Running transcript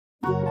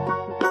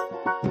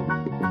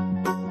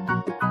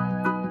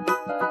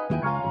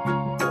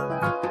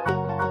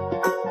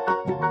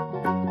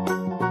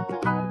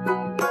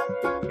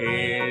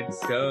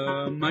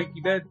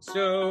Mikey Bet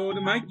Show, the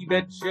Mikey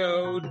Bet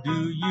Show.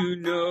 Do you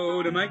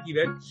know the Mikey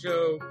Bet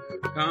Show?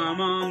 Come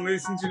on,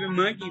 listen to the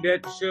Mikey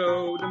Bet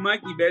Show, the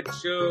Mikey Bet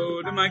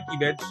Show, the Mikey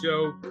Bet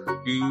Show.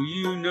 Do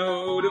you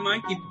know the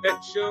Mikey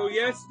Bet Show?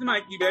 Yes, the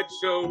Mikey Bet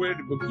Show, where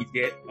the bookies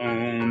get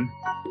owned.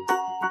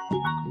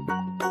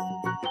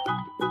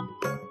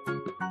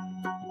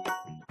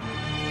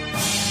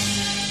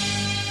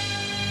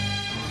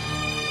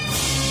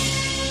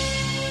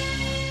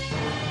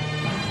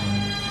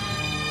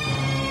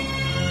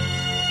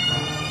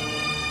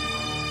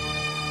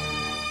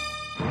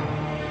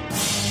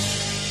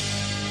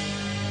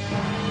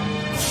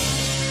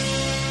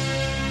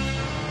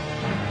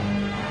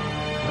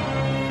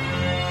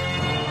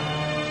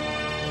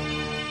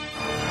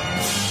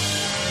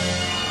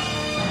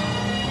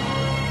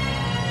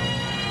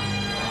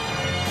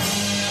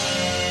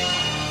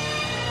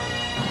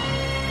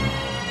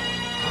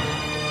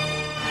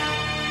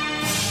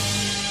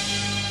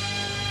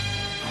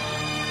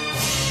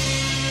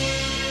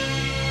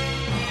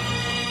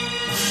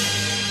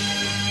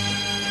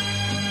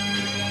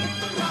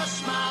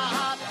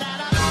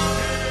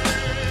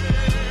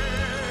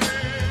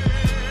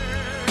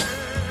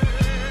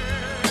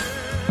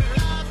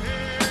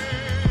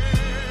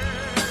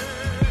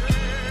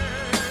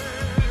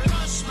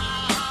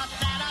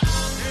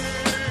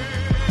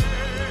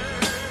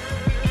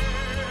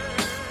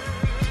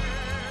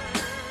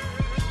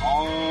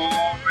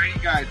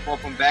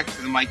 Welcome back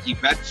to the Mikey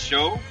Bet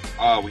Show.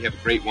 We have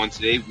a great one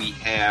today. We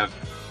have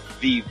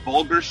the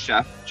Vulgar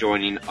Chef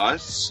joining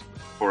us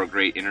for a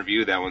great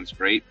interview. That one's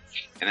great.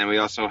 And then we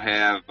also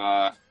have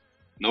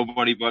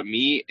nobody but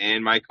me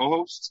and my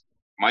co-host,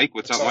 Mike.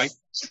 What's up, Mike?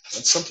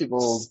 Some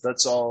people,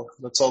 that's all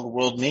the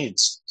world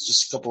needs. It's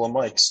just a couple of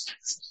mics.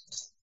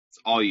 That's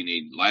all you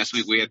need. Last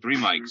week we had 3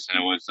 mics, and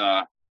it was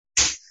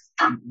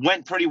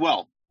went pretty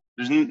well.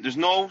 There's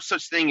no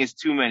such thing as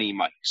too many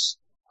mics.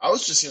 I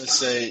was just going to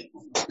say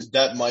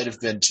that might have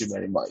been too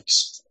many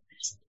mics.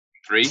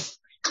 3?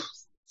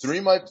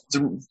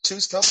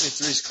 2's company,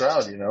 3's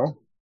crowd, you know?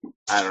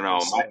 I don't know.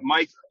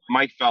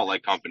 Mike felt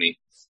like company.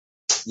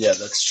 Yeah,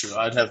 that's true.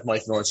 I'd have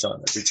Mike North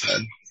on every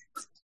time.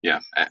 Yeah.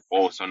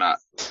 So not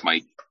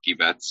Mikey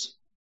Bets.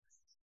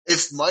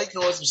 If Mike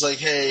North was like,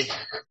 hey,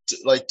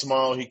 like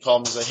tomorrow he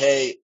called me and was like,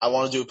 hey, I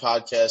want to do a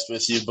podcast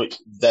with you, but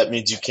that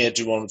means you can't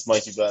do one with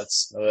Mikey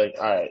Bets. I'm like,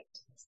 all right,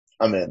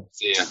 I'm in.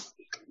 Yeah.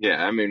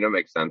 Yeah, I mean, that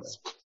makes sense.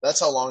 That's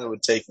how long it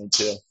would take me,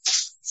 too.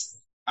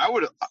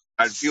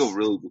 I'd feel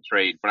really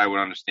betrayed, but I would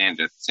understand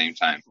it at the same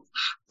time.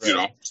 Right. You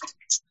know?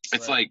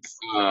 It's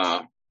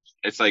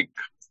like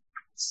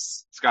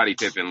Scottie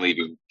Pippen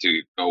leaving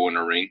to go win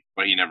a ring,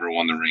 but he never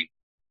won the ring.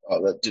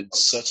 Oh, that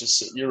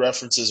dude's your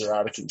references are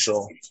out of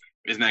control.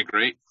 Isn't that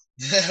great?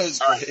 That was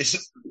great. Right.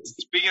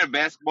 Speaking of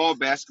basketball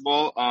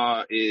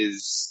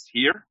is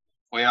here.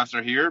 Playoffs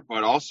are here,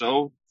 but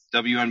also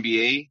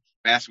WNBA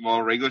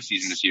basketball regular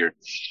season is here.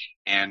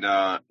 And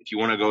if you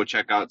want to go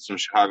check out some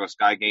Chicago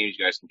Sky games,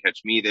 you guys can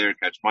catch me there,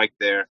 catch Mike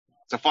there.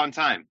 It's a fun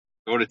time.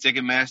 Go to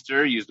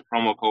Ticketmaster, use the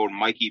promo code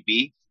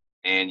MikeyB,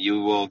 and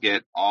you will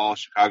get all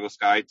Chicago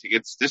Sky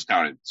tickets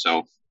discounted.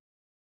 So,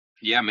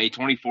 yeah, May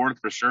 24th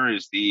for sure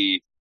is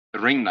the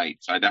ring night.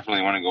 So I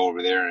definitely want to go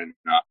over there and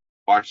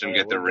watch them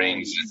get their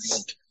rings.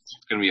 It's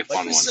going to be a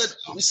fun one.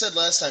 We said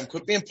last time,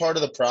 quit being part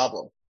of the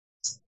problem.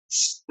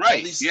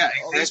 Right,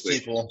 All these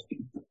people.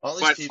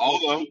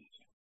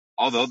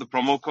 Although the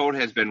promo code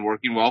has been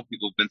working well,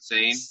 people have been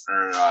saying,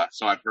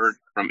 so I've heard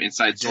from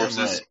inside sources,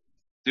 right.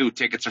 Dude,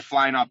 tickets are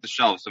flying off the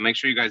shelves, so make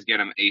sure you guys get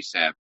them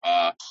ASAP.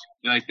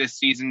 Like this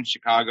season,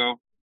 Chicago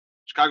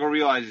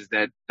realizes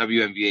that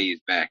WNBA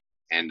is back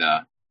and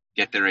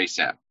get there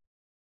ASAP.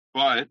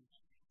 But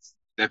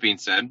that being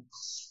said,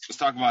 let's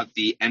talk about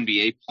the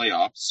NBA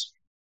playoffs.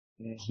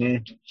 Mm-hmm.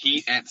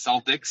 Heat at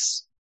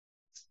Celtics.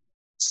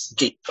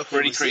 Okay,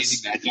 pretty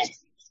crazy matchup.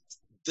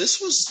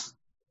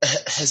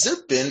 Has there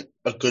been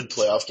a good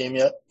playoff game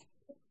yet?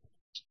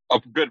 A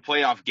good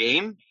playoff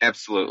game?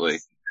 Absolutely.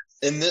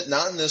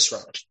 Not in this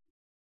round.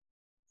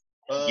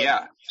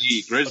 Yeah,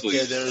 the Grizzlies.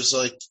 Okay, there's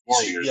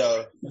Warriors.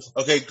 Yeah.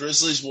 Okay,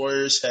 Grizzlies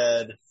Warriors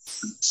had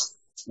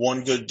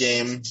one good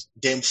game.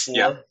 Game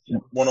 4,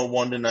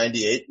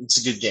 101-98.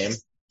 It's a good game.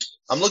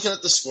 I'm looking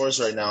at the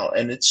scores right now,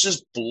 and it's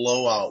just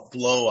blowout.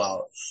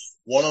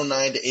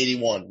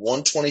 109-81,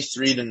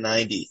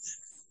 123-90.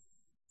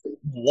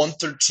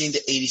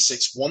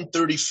 113-86,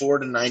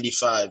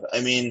 134-95. I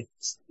mean,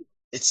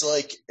 it's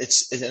like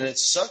and it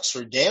sucks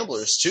for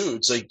gamblers too.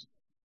 It's like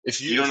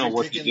if you don't know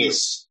what to do.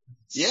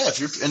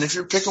 If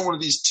you're picking one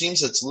of these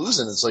teams that's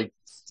losing, it's like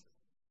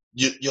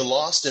you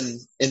lost in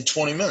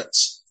 20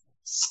 minutes.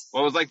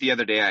 Well, it was like the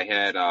other day I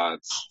had I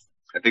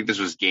think this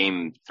was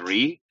game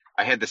 3.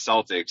 I had the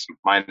Celtics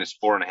minus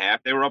 4.5.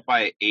 They were up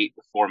by 8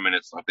 with 4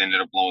 minutes left. They ended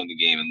up blowing the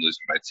game and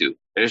losing by 2.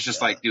 It's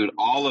just like, dude,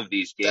 all of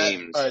these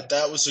games.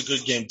 That was a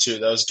good game too.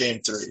 That was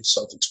game 3,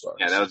 Celtics Bucks.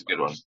 Yeah, that was a good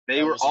one.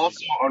 They were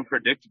also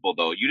unpredictable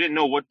though. You didn't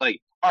know what all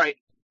right,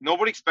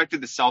 nobody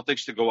expected the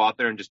Celtics to go out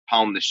there and just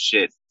pound the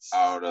shit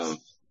out of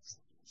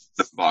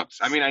the Bucks.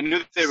 I mean, I knew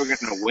that they were going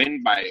to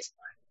win by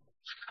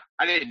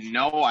I didn't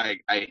know I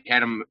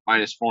had them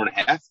minus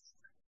 4.5.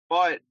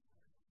 But,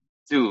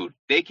 dude,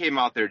 they came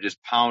out there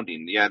just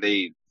pounding. Yeah,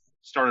 they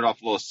started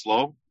off a little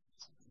slow,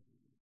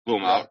 blew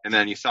them out. And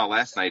then you saw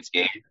last night's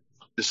game.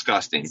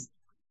 Disgusting.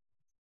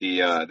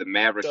 The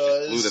Mavericks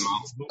just blew them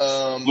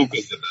out.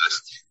 Luka's the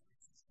best.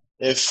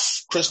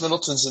 If Chris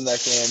Middleton's in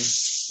that game,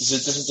 is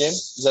it a different game?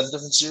 Is that a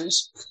different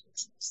series?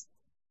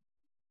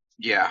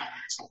 Yeah.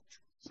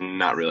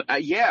 Not really.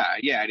 Yeah,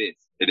 it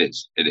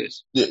is. It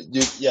is. Do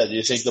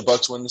you think the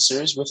Bucks win the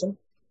series with him?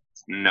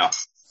 No.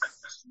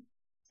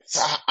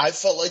 I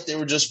felt like they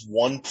were just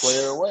one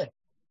player away.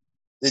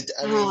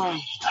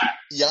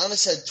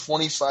 Giannis had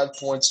 25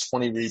 points,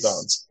 20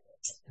 rebounds.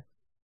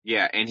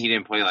 Yeah, and he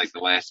didn't play like the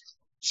last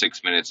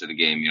 6 minutes of the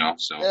game,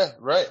 so. Yeah,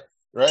 right.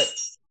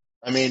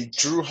 I mean,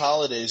 Drew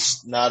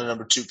Holiday's not a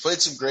number 2. Played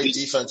some great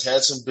defense,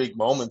 had some big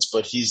moments,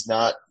 but he's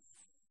not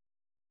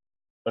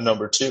a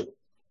number 2.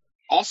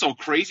 Also,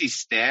 crazy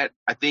stat.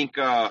 I think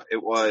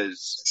it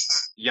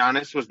was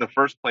Giannis was the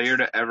first player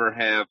to ever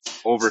have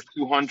over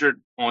 200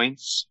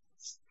 points,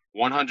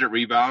 100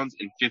 rebounds,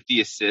 and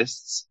 50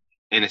 assists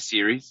in a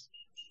series.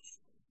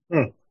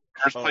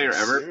 First player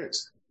ever.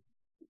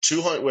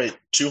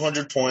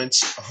 200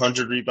 points,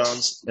 100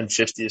 rebounds, and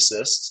 50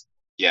 assists?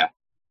 Yeah.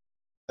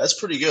 That's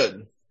pretty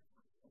good.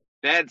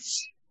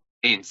 That's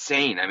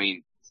insane. I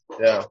mean,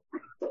 yeah.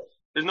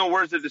 There's no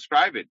words to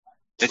describe it.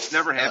 It's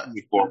never happened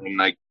before.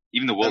 And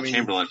even the Will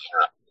Chamberlain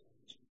era.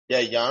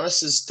 Yeah,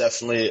 Giannis is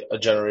definitely a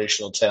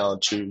generational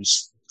talent too.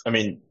 It's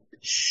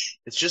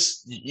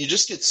just you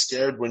just get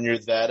scared when you're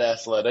that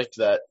athletic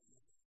that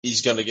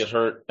he's going to get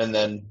hurt, and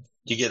then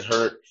you get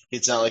hurt.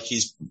 It's not like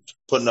he's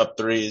putting up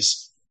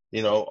threes.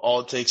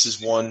 All it takes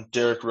is one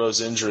Derrick Rose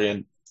injury,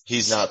 and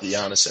he's not the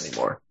Giannis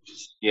anymore.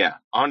 Yeah,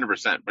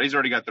 100%. But he's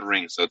already got the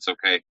ring, so it's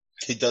okay.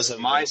 He does have.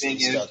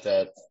 He's got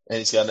that, and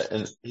he's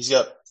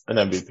got an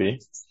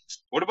MVP.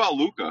 What about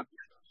Luka?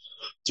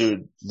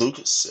 Dude,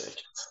 Luka's sick.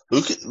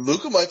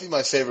 Luka might be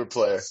my favorite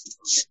player.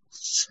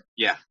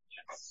 Yeah.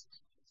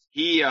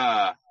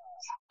 I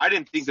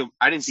didn't think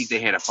they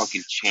had a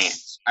fucking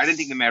chance. I didn't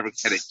think the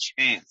Mavericks had a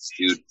chance,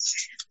 dude.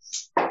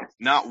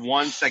 Not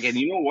 1 second.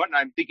 You know what?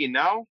 I'm thinking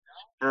now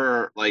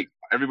for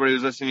everybody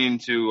who's listening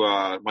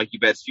to Mikey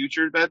Betts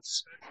future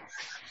bets.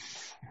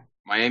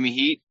 Miami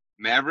Heat,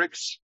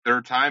 Mavericks,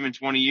 third time in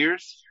 20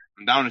 years.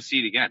 I'm down to see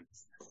it again.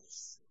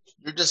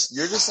 You're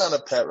just on a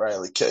Pat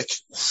Riley kick.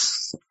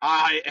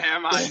 I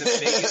am on the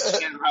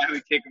biggest Pat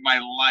Riley kick of my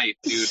life,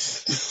 dude.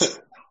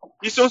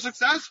 He's so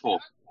successful.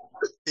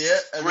 Yeah,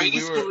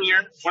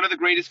 career, one of the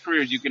greatest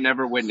careers you can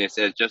ever witness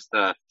as just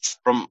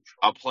from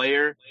a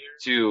player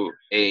to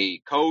a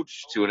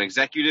coach to an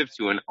executive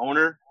to an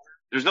owner.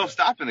 There's no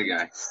stopping the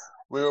guy.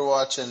 We were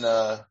watching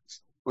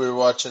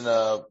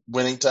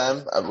Winning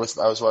Time. I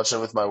was watching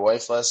it with my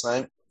wife last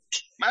night.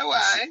 My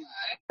wife.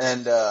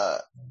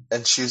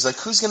 And she was like,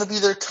 "Who's gonna be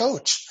their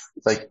coach?"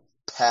 Like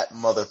Pat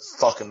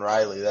motherfucking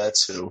Riley.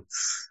 That's who.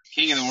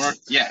 King of the world.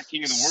 Yeah,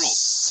 king of the world.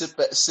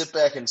 Sit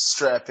back and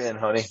strap in,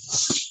 honey.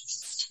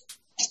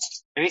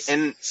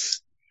 And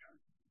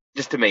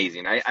just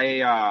amazing. Do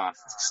you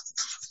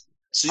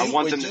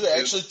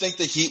actually think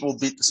the Heat will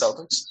beat the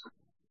Celtics?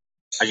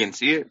 I can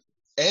see it.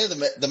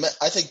 And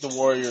I think the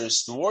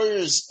Warriors. The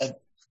Warriors.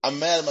 I'm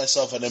mad at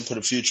myself. I didn't put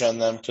a future on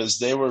them because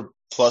they were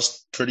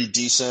plus pretty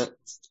decent.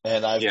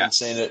 And I've been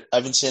saying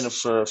it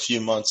for a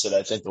few months that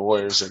I think the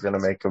Warriors are going to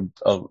make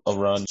a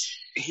run.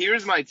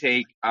 Here's my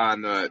take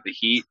on the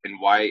Heat and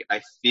why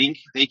I think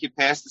they could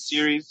pass the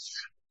series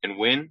and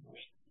win.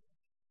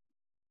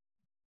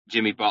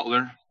 Jimmy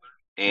Butler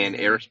and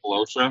Eric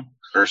Spoelstra.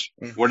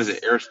 What is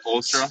it? Eric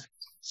Spoelstra?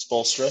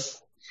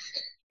 Spoelstra.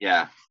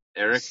 Yeah.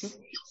 Eric.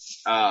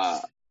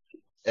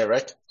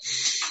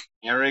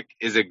 Eric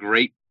is a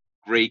great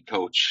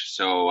coach.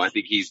 So I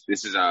think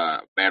this is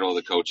a battle of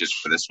the coaches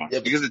for this one. Yeah,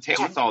 because the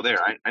talent's all there.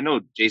 I know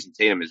Jason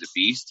Tatum is a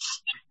beast,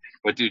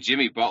 but dude,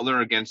 Jimmy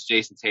Butler against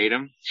Jason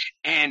Tatum,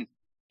 and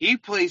he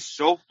plays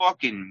so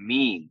fucking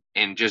mean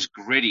and just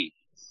gritty.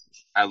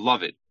 I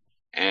love it.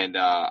 And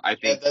I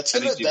think that's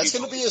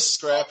gonna be a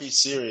scrappy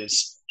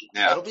series.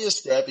 Yeah. That'll be a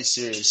scrappy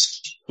series.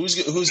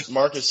 Who's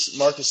Marcus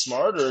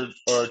Smart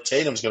or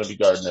Tatum's gonna be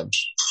guarding him?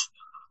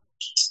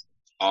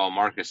 Oh,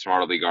 Marcus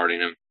Smart will be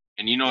guarding him.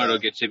 And it'll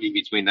get chippy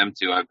between them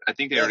two. I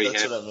think they already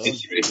have. What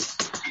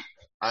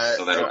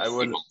I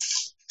mean.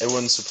 It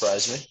wouldn't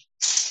surprise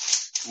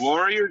me.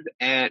 Warriors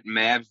at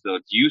Mavs, though.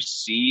 Do you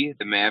see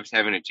the Mavs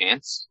having a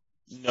chance?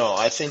 No,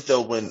 I think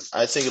they'll win.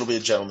 I think it'll be a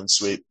gentleman's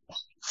sweep.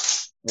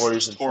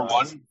 Warriors in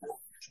 4-1.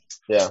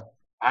 Yeah.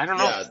 I don't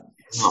know.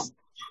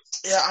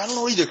 Yeah, I don't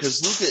know either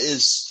because Luka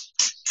is.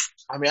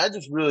 I mean, I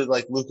just really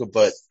like Luka,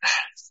 but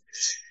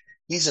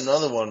he's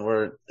another one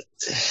where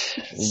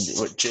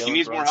Jalen he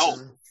needs more help.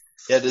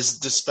 Yeah, does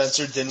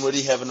Spencer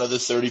Dinwiddie have another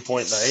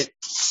 30-point night?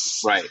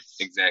 Right,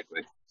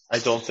 exactly. I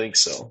don't think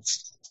so.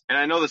 And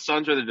I know the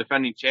Suns are the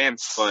defending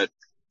champs, but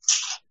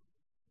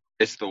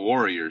it's the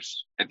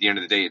Warriors. At the end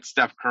of the day, it's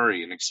Steph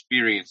Curry, an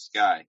experienced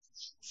guy,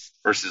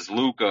 versus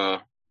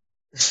Luka,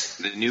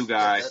 the new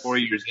guy, 4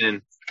 years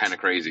in, kind of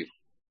crazy.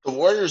 The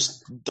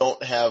Warriors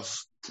don't have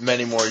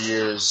many more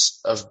years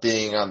of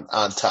being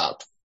on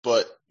top,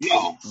 but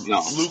No.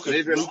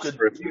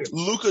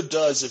 Luka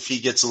does if he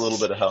gets a little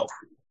bit of help.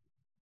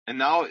 And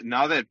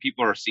now that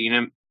people are seeing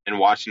him and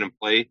watching him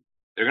play,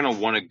 they're gonna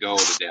want to go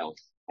to Dallas,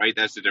 right?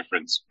 That's the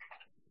difference.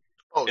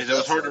 Oh,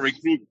 It's hard to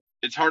recruit.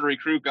 It's hard to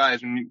recruit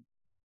guys when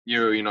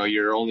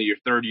you're only your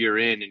third year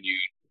in, and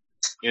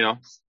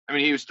I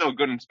mean, he was still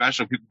good and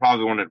special. People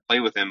probably wanted to play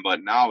with him,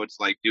 but now it's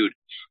like, dude,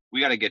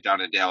 we got to get down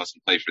to Dallas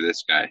and play for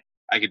this guy.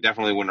 I could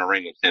definitely win a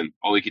ring with him.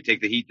 Oh, we could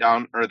take the Heat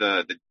down or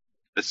the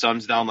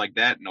Suns down like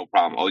that, no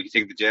problem. Oh, we could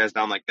take the Jazz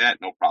down like that,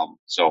 no problem.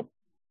 So,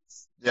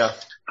 yeah,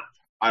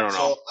 I don't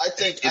know. So I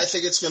think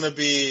it's going to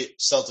be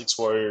Celtics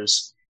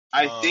Warriors.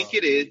 I think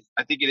it is.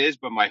 I think it is,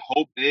 but my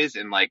hope is,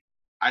 and like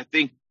I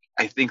think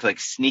like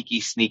sneaky,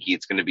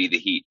 it's going to be the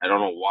Heat. I don't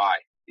know why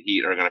the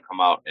Heat are going to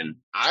come out and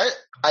I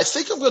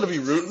think I'm going to be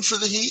rooting for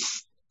the Heat.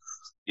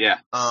 Yeah.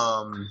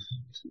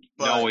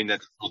 Knowing that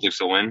the Celtics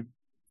will win.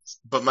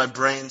 But my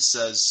brain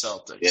says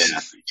Celtics. Yeah.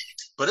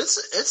 But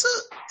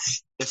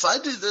if I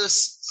do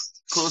this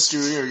close to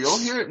your ear, you'll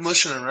hear it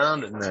mushing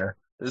around in there.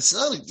 It's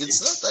not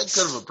that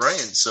good of a brain,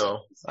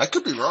 so I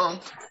could be wrong.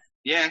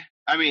 Yeah,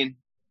 I mean,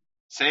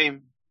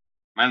 same.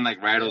 Mine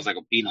like rattles like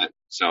a peanut,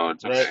 so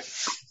it's okay.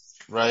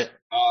 Right.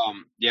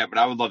 Yeah, but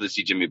I would love to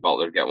see Jimmy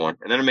Butler get one,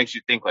 and then it makes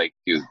you think like,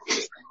 dude,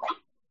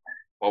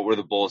 what were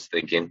the Bulls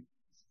thinking?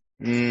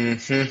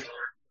 Mm-hmm.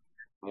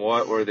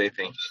 What were they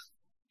thinking?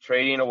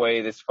 Trading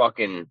away this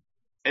fucking,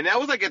 and that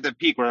was like at the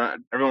peak where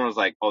everyone was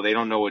like, oh, they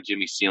don't know what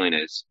Jimmy's ceiling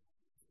is.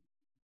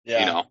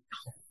 Yeah.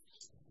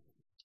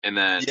 And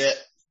then. Yeah.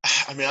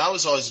 I mean, I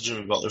was always a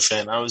Jimmy Butler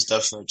fan. I was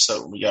definitely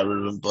upset when we got rid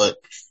of him, but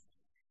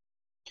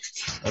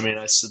I mean,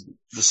 I said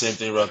the same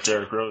thing about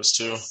Derrick Rose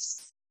too.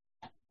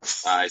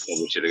 I said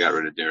we should have got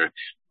rid of Derrick.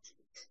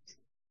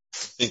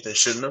 Think they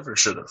shouldn't have or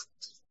should have?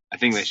 I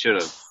think they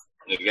should have.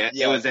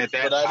 It was at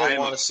that but I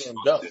didn't want to see him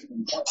go.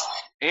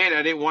 And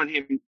I didn't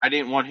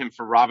want him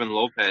for Robin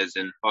Lopez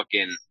and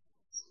fucking.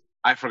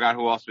 I forgot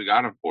who else we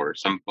got him for.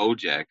 Some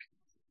Bojack.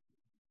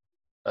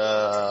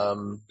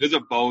 There's a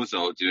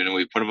bozo, dude, and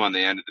we put him on the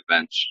end of the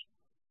bench.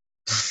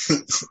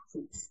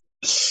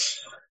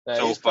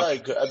 He's probably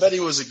good. I bet he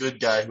was a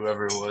good guy,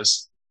 whoever it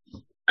was.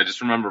 I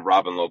just remember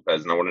Robin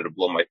Lopez, and I wanted to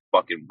blow my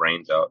fucking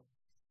brains out.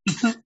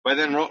 But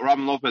then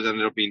Robin Lopez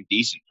ended up being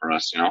decent for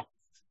us,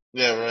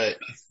 Yeah, right.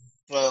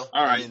 Well,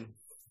 all right. I mean,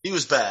 he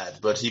was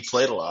bad, but he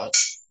played a lot.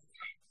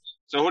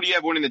 So who do you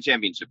have winning the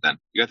championship then?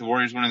 You got the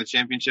Warriors winning the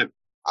championship?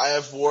 I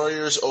have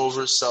Warriors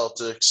over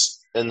Celtics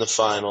in the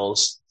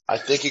finals. I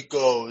think it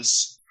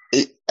goes –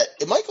 it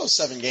might go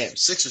 7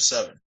 games, 6 or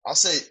 7. I'll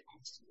say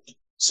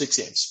 6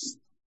 games.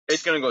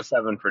 It's going to go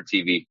 7 for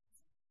TV,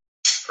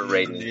 for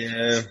ratings.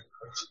 Yeah.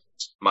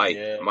 Might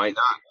not.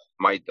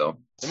 Might, though.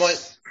 It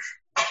might.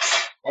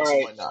 All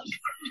right. Might not.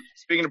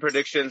 Speaking of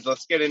predictions,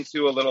 let's get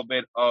into a little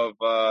bit of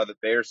the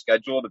Bears'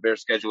 schedule. The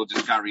Bears' schedule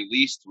just got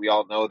released. We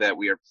all know that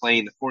we are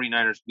playing the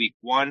 49ers week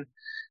 1,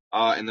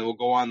 and then we'll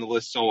go on the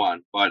list so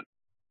on. But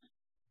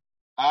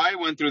I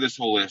went through this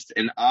whole list,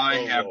 and I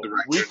have the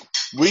record.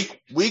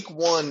 Week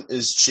 1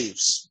 is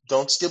Chiefs.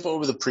 Don't skip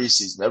over the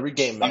preseason. Every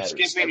game matters.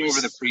 I'm skipping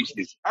over the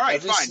preseason. All right,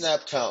 every fine.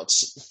 Snap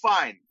counts.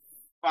 Fine.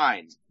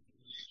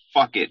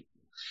 Fuck it.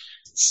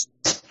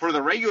 For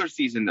the regular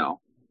season, though.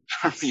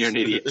 You're an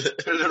idiot.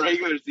 For the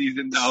regular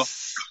season, though,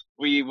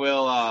 we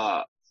will.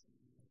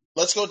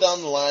 Let's go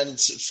down the line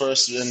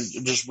first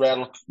and just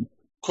rattle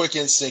quick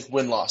instinct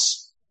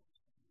win-loss.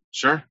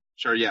 Sure,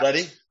 yeah.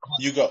 Ready?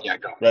 You go. Yeah,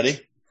 go. Ready?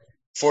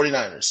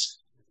 49ers.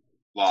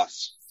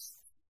 Loss.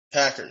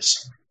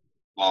 Packers.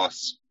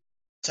 Loss.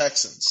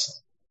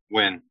 Texans.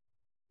 Win.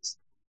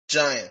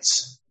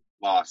 Giants.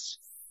 Loss.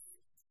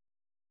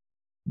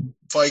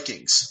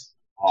 Vikings.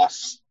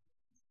 Loss.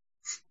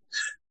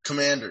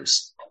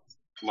 Commanders.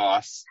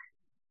 Loss.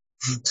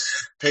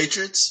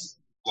 Patriots.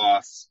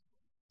 Loss.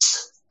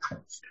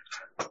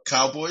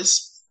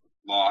 Cowboys.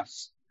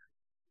 Loss.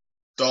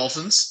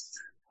 Dolphins.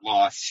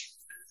 Loss.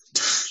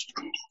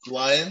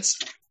 Lions.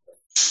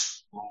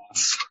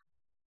 Loss.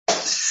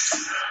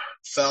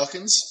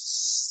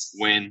 Falcons.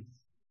 Win.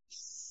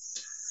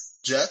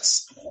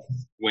 Jets.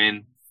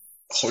 Win.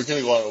 Oh, we're going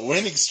to go on a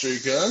winning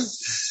streak, huh?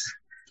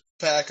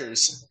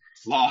 Packers.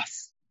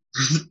 Loss.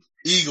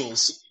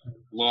 Eagles.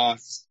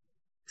 Loss.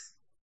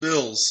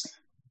 Bills.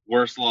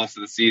 Worst loss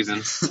of the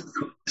season.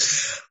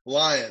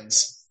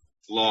 Lions.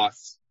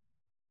 Loss.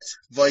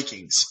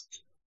 Vikings.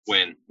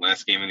 Win.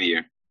 Last game of the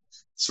year.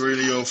 So we're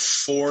going to go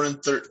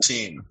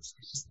 4-13.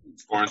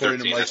 4-13. According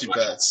to Mikey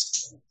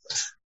Betts.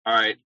 All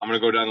right. I'm going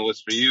to go down the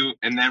list for you,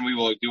 and then we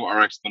will do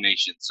our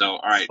explanation. So,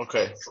 all right.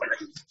 Okay.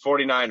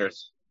 49ers.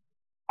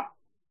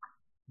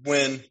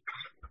 Win.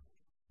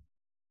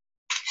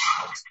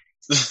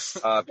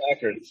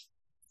 Packers.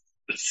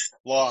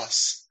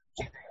 Loss.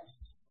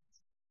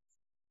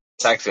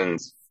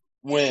 Texans.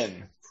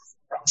 Win.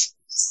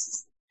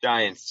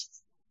 Giants.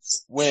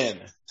 Win.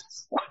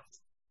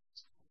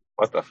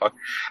 What the fuck?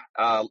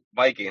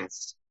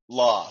 Vikings.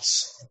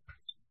 Loss.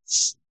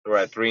 We're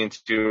at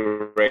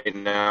 3-2 right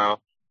now.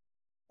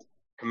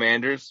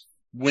 Commanders.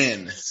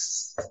 Win.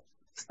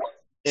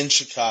 In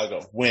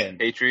Chicago. Win.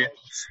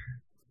 Patriots.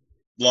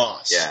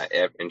 Loss. Yeah,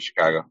 in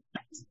Chicago.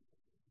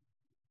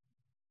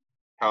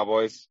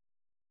 Cowboys.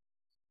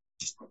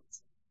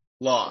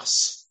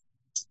 Loss.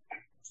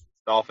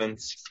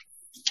 Dolphins.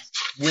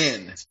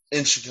 Win.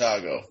 In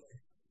Chicago.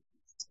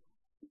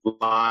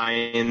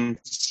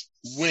 Lions.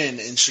 Win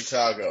in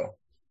Chicago.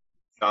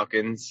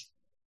 Falcons.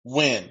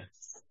 Win.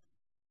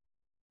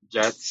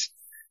 Jets.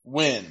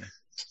 Win.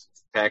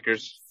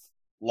 Packers.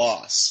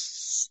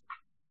 Loss.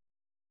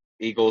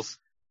 Eagles.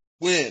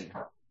 Win.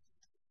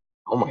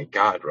 Oh my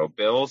God, bro.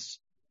 Bills.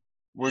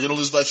 We're going to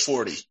lose by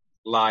 40.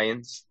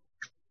 Lions.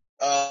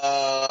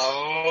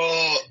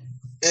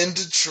 In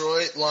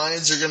Detroit,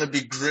 Lions are going to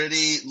be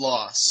gritty.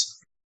 Loss.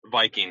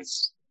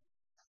 Vikings.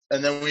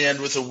 And then we end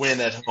with a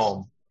win at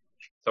home.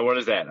 So what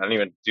is that? I don't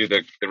even do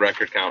the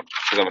record count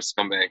because I'm a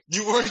scumbag.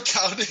 You weren't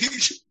counting?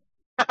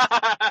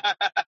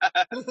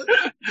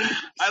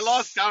 I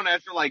lost count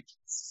after like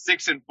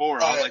 6 and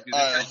 4. I was like,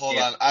 all right, hold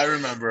on. I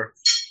remember.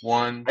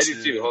 1, I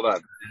do too. Hold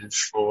on.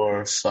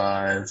 4,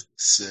 5,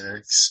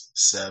 6,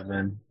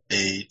 7,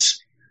 8,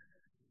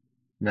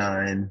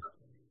 9,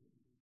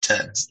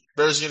 10.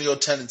 Bears are going to go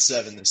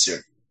 10-7 this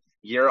year.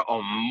 You're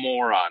a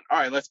moron. All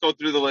right, let's go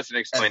through the list and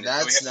explain and it.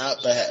 That's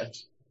not bad.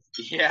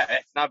 Yeah,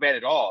 it's not bad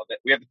at all.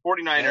 We have the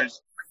 49ers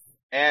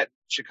at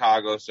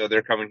Chicago, so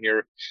they're coming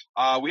here.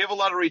 We have a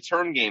lot of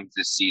return games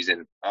this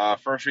season.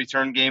 First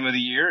return game of the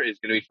year is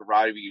going to be for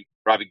Robbie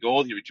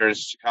Gould. He returns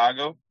to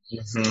Chicago.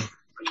 Mm-hmm.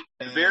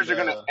 The Bears are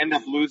going to end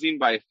up losing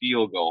by a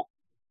field goal.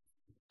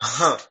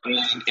 And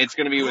it's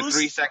going to be with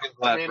 3 seconds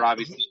left.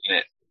 Robbie's taking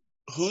it.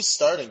 Who's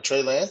starting?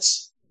 Trey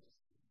Lance?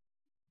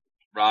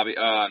 Not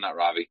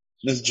Robbie.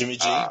 This is Jimmy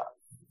G?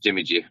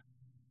 Jimmy G.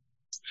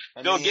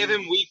 They'll give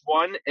him week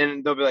 1,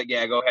 and they'll be like,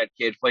 yeah, go ahead,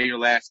 kid. Play your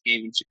last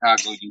game in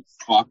Chicago, you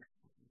fuck.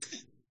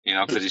 You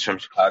know, because he's from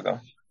Chicago.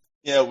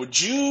 Yeah, would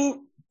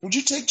you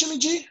take Jimmy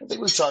G? I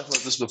think we've talked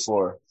about this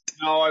before.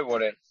 No, I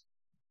wouldn't.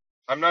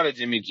 I'm not a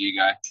Jimmy G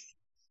guy.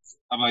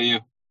 How about you?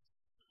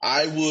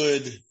 I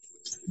would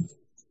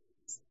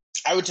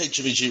take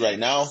Jimmy G right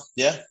now,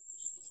 yeah,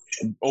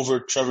 over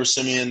Trevor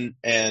Siemian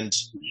and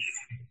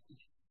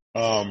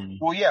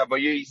Well, yeah, but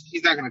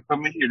he's not going to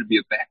come in here to be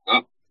a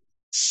backup.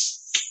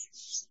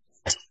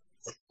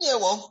 Yeah,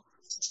 well,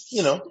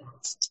 you know,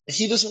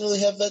 he doesn't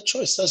really have that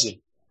choice, does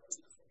he?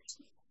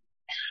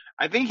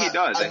 I think he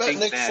does. I bet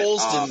Nick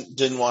Foles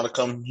didn't want to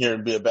come here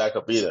and be a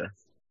backup either.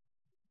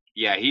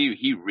 Yeah,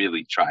 he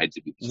really tried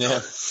to be.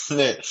 Yeah.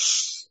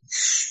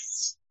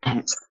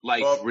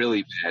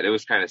 Really bad. It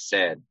was kind of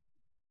sad.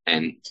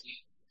 And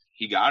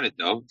he got it,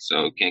 though,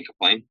 so can't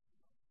complain.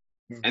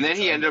 And then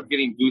he ended up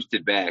getting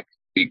boosted back.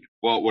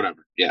 Well,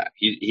 whatever. Yeah,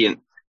 he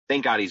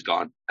thank God he's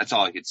gone. That's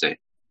all I could say.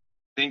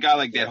 Thank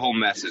God, that whole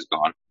mess is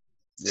gone.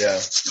 Yeah.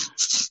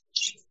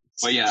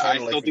 But yeah, I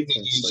still think they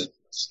lose.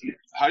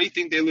 How do you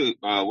think they win?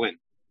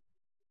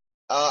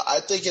 I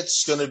think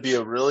it's going to be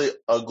a really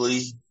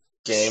ugly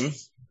game.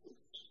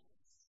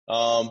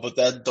 But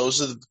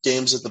those are the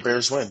games that the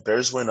Bears win.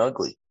 Bears win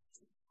ugly.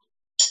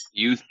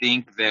 You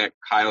think that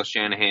Kyle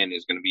Shanahan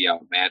is going to be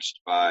outmatched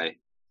by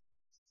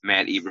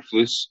Matt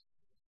Eberflus?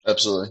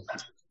 Absolutely.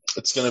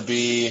 It's going to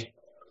be,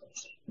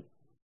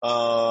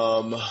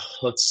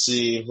 let's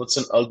see, what's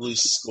an ugly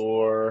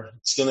score?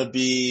 It's going to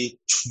be,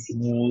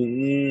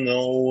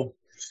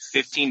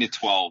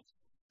 15-12.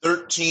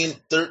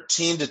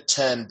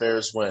 13-10,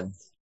 Bears win.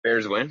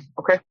 Bears win?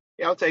 Okay.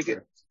 Yeah, I'll take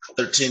it.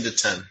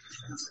 13-10.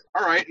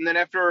 All right. And then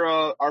after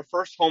our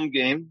first home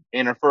game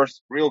and our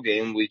first real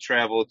game, we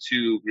travel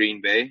to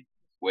Green Bay,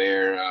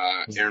 where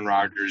Aaron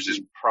Rodgers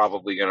is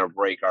probably going to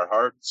break our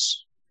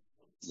hearts.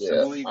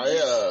 Yeah.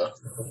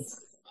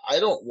 I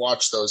don't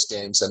watch those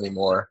games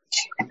anymore.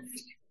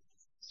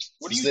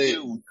 What do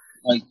you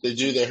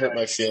do? They hurt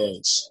my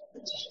feelings.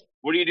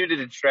 What do you do to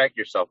distract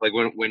yourself? Like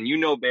when you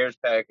know Bears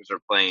Packers are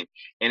playing,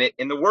 and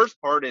the worst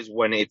part is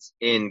when it's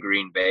in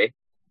Green Bay.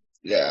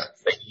 Yeah.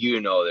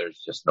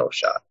 There's just no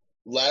shot.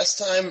 Last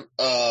time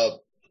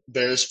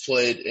Bears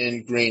played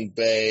in Green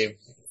Bay,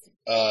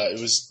 it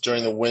was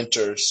during the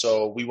winter,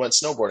 so we went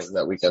snowboarding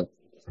that weekend.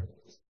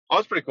 Oh,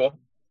 that's pretty cool.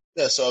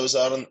 Yeah, so I was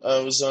in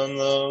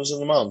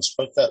the mountains.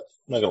 Fuck that.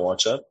 I'm not gonna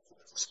watch that.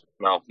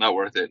 No, not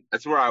worth it.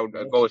 That's where I would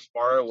go as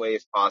far away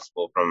as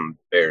possible from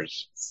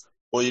Bears.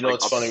 Well,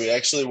 it's funny. We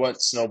actually went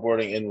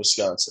snowboarding in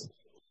Wisconsin.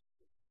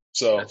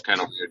 So that's kind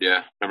of weird.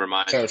 Yeah, never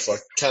mind. Kind of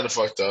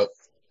fucked up.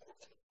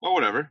 Well,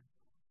 whatever.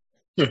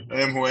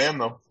 I am who I am,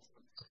 though.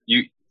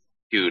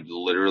 Dude,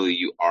 literally,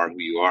 you are who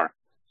you are.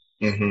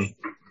 Mm-hmm.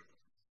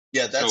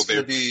 Yeah,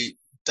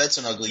 that's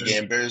an ugly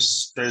game.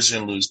 Bears are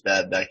gonna lose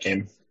bad that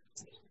game.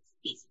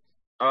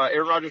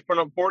 Aaron Rodgers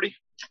putting up 40?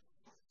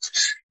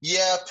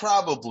 Yeah,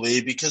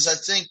 probably, because I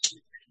think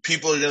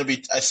people are going to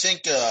be – I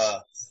think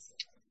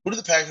who did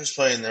the Packers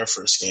play in their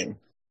first game?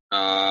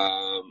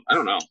 I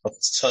don't know. I'll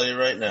tell you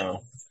right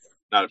now.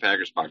 Not a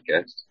Packers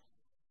podcast.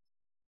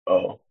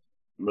 Oh,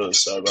 I'm really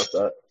sorry about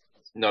that.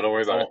 No, don't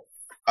worry about it.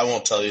 I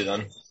won't tell you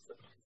then.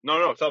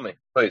 No, tell me,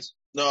 please.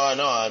 No, I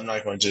know I'm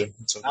not going to.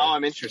 It's okay. Now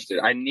I'm interested.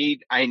 I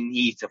need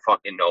to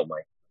fucking know,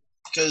 Mike.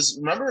 Because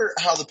remember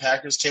how the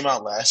Packers came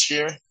out last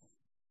year?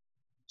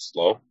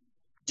 Slow.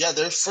 Yeah,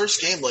 their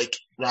first game, like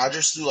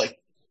Rodgers threw like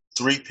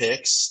 3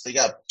 picks. They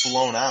got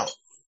blown out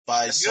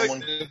by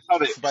someone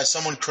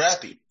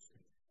crappy.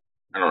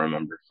 I don't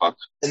remember. Fuck.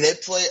 And they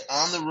play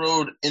on the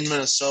road in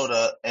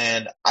Minnesota,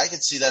 and I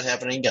could see that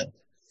happening again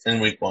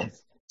in week 1.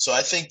 So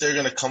I think they're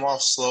going to come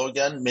off slow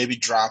again, maybe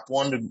drop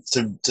one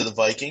to the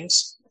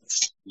Vikings.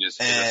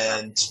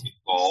 And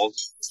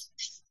balls.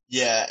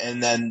 Yeah,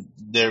 and then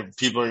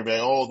people are going to be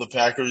like, oh, the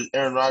Packers,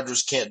 Aaron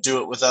Rodgers can't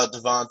do it without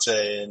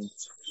Devontae.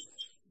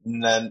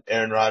 And then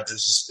Aaron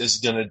Rodgers is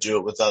going to do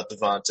it without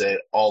Devontae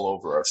all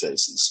over our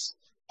faces.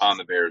 On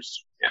the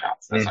Bears. Yeah,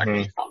 that's not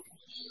going to be fun.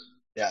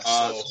 Yeah,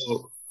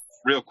 so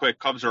real quick,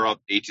 Cubs are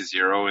up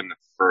 8-0 in the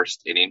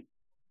first inning.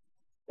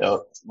 Yeah,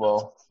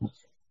 well,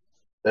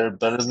 they're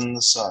better than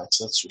the Sox,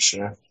 that's for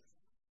sure.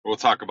 We'll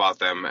talk about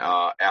them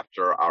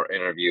after our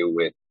interview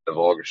with the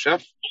Vulgar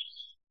Chef.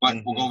 But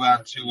we'll go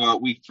back to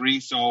week 3.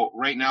 So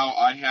right now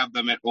I have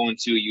them at 0-2.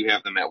 You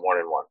have them at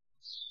 1-1.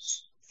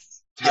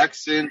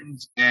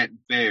 Texans at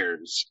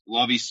Bears.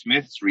 Lovie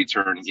Smith's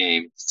return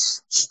game.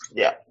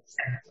 Yeah.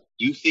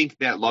 You think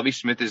that Lovie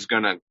Smith is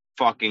going to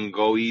fucking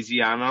go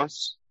easy on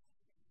us?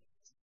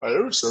 I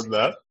never said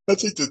that. I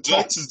think the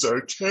Texans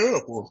are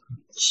terrible.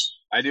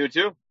 I do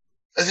too.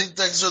 I think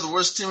the Texans are the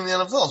worst team in the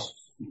NFL.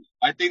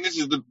 I think this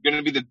is going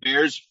to be the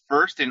Bears'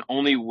 first and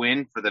only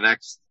win for the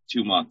next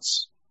 2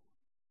 months.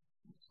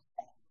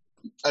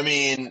 I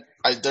mean,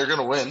 they're going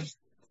to win,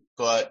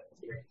 but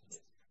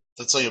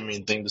that's like a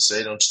mean thing to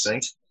say, don't you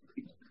think?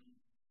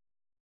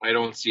 I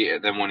don't see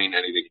them winning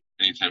anything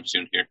anytime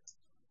soon here.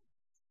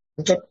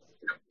 Okay.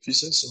 If you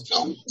say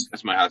so.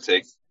 That's my hot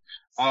take.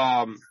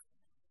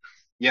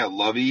 Yeah,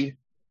 Lovey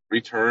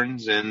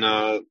returns and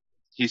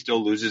he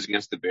still loses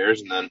against the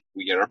Bears, and then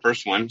we get our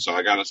first win. So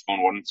I got us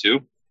going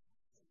 1-2.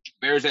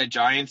 Bears at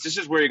Giants. This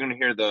is where you're going to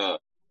hear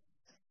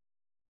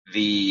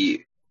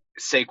the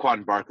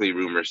Saquon Barkley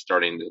rumors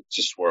starting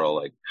to swirl.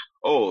 Like,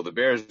 oh, the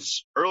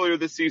Bears earlier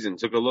this season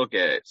took a look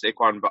at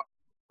Saquon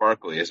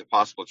Barkley as a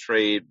possible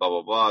trade, blah,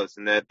 blah, blah, this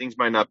and that. Things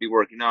might not be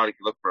working out. He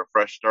could look for a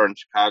fresh start in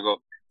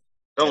Chicago.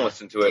 Don't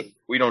listen to it.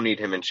 We don't need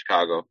him in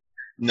Chicago.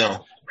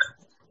 No.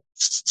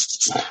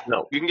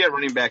 You can get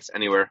running backs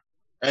anywhere.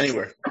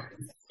 Anywhere.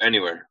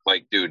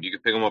 Like, dude, you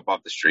can pick them up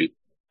off the street.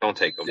 Don't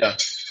take them. Yeah.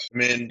 I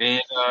mean,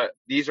 and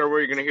these are where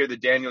you're going to hear the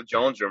Daniel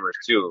Jones rumors,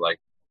 too. Like,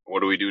 what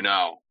do we do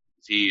now?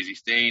 Is he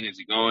staying? Is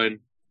he going?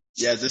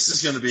 Yeah, this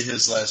is going to be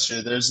his last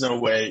year. There's no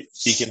way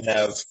he can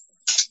have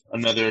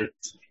another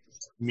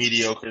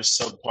mediocre,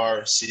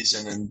 subpar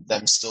season and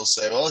them still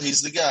say, well,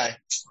 he's the guy.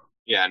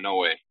 Yeah, no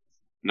way.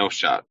 No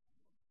shot.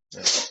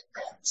 Yeah.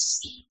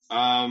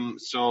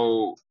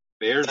 So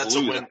Bears That's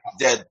lose. a win.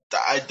 Yeah,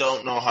 I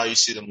don't know how you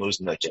see them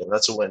losing that game.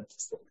 That's a win.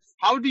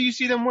 How do you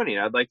see them winning?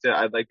 I'd like to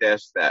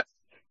ask that.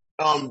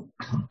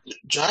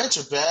 Giants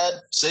are bad.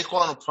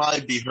 Saquon will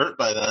probably be hurt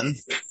by then.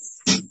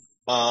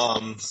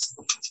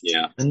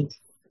 Yeah. And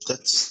I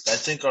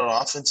think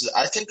our offense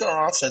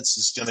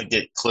is going to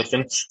get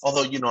clicking.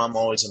 Although, I'm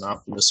always an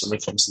optimist when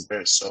it comes to the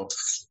Bears. So,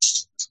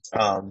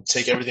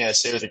 take everything I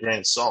say with a grain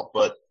of salt.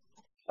 But,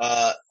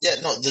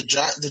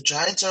 the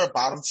Giants are a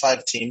bottom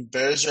 5 team.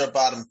 Bears are a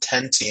bottom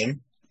 10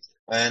 team.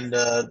 And,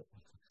 I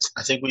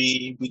think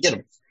we get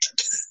them.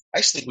 I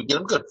actually think we get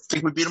them good. I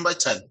think we beat them by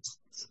 10.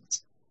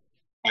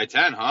 By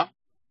 10, huh?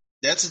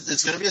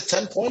 It's going to be a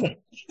 10-pointer.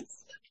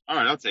 All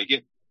right, I'll take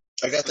it.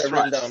 I got that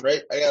written down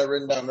right. I got it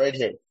written down right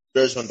here.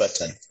 Bears win by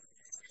 10.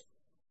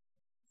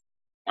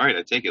 All right,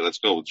 I take it. Let's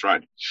go. Let's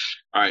ride.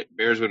 All right,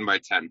 Bears win by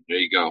 10. There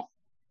you go.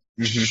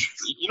 Mm-hmm.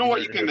 You know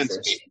what? You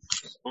convinced me.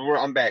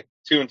 I'm back.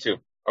 2-2.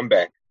 I'm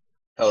back.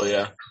 Hell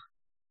yeah.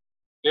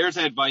 Bears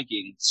at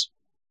Vikings.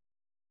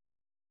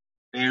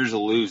 Bears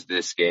will lose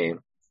this game.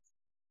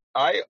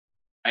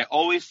 I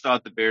always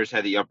thought the Bears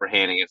had the upper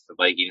hand against the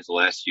Vikings the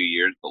last few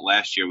years, but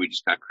last year we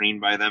just got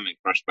creamed by them and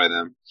crushed by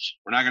them.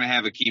 We're not going to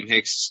have Akeem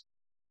Hicks.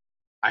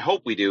 I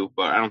hope we do,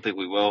 but I don't think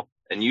we will.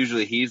 And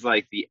usually he's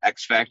like the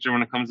X factor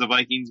when it comes to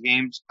Vikings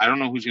games. I don't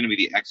know who's going to be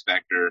the X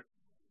factor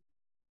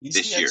this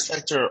year. He's the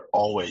X factor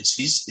always.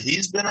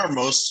 He's been our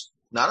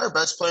not our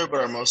best player,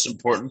 but our most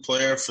important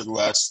player for the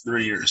last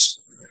 3 years.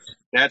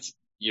 That's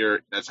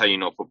how you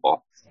know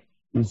football.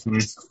 Mm-hmm.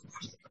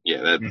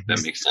 Yeah,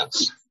 that makes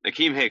sense.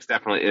 Akeem Hicks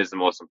definitely is the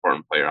most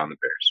important player on the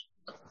Bears.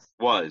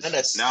 And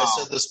I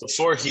said this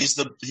before. He's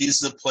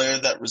the player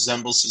that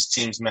resembles his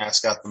team's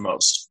mascot the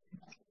most.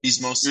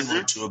 He's most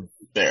similar to a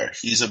bear.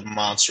 He's a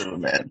monster of a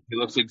man. He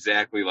looks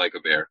exactly like a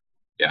bear.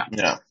 Yeah.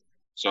 Yeah.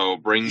 So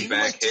brings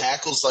back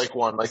tackles like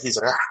one. Like he's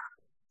like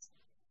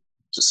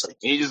just like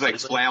he just like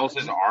flails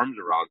his arms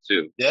around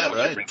too. Yeah,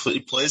 right. He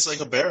plays like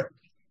a bear.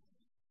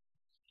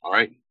 All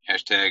right.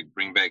 Hashtag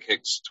bring back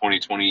Hicks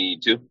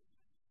 2022.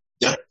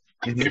 Yeah.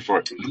 I'm here for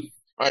it.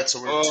 All right,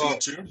 so we're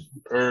 2-2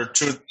 or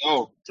 2-3.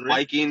 Oh,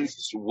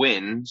 Vikings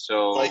win.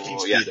 So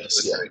Vikings beat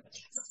us. Yeah.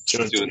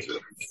 2-2.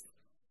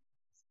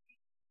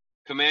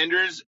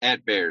 Commanders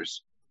at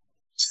Bears.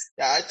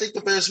 Yeah, I think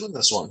the Bears win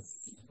this one.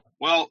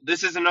 Well,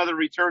 this is another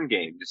return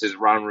game. This is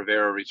Ron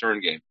Rivera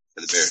return game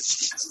for the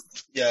Bears.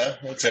 Yeah,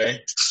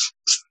 okay.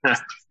 Bit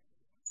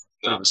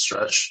So, of a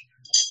stretch.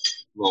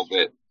 a little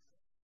bit.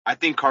 I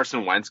think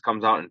Carson Wentz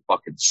comes out and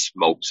fucking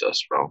smokes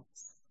us, bro.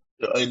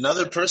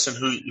 Another person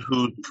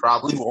who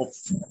probably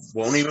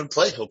won't even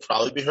play. He'll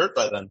probably be hurt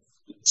by then.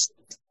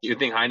 You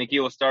think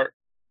Heineke will start?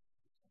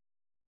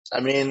 I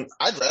mean,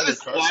 I'd rather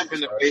Slap Carson in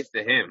the start. face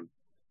to him.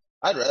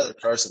 I'd rather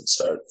Carson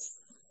start.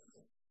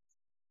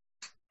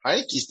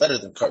 Heineke's better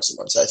than Carson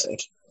Wentz, I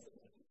think.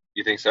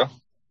 You think so?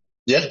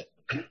 Yeah.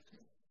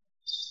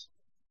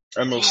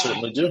 I most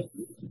certainly do.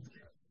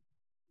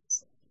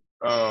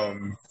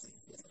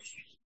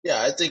 Yeah,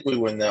 I think we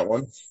win that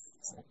one.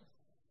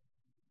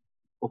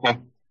 Okay.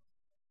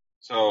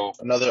 So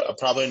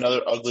probably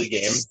another ugly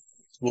game.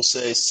 We'll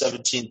say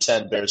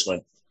 17-10 Bears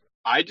win.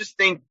 I just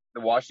think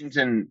the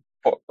Washington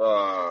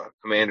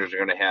Commanders are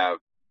going to have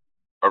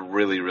a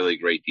really, really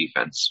great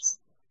defense.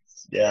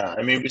 Yeah,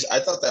 I mean, I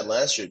thought that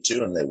last year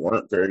too, and they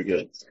weren't very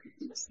good.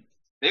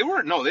 They were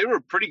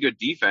a pretty good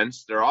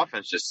defense. Their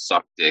offense just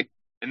sucked dick.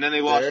 And then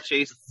they lost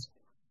Chase.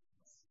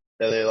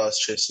 Yeah, they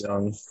lost Chase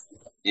Young.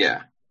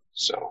 Yeah.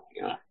 So,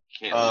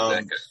 can't lose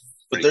that guy.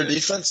 But their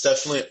defense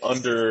definitely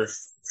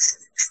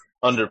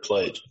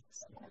underplayed.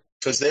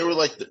 Because they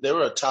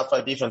were a top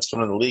 5 defense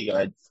coming in the league,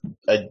 and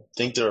I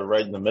think they were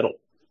right in the middle.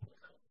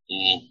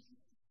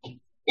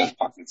 That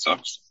fucking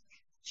sucks.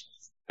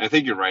 I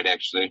think you're right,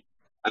 actually.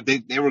 I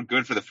think they were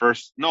good for the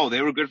first. No,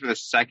 they were good for the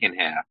second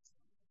half.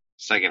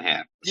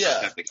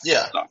 Yeah.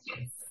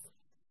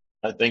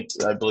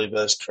 I believe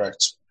that's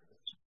correct.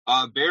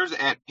 Bears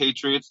at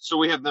Patriots. So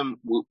we have them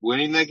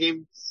winning that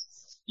game.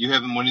 You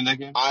have them winning that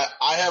game. I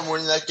have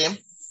winning that game.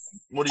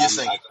 What do you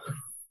think?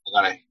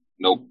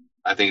 Nope.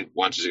 I think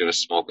Wentz is going to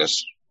smoke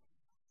us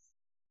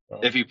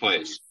if he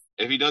plays.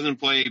 If he doesn't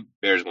play,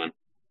 Bears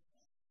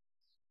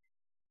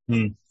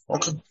win.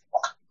 Okay.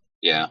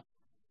 Yeah.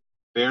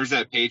 Bears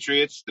at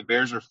Patriots. The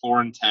Bears are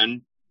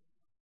 4-10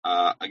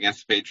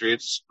 against the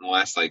Patriots in the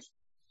last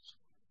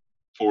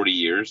 40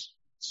 years.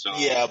 So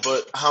yeah,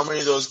 but how many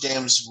of those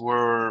games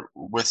were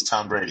with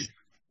Tom Brady?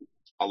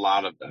 A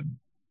lot of them.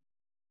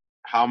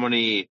 How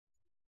many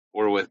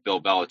were with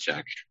Bill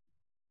Belichick?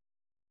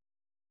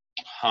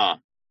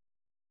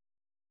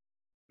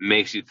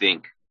 Makes you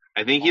think.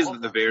 I think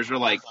the Bears were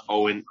 0. I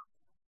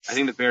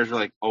think the Bears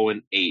were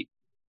 0-8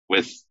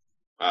 with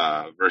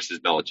versus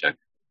Belichick.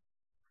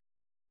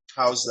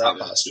 How's that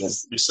possible?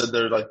 You said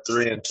they're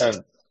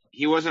 3-10.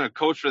 He wasn't a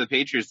coach for the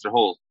Patriots their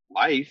whole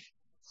life.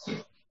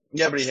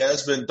 Yeah, but he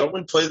has been. Don't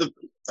we play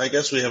I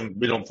guess we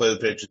don't play the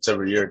Patriots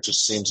every year. It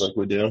just seems like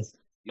we do.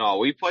 No,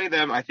 we play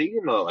them. I think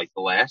in the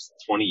last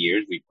 20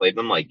 years, we played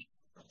them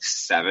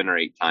 7 or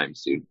 8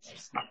 times, dude.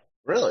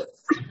 Really?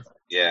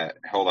 Yeah.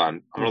 Hold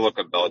on. I'm gonna look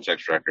up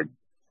Belichick's record.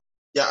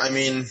 Yeah, I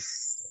mean,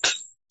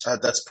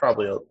 that's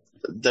probably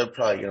they're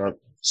probably gonna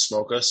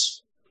smoke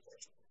us.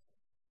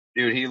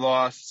 Dude,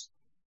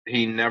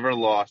 he never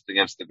lost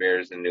against the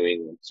Bears in New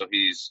England. So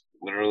he's.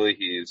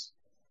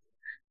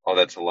 Oh,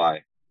 that's a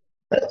lie.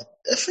 I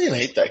freaking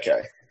hate that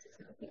guy.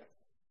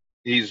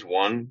 He's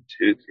 1,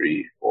 2,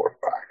 3, 4,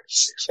 5,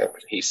 6, 7.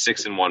 He's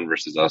 6-1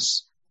 versus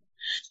us.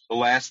 The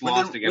last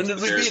loss against the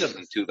Bears was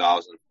in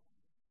 2000.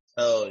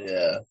 Oh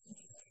yeah.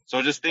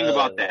 So just think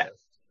about that.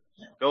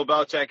 Bill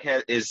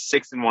Belichick is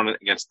 6-1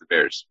 against the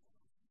Bears.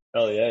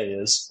 Oh yeah, he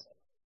is.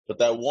 But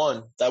that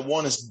one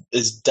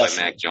is definitely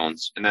by Mac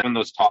Jones. And then when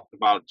those talked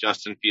about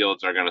Justin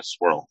Fields are going to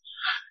swirl.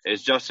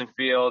 Is Justin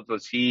Fields,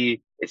 is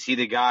he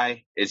the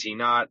guy? Is he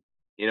not?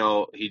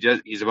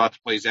 He's about to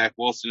play Zach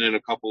Wilson in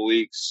a couple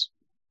weeks.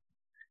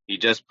 He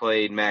just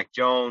played Mac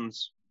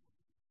Jones.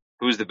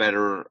 Who's the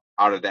better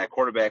out of that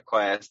quarterback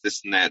class,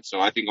 this and that. So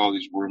I think all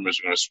these rumors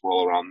are going to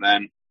swirl around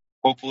then.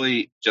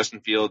 Hopefully Justin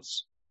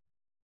Fields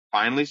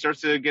finally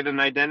starts to get an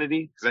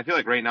identity, because I feel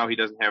like right now he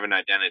doesn't have an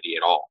identity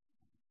at all.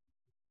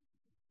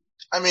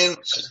 I mean,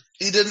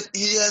 he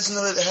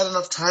hasn't had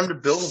enough time to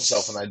build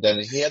himself an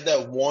identity. He had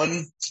that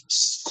one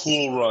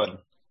cool run.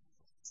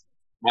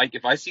 Mike,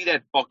 if I see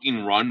that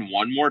fucking run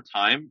one more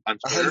time on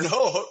Twitter, I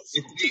know. It's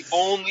the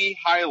only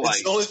highlight.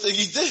 It's the only thing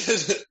he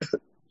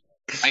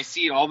did. I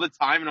see it all the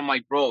time, and I'm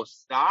like, bro,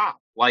 stop.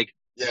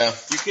 Yeah.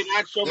 You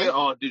cannot show me,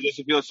 oh, dude,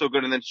 Justin Fields so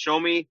good, and then show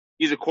me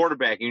he's a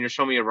quarterback, and you just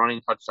show me a running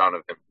touchdown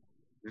of him.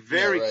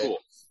 Very cool.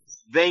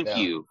 Thank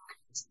you.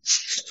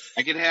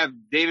 I could have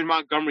David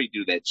Montgomery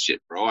do that shit,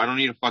 bro. I don't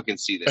need to fucking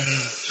see that.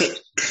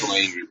 I'm so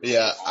angry.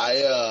 Yeah,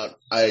 I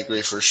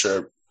agree for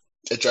sure.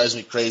 It drives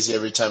me crazy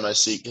every time I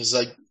see it, because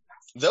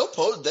they'll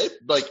post.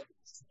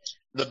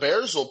 The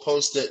Bears will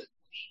post it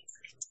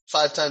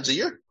 5 times a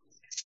year.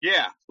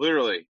 Yeah,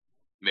 literally.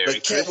 Merry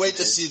Can't wait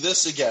to see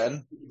this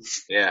again.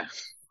 Yeah.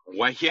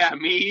 Well, yeah,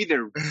 me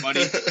either,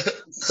 buddy.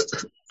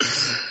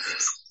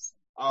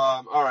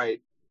 All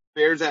right.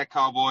 Bears at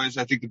Cowboys.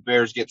 I think the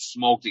Bears get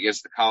smoked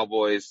against the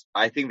Cowboys.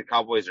 I think the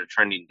Cowboys are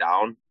trending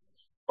down,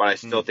 but I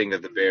still think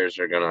that the Bears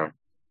are going to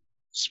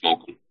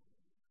smoke them.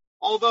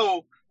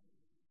 Although,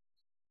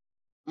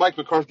 Mike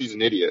McCarthy's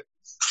an idiot.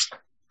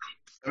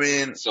 I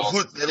mean, So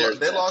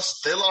they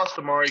lost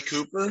Amari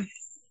Cooper.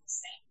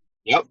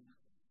 Yep.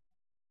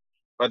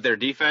 But their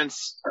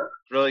defense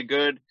is really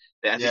good.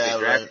 I think they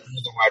drafted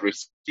a wide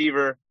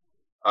receiver.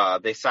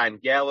 They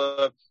signed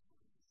Gallup.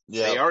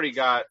 Yeah. They already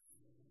got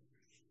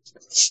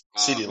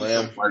CeeDee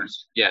Lamb.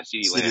 Yeah,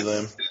 CeeDee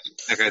Lamb.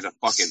 That guy's a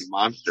fucking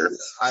monster.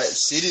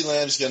 CeeDee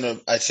Lamb's gonna,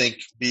 I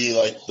think, be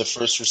like the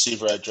first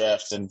receiver I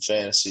draft in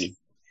fantasy.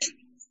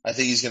 I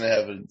think he's gonna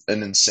have an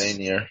insane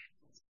year.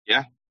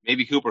 Yeah,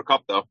 maybe Cooper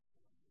Kupp though.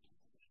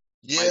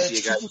 Yeah,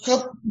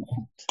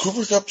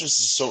 Cooper Kupp just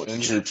is so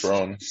injury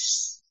prone.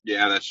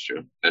 Yeah, that's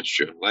true.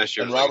 Last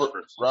year, and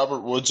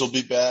Robert Woods will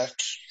be back.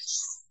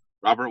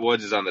 Robert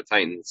Woods is on the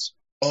Titans.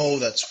 Oh,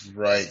 that's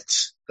right.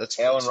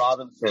 Allen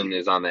Robinson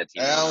is on that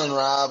team. Allen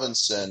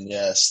Robinson,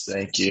 yes,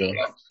 thank you.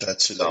 Yeah.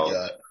 That's who they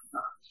got.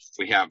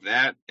 We have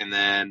that, and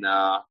then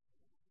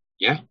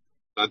yeah,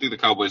 I think the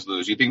Cowboys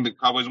lose. You think the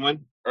Cowboys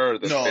win? Or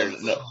the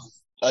Bears no.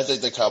 I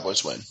think the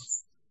Cowboys win.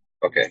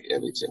 Okay, yeah,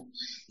 me too.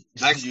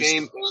 Next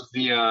game is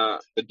the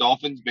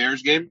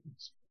Dolphins-Bears game.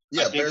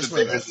 Yeah, Bears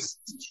win.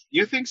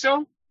 You think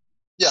so?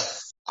 Yeah,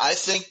 I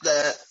think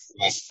that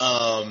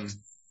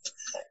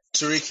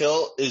Tyreek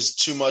Hill is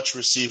too much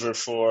receiver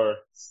for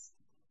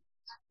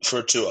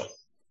Tua.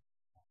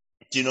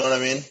 Do you know what I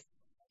mean?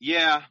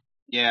 Yeah.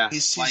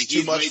 He's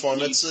too much for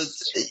him. He's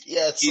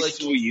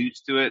so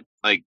used to it,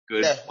 like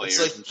good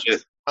players and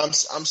shit. I'm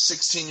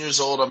 16 years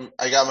old.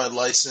 I got my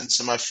license,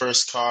 and my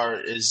first car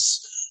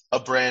is a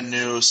brand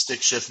new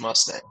stick shift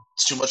Mustang.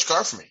 It's too much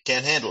car for me.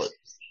 Can't handle it.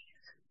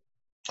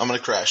 I'm gonna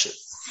crash it.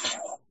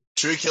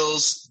 Tyreek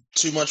Hill's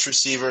too much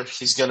receiver.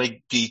 He's gonna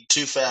be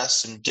too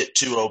fast and get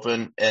too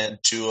open, and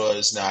Tua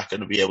is not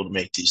gonna be able to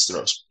make these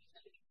throws.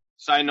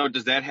 Side note: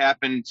 does that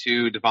happen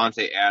to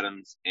Devontae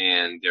Adams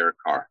and Derek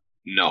Carr?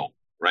 No,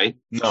 right?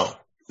 No.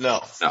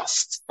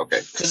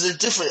 Okay, because they're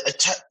different.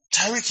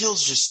 Tyreek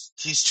Hill's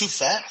he's too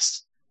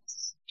fast.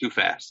 He's too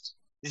fast.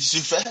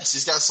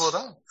 He's got to slow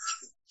down.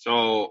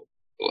 So,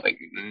 like,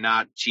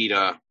 not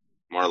cheetah,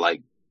 more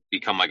like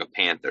become like a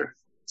panther.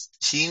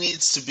 He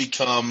needs to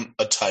become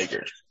a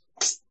tiger.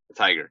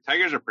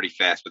 Tigers are pretty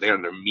fast, but they're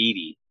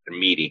meaty.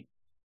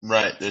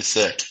 Right, they're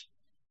thick.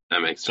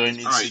 That makes sense. So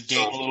he needs to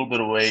gain a little bit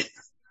of weight.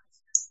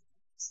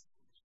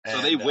 So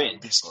they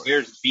win.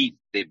 Bears beat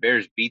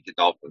the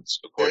Dolphins.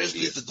 Bears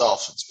beat the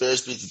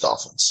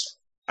Dolphins.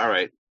 All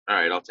right,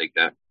 I'll take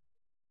that.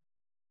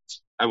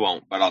 I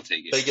won't, but I'll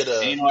take it. They get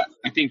you know what?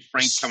 I think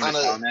Frank's coming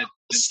to town that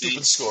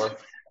stupid score.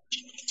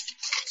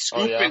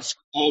 No.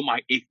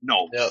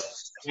 Yep.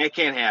 That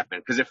can't happen.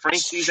 Because if Frank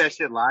sees that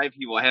shit live,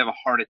 he will have a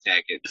heart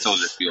attack at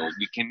Soldier Field.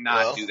 You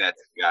cannot do that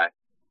to the guy.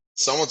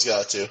 Someone's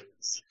got to.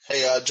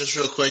 Hey, just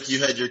real quick, you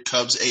had your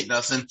Cubs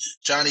 8-0.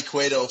 Johnny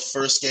Cueto,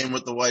 first game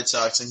with the White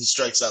Sox, and he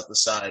strikes out the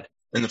side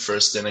in the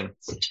first inning.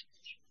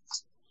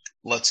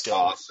 Let's go.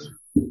 Awesome.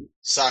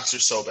 Sox are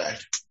so bad.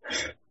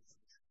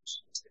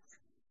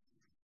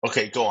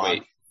 Okay, go on.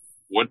 Wait,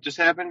 what just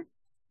happened?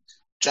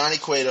 Johnny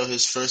Cueto,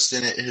 his first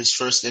inning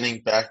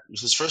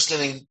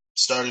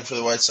starting for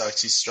the White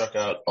Sox, he struck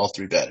out all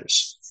three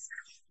batters.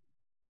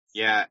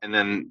 Yeah, and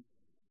then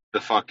the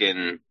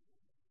fucking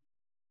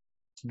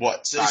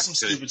what? Say some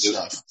stupid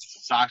stuff.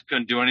 Sox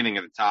couldn't do anything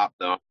at the top,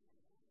 though.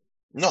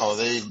 No,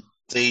 they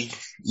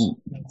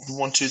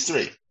 1, 2,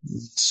 3.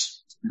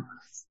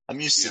 I'm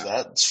used to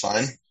that. It's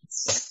fine.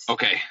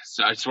 Okay,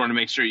 so I just wanted to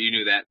make sure you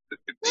knew that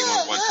they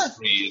went 1, 2,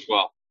 3 as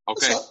well.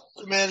 Okay.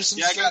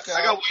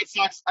 I got White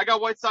Sox. I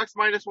got White Sox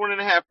minus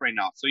 1.5 right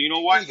now. So you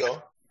know what? There you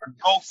go.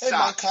 Go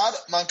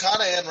Sox.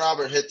 Moncada and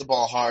Robert hit the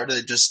ball hard.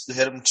 They just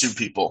hit them 2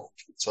 people,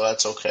 so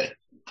that's okay.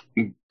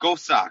 Go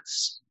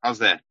Sox. How's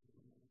that?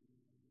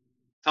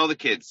 Tell the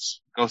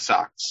kids. Go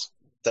Sox.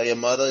 Tell your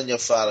mother and your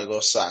father. Go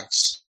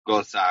Sox.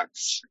 Go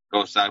Sox.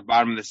 Go Sox.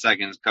 Bottom of the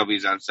second.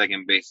 Cubbies on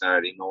second base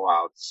already. No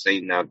outs. Say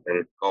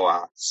nothing. Go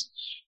outs.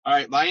 All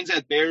right. Lions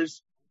at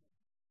Bears.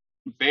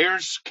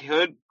 Bears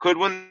could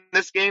win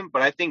this game,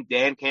 but I think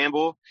Dan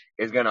Campbell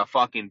is going to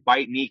fucking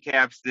bite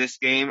kneecaps this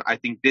game. I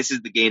think this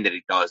is the game that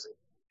he does it.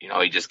 You know,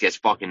 he just gets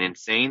fucking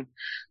insane.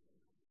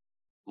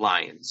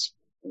 Lions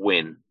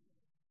win.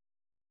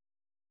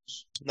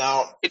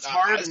 Now, it's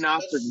hard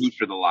not to root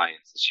for the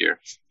Lions this year.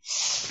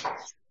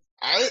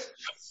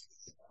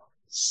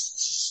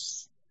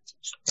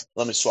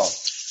 Let me swallow.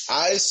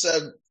 I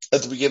said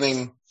at the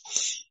beginning,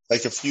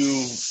 like a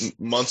few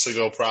months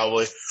ago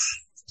probably,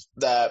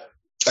 that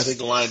I think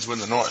the Lions win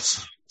the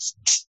North.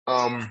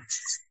 I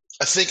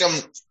think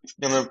I'm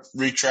going to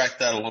retract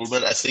that a little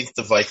bit. I think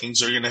the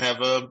Vikings are going to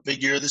have a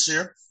big year this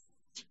year.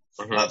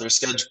 Mm-hmm. Their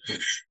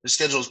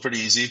schedule is pretty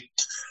easy.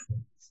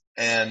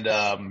 And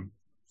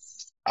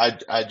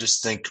I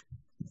just think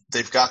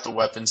they've got the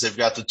weapons. They've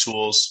got the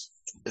tools.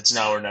 It's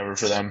now or never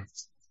for them.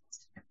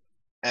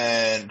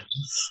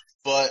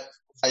 But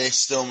I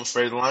still am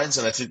afraid of the Lions,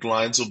 and I think the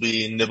Lions will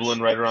be nibbling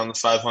right around the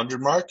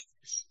 500 mark.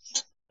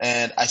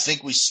 And I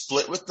think we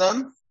split with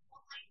them.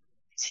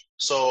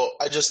 So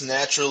I just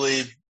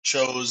naturally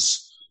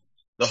chose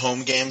the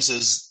home games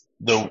as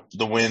the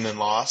win and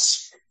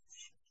loss,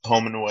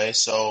 home and away.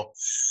 So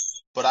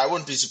But I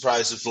wouldn't be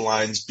surprised if the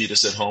Lions beat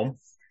us at home.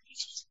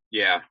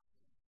 Yeah.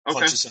 Okay.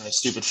 Punch us in our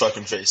stupid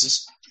fucking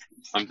faces.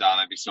 I'm down.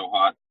 That'd be so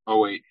hot. Oh,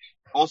 wait.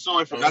 Also,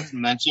 I forgot to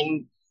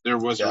mention there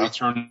was a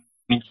return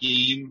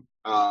game.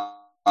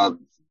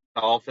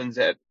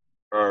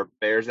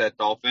 Bears at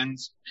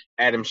Dolphins.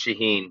 Adam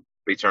Shaheen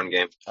return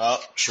game.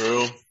 Oh,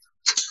 true.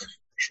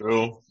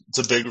 It's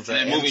a big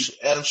event.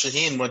 Adam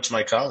Shaheen went to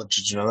my college.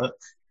 Did you know that?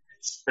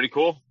 Pretty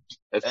cool.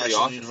 That's pretty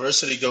awesome.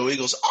 University, go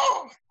Eagles.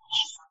 Oh!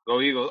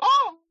 Go Eagles.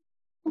 Oh!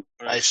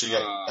 I actually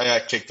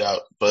got kicked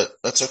out, but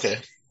that's okay.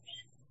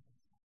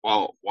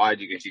 Well, why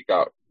did you get kicked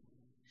out?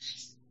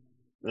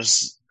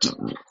 There's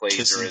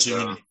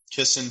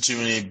kissing too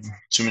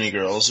many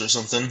girls or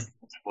something.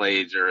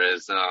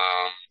 Plagiarism.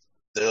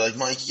 They're like,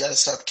 Mike, you gotta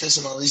stop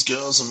kissing all these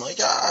girls. I'm like,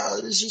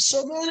 there's just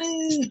so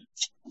many.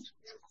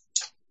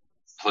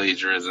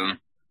 Plagiarism.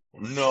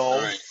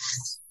 No.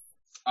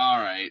 All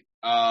right.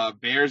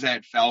 Bears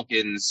at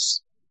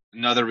Falcons.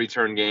 Another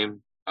return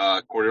game.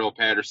 Cordell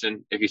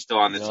Patterson, if he's still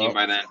on the team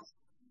by then.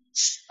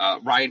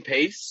 Ryan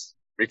Pace,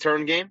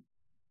 return game.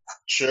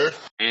 Sure.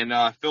 And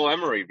Phil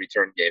Emery,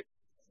 return game.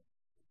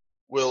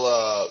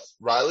 Will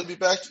Riley be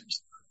back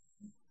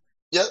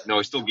yet? No,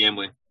 he's still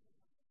gambling.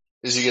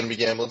 Is he going to be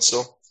gambling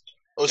still?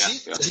 Oh,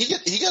 Did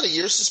he got a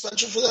year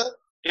suspension for that?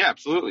 Yeah,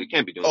 absolutely. He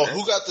can't be doing that. Oh,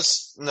 who got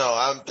this? No,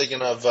 I'm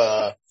thinking of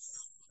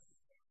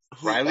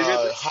Riley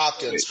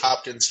Hopkins.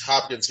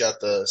 Hopkins got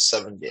the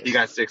 7 games. He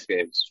got 6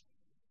 games.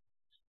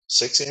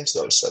 6 games?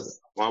 No, 7.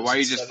 Why are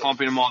you just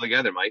clumping them all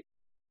together, Mike?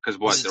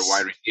 Because they're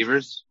wide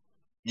receivers?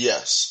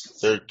 Yes,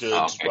 they're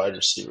good wide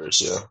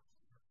receivers, yeah.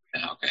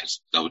 Okay,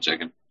 just double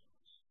checking.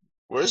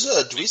 Where's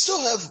do we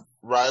still have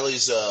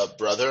Riley's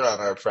brother on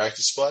our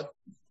practice squad?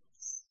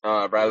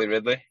 Riley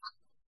Ridley?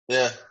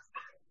 Yeah.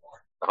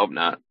 I hope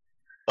not.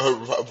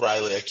 Oh,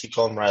 Riley. I keep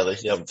calling him Riley.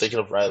 Yeah, I'm thinking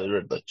of Riley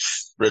Ridley.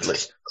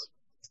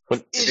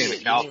 An idiot,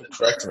 you didn't even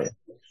correct me.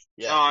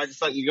 Yeah. No, I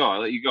just let you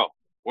go.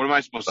 What am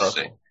I supposed to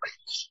say?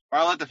 Or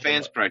I'll let the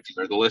fans correct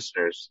you, or the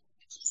listeners.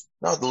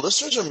 No, the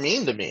listeners are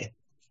mean to me.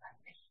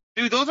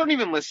 Dude, those aren't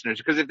even listeners,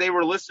 because if they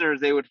were listeners,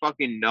 they would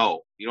fucking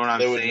know. You know what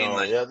I'm saying? They would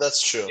know. Yeah,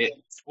 that's true.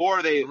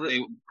 Or they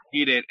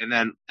read it and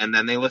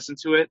then they listen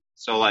to it.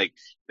 So like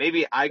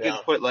maybe I could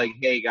put like,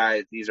 hey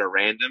guys, these are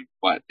random,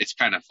 but it's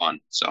kind of fun.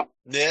 So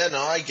yeah,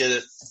 no, I get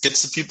it.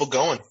 Gets the people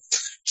going.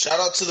 Shout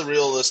out to the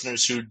real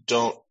listeners who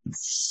don't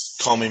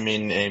call me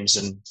mean names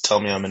and tell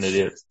me I'm an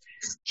idiot.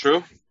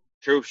 True.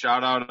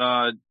 Shout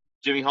out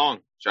Jimmy Hong.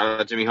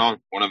 Shout out Jimmy Hong,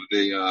 one of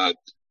the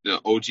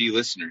OG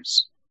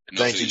listeners.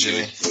 Thank you,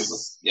 Jimmy.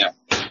 Yeah.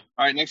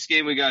 All right, next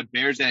game we got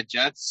Bears at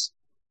Jets.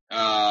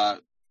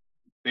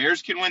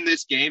 Bears can win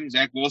this game.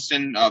 Zach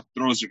Wilson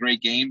throws a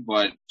great game,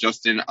 but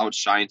Justin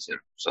outshines him.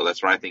 So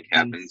that's what I think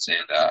happens, and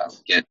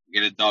get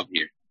a dub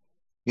here.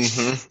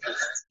 Mm-hmm.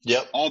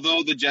 Yep.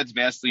 Although the Jets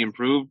vastly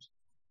improved,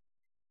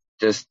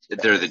 they're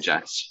the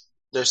Jets.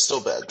 They're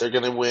still bad. They're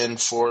going to win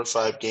 4 or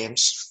 5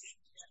 games,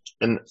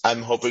 and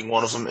I'm hoping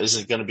one of them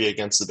isn't going to be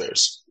against the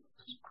Bears.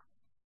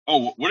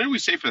 Oh, what did we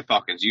say for the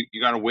Falcons? You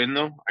got to win,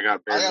 though? I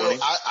got Bears winning?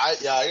 I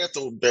got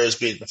the Bears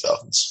beating the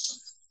Falcons.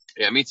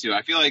 Yeah, me too.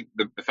 I feel like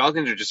the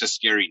Falcons are just a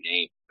scary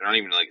name. They're not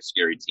even like a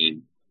scary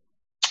team.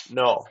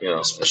 No,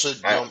 especially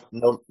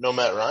no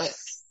Matt Ryan.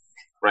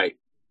 Right.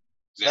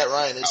 Exactly. Matt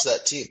Ryan is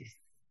that team.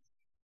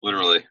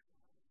 Literally.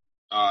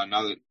 Now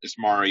that it's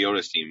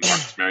Mariota's team.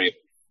 Marcus Mariota.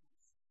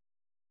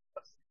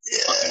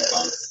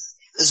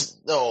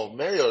 Yeah.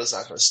 Mariota's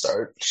not going to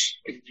start.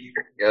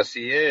 Yes,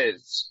 he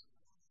is.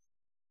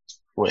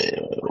 Wait,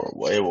 whoa.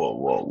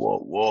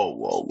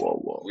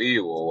 We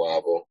will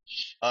wobble.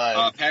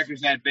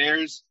 Packers at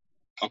Bears.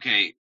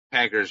 Okay,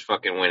 Packers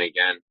fucking win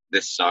again.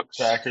 This sucks.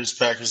 Packers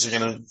are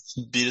going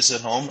to beat us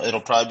at home. It'll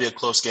probably be a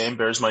close game.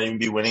 Bears might even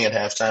be winning at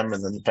halftime,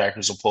 and then the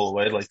Packers will pull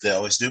away like they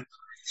always do.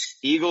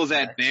 Eagles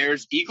at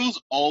Bears. Eagles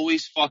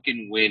always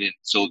fucking win in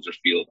Soldier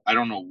Field. I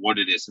don't know what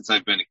it is. Since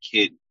I've been a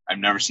kid, I've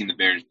never seen the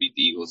Bears beat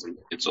the Eagles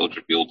in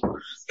Soldier Field.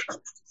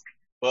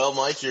 Well,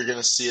 Mike, you're going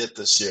to see it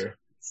this year.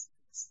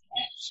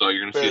 So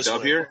you're going to see it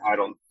up here? I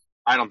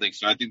don't think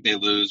so. I think they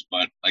lose,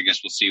 but I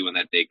guess we'll see when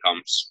that day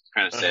comes.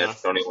 Kind of sad.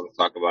 Don't even want to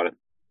talk about it.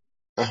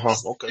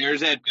 Okay.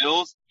 Bears at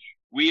Bills.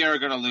 We are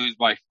going to lose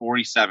by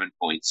 47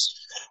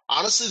 points.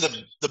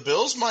 Honestly, the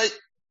Bills might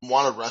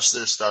want to rest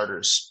their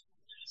starters.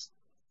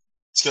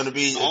 It's going to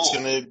be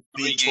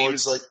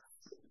towards like.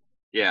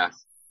 Yeah.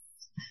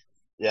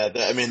 Yeah,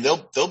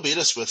 they'll beat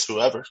us with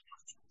whoever.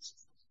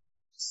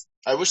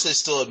 I wish they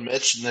still had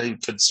Mitch and they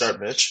could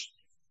start Mitch.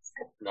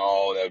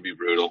 No, that would be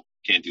brutal.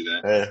 Can't do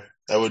that. Hey,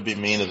 that would be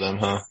mean of them,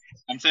 huh?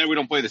 I'm saying we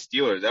don't play the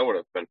Steelers. That would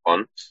have been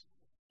fun.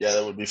 Yeah,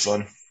 that would be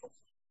fun.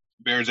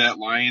 Bears at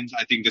Lions.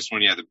 I think this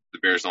one, the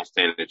Bears don't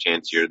stand a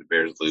chance here. The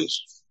Bears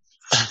lose.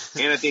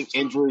 And I think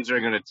injuries are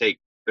going to take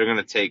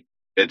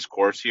its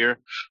course here.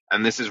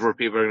 And this is where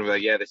people are going to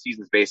be like, the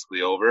season's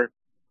basically over.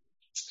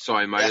 So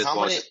I might as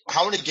well.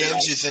 How many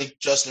games do you think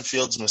Justin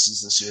Fields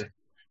misses this year?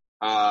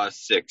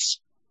 6.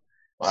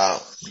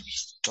 Wow.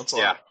 That's a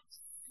lot.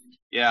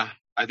 Yeah.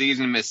 I think he's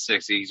going to miss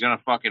 6. He's going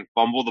to fucking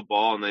fumble the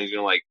ball, and then he's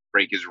going to, like,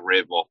 break his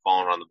rib while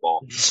falling on the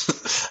ball.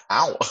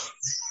 Ow.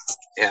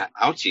 Yeah,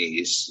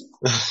 ouchies.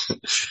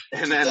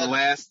 And then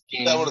last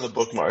game. That one in the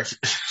bookmark.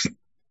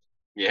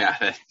 Yeah,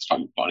 that's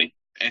fucking funny.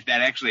 If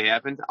that actually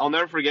happened, I'll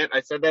never forget.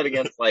 I said that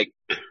against, like,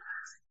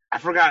 I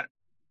forgot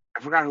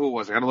who it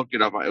was. I gotta look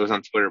it up. It was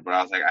on Twitter, but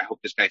I was like, I hope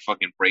this guy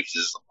fucking breaks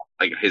his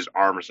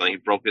arm or something. He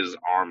broke his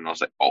arm, and I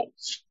was like, oh,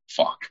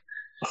 fuck.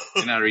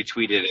 And I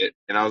retweeted it,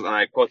 and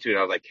I quote tweeted,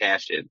 I was like,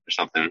 cash it or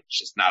something. It's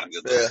just not a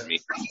good look for me.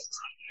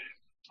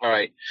 All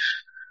right.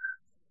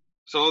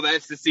 So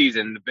that's the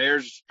season. The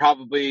Bears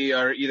probably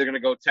are either going to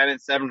go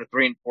 10-7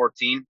 or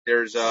 3-14.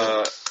 There's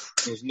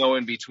no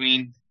in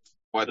between,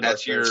 but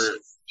that's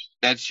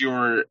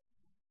your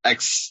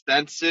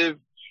extensive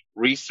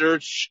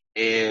research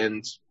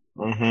and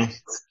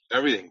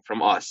everything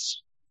from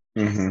us.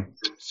 Mm-hmm.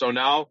 So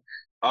now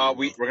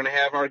we're going to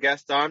have our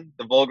guest on,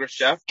 the Vulgar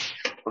Chef.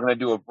 We're going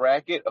to do a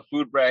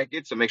food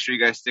bracket. So make sure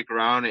you guys stick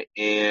around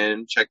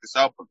and check this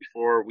out. But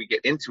before we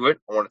get into it,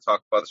 I want to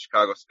talk about the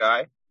Chicago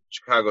Sky.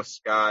 Chicago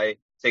Sky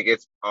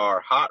tickets are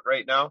hot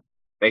right now.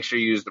 Make sure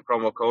you use the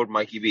promo code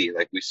Mikey B,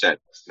 like we said.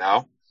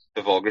 Now,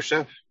 the Vulgar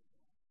Chef.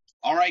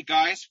 All right,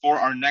 guys, for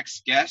our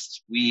next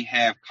guest, we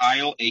have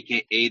Kyle,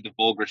 a.k.a. the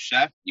Vulgar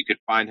Chef. You could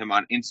find him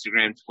on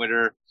Instagram,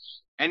 Twitter,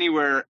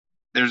 anywhere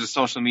there's a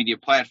social media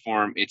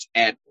platform. It's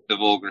at the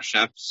Vulgar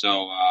Chef. So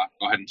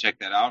go ahead and check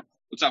that out.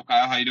 What's up,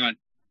 Kyle? How you doing?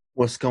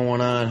 What's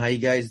going on? How you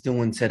guys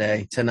doing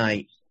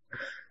tonight?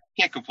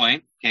 Can't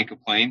complain.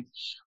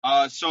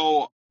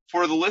 So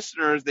for the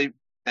listeners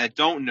that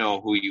don't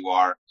know who you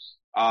are,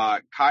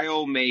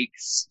 Kyle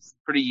makes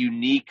pretty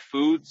unique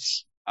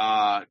foods.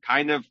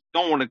 Kind of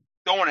don't want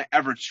to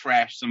ever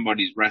trash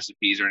somebody's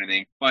recipes or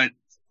anything, but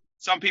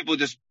some people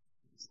just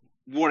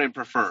wouldn't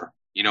prefer,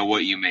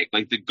 what you make,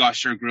 like the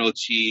Gusher grilled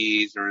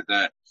cheese or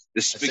the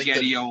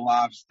Spaghetti-O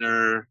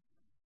lobster.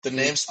 The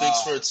name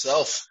speaks for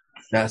itself.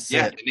 That's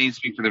it. The names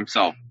speak for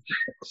themselves.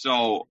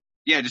 So,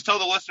 just tell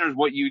the listeners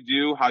what you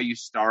do, how you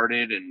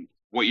started, and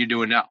what you're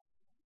doing now.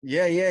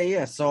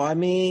 Yeah. So, I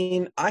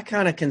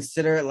kind of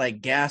consider it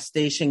like gas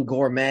station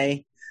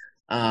gourmet.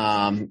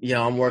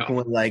 I'm working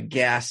with like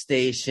gas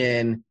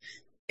station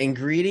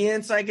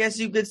ingredients, I guess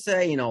you could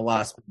say. A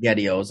lot of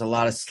SpaghettiOs, a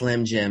lot of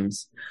Slim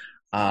Jims,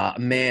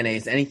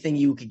 mayonnaise, anything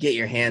you could get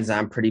your hands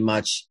on pretty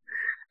much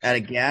at a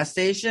gas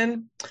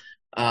station.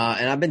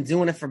 And I've been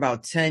doing it for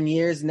about 10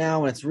 years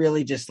now, and it's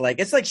really just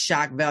it's like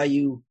shock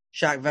value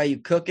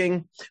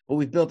cooking, but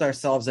we've built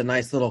ourselves a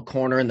nice little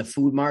corner in the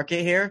food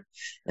market here,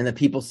 and the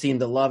people seem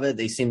to love it.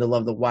 They seem to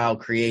love the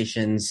wild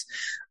creations,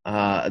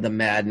 the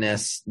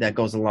madness that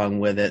goes along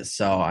with it.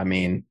 So,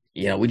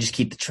 we just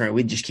keep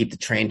the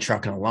train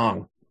trucking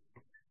along.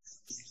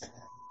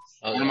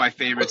 One of my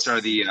favorites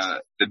are the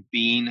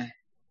bean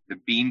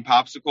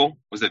popsicle.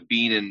 Was it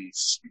bean and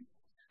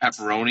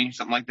pepperoni,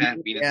 something like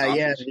that? Bean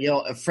and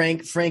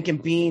sausage? Frank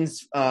and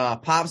Beans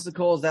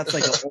popsicles. That's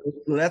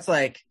that's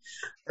like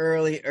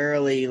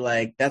early,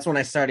 like that's when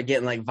I started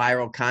getting like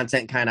viral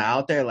content kind of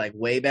out there, like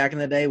way back in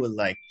the day with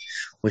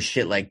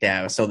shit like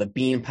that. So the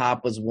bean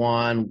pop was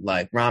one,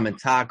 like ramen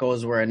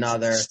tacos were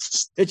another.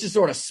 It just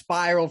sort of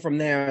spiraled from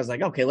there. I was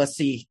like, okay, let's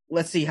see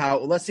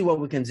what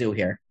we can do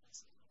here.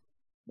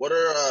 What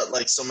are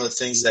some of the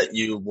things that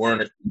you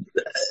weren't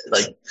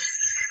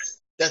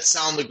that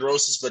sound the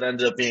grossest but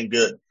ended up being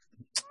good?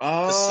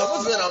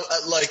 Some of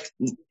it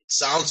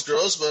sounds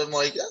gross, but I'm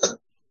like, yeah.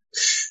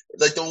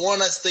 Like the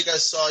one I think I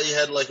saw, you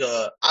had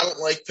I don't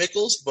like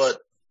pickles, but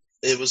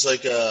it was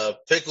like a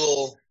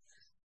pickle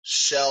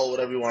shell,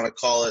 whatever you want to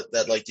call it,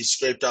 that you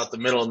scraped out the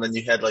middle, and then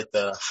you had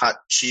the hot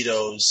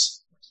Cheetos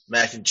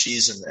mac and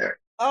cheese in there.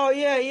 Oh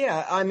yeah.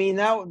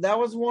 That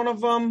was one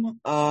of them.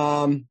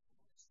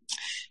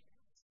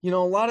 A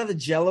lot of the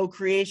Jell-O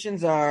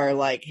creations are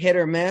hit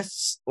or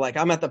miss.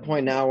 I'm at the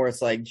point now where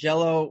it's like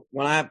Jell-O.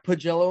 When I put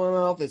Jell-O in my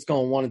mouth, it's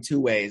going one of two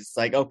ways. It's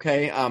like,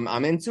 okay,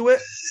 I'm into it,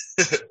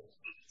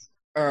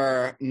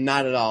 or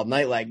not at all.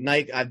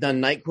 I've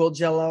done NyQuil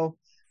Jell-O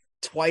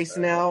twice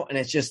now, and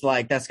it's just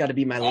that's got to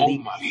be my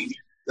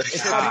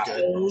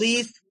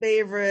least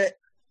favorite.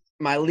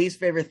 My least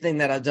favorite thing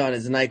that I've done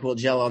is NyQuil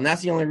Jell-O, and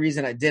that's the only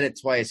reason I did it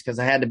twice, because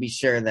I had to be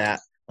sure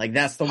that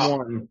that's the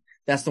one.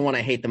 That's the one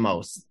I hate the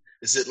most.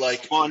 Is it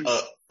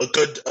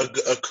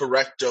a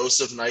correct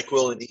dose of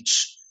NyQuil in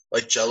each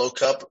Jell-O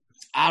cup?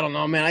 I don't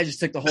know, man. I just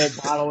took the whole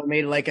bottle and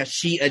made a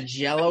sheet of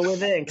Jell-O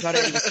with it and cut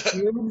it into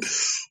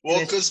cubes.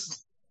 Well,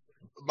 because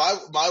my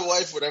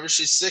wife, whenever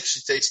she's sick,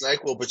 she takes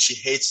NyQuil, but she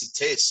hates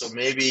the taste. So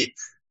maybe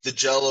the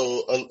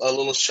Jell-O, a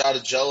little shot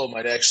of Jell-O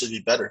might actually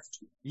be better.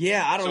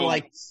 Yeah, I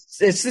don't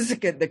it's just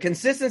the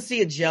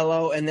consistency of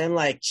Jell-O, and then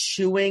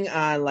chewing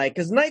on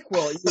because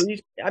NyQuil,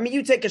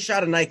 you take a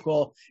shot of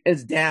NyQuil,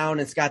 it's down,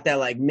 it's got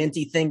that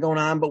minty thing going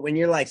on, but when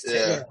you're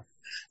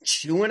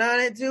chewing on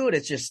it, dude,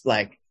 it's just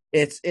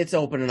it's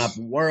opening up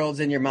worlds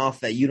in your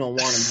mouth that you don't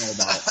want to know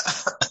about.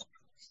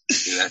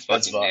 Dude, that's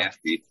fucking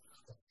nasty.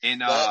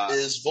 And that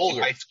is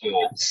vulgar.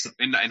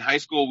 In high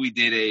school, we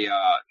did a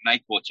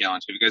NyQuil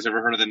challenge. Have you guys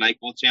ever heard of the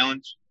NyQuil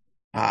challenge?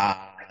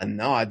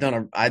 No, I've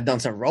done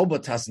some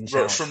Robitussin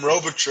challenge. From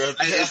Robotrip.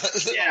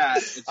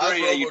 It's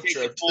right. You take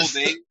the full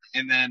thing,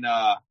 and then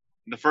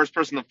the first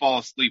person to fall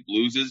asleep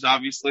loses,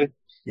 obviously.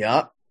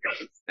 Yep.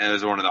 That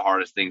was one of the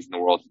hardest things in the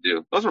world to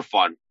do. Those were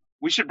fun.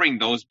 We should bring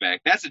those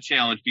back. That's a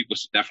challenge people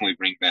should definitely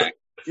bring back.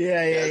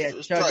 Yeah.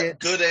 It's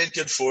good and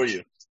good for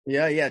you.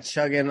 Yeah.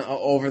 Chugging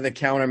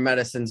over-the-counter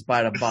medicines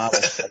by the bottle.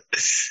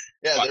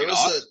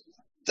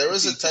 There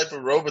was a type of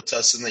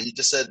Robitussin that you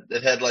just said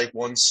it had like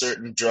one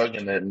certain drug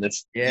in it, and if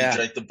you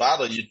drank the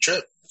bottle, you'd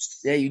trip.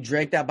 Yeah, you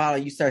drank that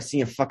bottle, you start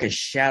seeing fucking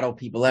shadow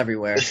people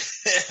everywhere.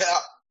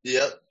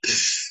 Yep.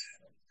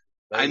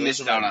 I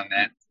missed out on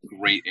that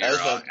great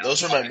era.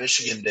 Those were my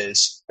Michigan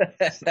days. Oh,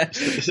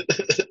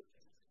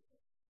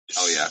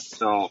 yeah.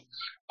 So,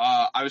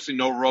 obviously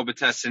no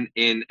Robitussin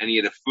in any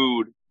of the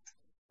food.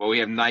 But we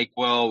have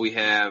NyQuil. We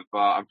have,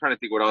 I'm trying to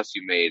think what else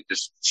you made.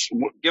 Just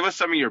give us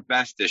some of your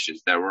best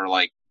dishes that were,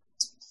 like,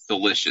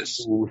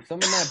 delicious. Ooh, some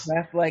of my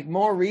best, like,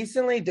 more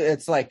recently,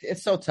 it's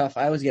so tough.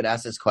 I always get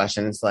asked this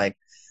question. It's like,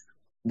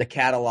 the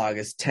catalog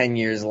is 10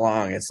 years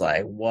long. It's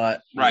like,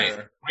 what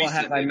have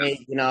I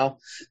made,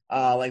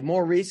 like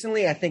more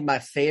recently, I think my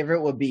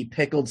favorite would be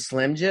pickled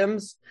Slim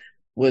Jims.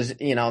 Was,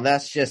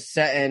 that's just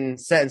setting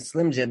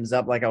Slim Jims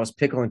up like I was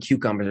pickling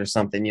cucumbers or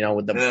something,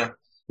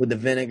 with the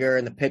vinegar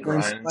and the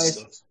pickling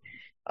spice.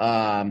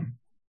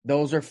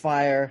 Those are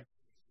fire.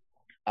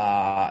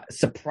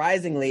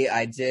 Surprisingly,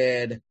 I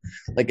did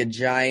like a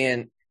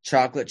giant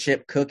chocolate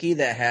chip cookie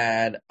that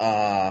had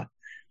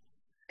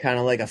kind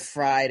of like a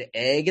fried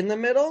egg in the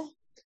middle.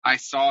 I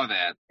saw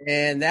that.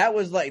 And that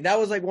was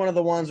like one of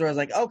the ones where I was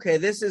like, okay,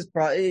 this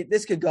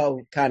could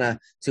go kind of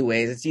two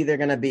ways. It's either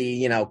going to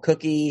be,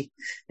 cookie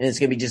and it's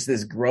going to be just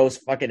this gross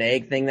fucking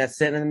egg thing that's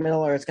sitting in the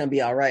middle, or it's going to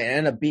be all right. It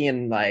ended up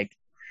being like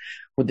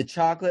with the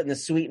chocolate and the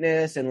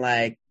sweetness and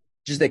like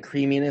just the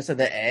creaminess of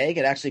the egg,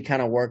 it actually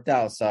kind of worked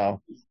out.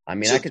 So, I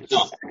mean, I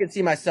could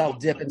see myself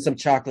dipping some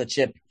chocolate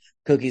chip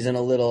cookies in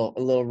a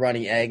little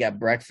runny egg at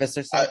breakfast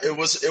or something. It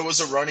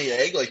was a runny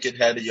egg, like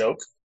it had a yolk.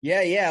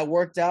 Yeah, it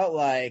worked out.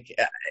 Like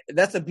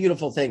that's a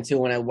beautiful thing too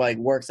when it like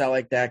works out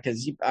like that,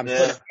 because I'm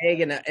putting an egg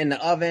in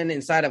the oven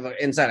inside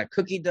a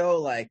cookie dough.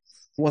 Like,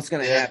 what's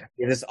gonna happen?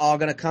 It's all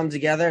gonna come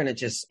together, and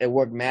it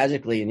worked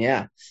magically.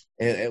 And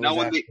it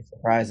was actually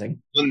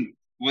surprising.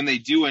 When they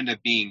do end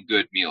up being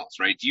good meals,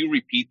 right? Do you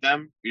repeat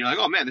them? You're like,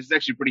 oh man, this is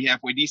actually pretty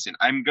halfway decent.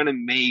 I'm gonna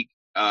make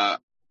a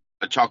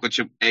chocolate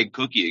chip egg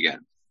cookie again.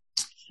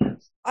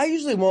 I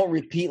usually won't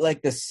repeat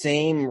like the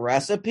same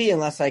recipe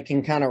unless I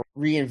can kind of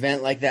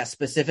reinvent like that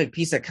specific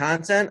piece of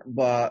content.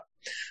 Or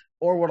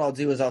what I'll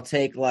do is I'll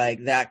take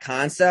like that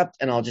concept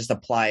and I'll just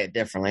apply it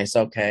differently. It's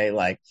okay.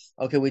 We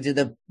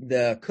did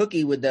the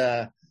cookie with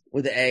the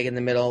egg in the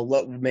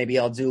middle. Maybe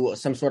I'll do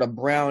some sort of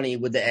brownie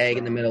with the egg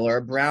in the middle, or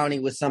a brownie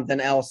with something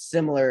else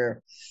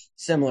similar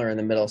in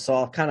the middle. So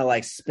I'll kind of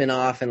like spin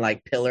off and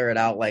like pillar it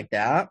out like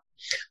that.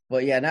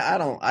 But yeah,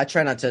 no, I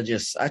try not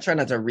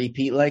to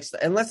repeat like,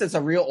 unless it's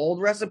a real old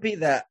recipe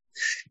that,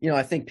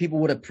 I think people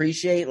would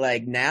appreciate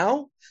like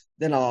now,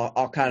 then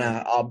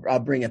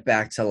I'll bring it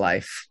back to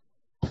life.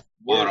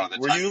 Were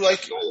you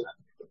like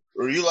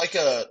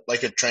a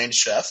trained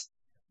chef?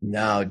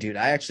 No, dude,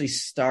 I actually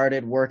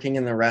started working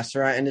in the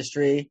restaurant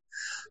industry,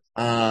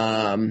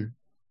 like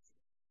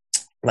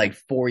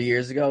 4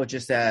 years ago,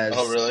 just as,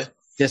 oh, really?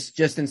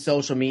 Just in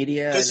social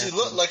media. Because you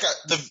look like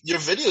your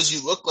videos,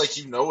 you look like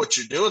you know what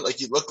you're doing.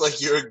 Like you look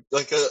like you're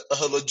like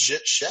a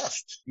legit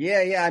chef.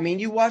 Yeah. I mean,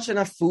 you watch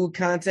enough food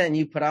content and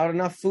you put out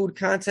enough food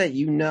content,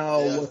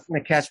 what's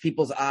going to catch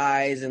people's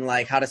eyes and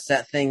like how to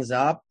set things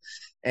up.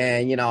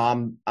 And,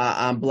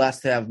 I'm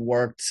blessed to have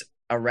worked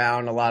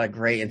around a lot of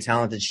great and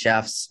talented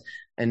chefs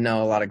and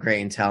know a lot of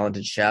great and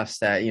talented chefs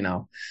that,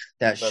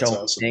 that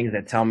show me things,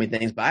 that tell me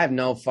things. But I have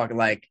no fucking,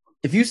 like,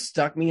 if you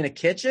stuck me in a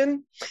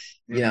kitchen,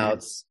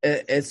 it's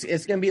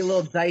going to be a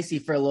little dicey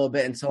for a little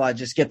bit until I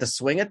just get the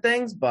swing of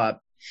things. But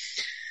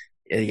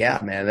yeah,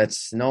 man,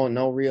 that's no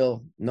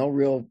real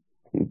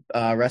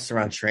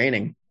restaurant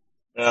training.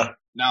 Yeah.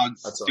 Now,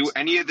 do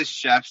any of the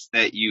chefs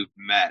that you've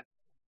met,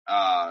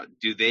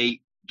 do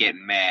they get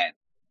mad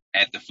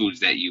at the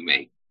foods that you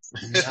make?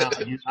 No,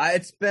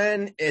 it's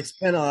been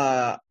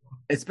a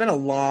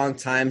long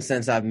time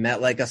since I've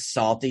met like a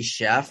salty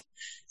chef,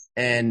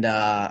 and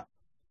I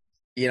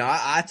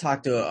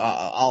talk to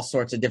all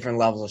sorts of different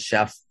levels of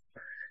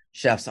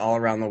chefs all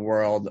around the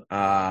world.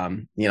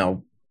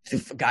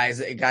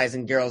 Guys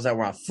and girls that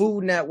were on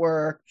Food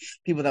Network,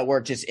 people that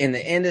work just in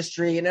the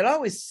industry. And it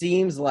always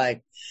seems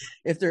like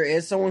if there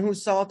is someone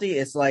who's salty,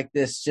 it's like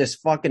this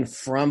just fucking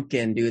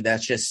frumpkin dude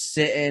that's just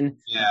sitting.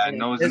 Yeah,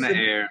 nose in the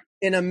air.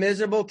 In a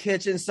miserable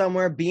kitchen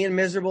somewhere, being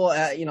miserable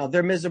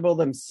they're miserable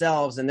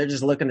themselves and they're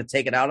just looking to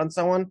take it out on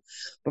someone.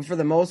 But for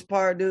the most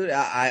part, dude,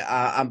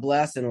 I'm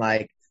blessed, and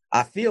like,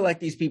 I feel like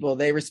these people,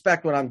 they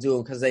respect what I'm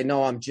doing because they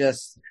know I'm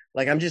just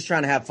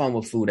trying to have fun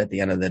with food at the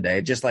end of the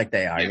day, just like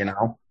they are,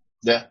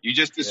 Yeah. You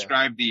just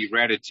described the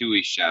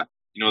Ratatouille chef,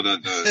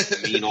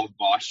 the mean old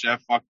boss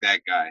chef. Fuck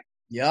that guy.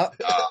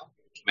 Yep.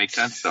 Makes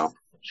sense though.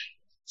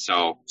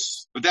 So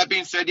with that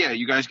being said, yeah,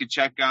 you guys can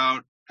check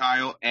out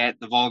Kyle at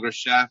the Vulgar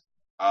Chef.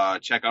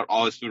 Check out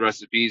all his food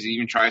recipes.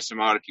 Even try some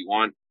out if you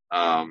want.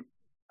 I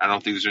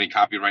don't think there's any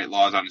copyright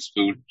laws on his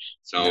food,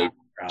 so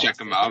check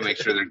them out. Make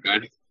sure they're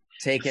good.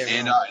 Take it.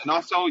 And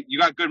also, you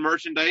got good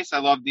merchandise. I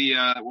love the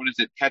what is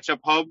it, Ketchup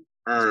Hub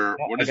or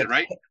what is it,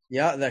 right?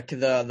 Yeah,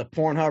 the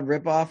Pornhub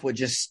ripoff with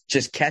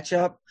just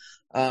ketchup.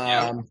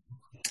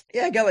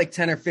 Yeah, I got like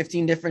 10 or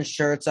 15 different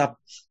shirts up.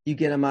 You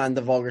get them on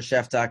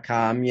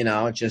thevulgarchef.com. You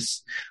know,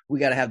 we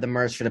got to have the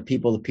merch for the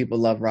people. The people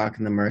love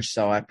rocking the merch.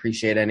 So I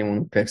appreciate anyone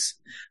who picks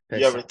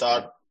You ever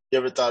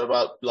thought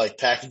about like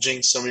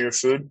packaging some of your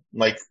food,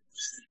 like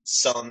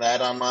selling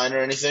that online or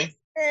anything?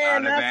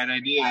 Not a bad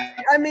idea.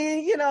 I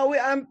mean, you know,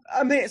 I'm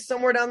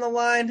somewhere down the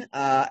line.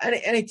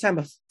 Any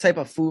type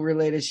of food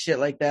related shit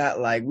like that.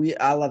 Like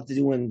I love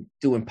doing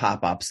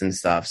pop ups and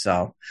stuff.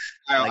 So,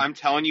 Kyle, I'm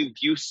telling you,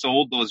 if you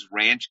sold those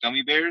ranch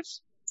gummy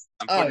bears,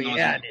 I'm putting those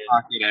in my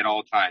pocket at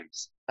all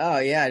times. Oh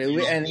yeah, dude.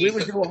 We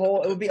would do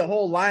it would be a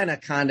whole line of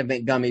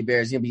condiment gummy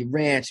bears. It'd be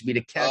ranch, it'd be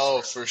the ketchup.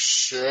 Oh, for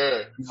sure.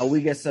 You know,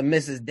 we get some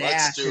Mrs.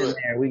 Dash in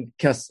there. We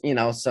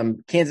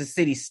some Kansas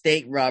City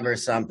steak rub or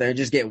something.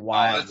 Just get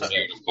wild. Oh, that's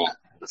beautiful.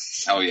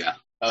 Hell yeah.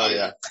 Oh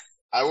yeah.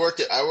 I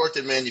worked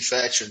at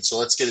manufacturing, so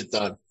let's get it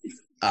done.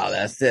 Oh,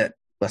 that's it.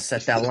 Let's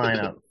set that line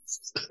up.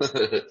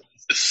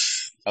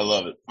 I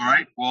love it. All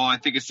right. Well, I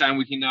think it's time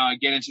we can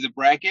get into the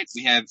bracket.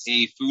 We have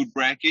a food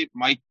bracket.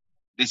 Mike,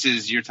 this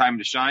is your time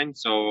to shine,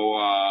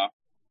 so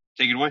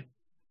take it away.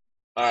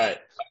 All right.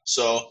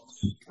 So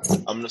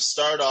I'm going to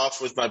start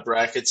off with my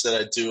brackets that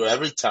I do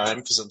every time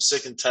because I'm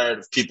sick and tired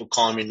of people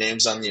calling me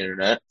names on the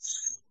internet.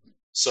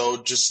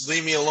 So just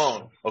leave me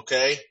alone,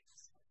 okay?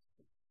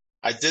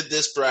 I did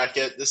this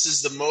bracket. This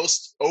is the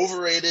most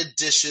overrated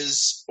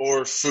dishes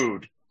or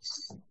food.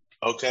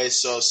 Okay,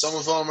 so some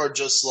of them are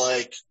just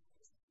like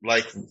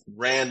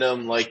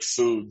random like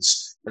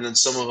foods, and then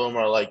some of them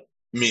are like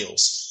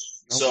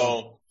meals. Okay.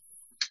 So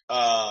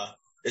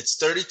it's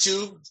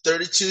 32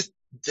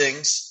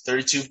 things,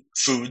 32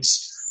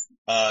 foods,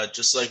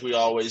 just like we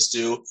always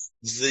do.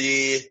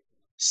 The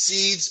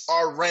seeds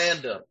are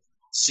random.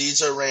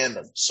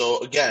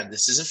 So again,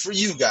 this isn't for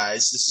you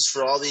guys. This is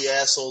for all the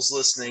assholes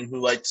listening who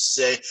like to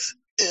say,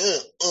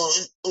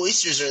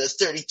 oysters are the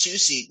 32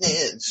 seed.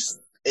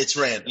 It's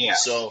random. Yeah,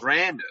 so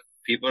random.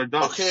 People are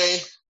dumb. Okay.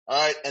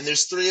 All right. And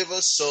there's 3 of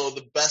us. So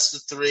the best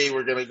of 3,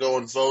 we're going to go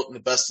and vote. And the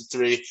best of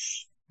 3,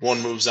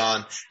 one moves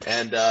on.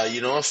 And,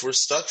 if we're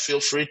stuck, feel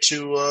free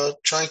to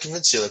try and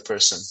convince the other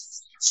person.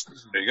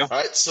 There you go. All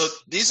right. So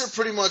these are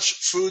pretty much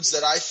foods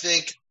that I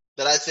think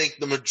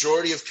the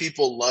majority of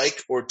people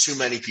like or too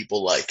many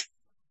people like.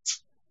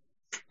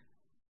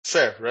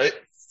 Fair, right?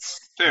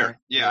 Fair.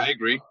 Yeah, I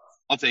agree.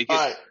 I'll take it. All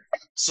right.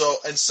 So,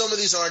 and some of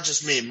these aren't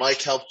just me.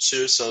 Mike helped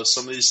too. So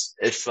some of these,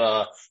 if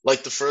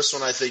like the first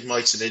one, I think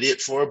Mike's an idiot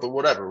for, but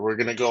whatever. We're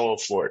going to go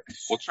for it.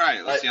 We'll try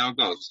it. Let's see how it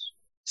goes.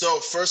 So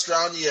first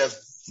round, you have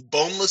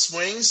boneless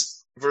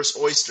wings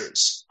versus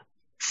oysters.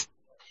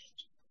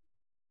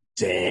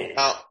 Damn.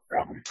 Now,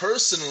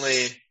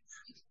 personally,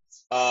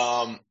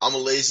 I'm a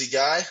lazy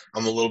guy.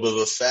 I'm a little bit of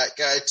a fat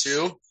guy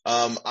too.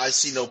 I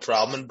see no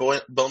problem in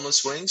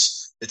boneless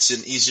wings. It's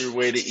an easier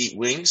way to eat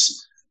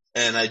wings.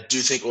 And I do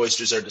think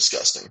oysters are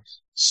disgusting.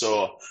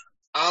 So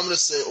I'm going to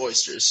say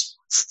oysters.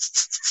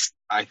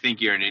 I think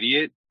you're an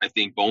idiot. I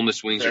think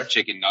boneless wings are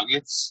chicken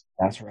nuggets.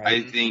 That's right.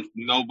 I think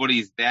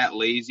nobody's that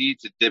lazy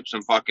to dip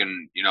some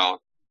fucking,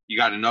 you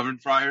got an oven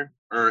fryer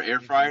or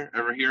air fryer.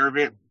 Ever hear of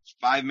it?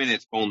 5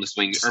 minutes boneless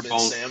wings or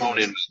bone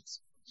in.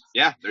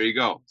 Yeah, there you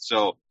go.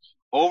 So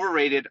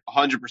overrated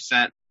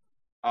 100%.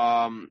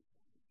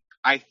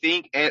 I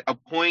think at a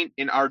point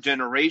in our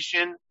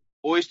generation,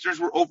 oysters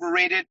were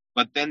overrated,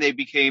 but then they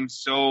became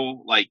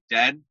so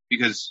dead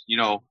because,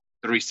 the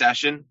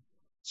recession.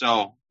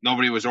 So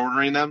nobody was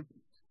ordering them.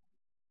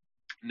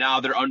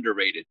 Now they're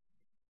underrated.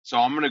 So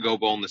I'm going to go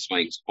boneless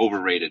wings,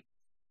 overrated.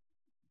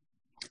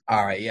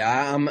 All right.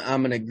 Yeah, I'm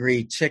going to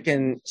agree.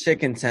 Chicken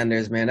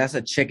tenders, man. That's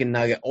a chicken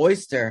nugget.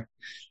 Oyster.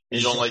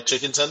 You don't like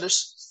chicken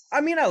tenders?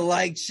 I mean, I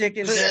like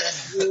chicken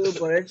tenders,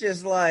 but it's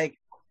just like,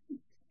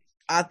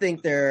 I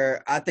think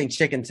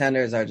chicken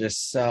tenders are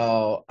just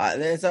so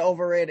it's an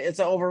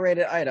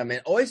overrated item.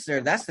 And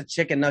oyster, that's the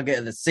chicken nugget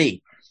of the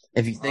sea.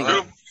 If you think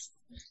of it.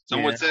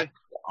 Some would say.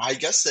 I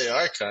guess they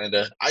are kind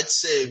of. I'd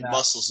say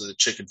mussels are the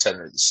chicken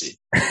tender of the sea.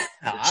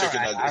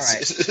 Chicken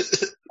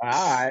nuggets. All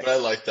right. But I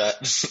like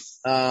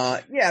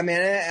that. Yeah,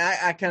 man,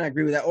 I kind of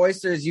agree with that.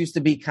 Oysters used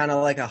to be kind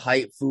of like a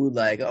hype food.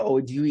 Like,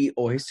 oh, do you eat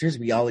oysters?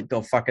 We all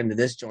go fucking to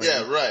this joint.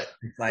 Yeah, right.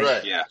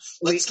 Right. Yeah.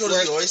 Let's go to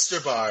the oyster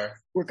bar.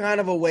 We're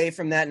kind of away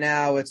from that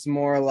now. It's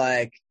more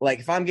like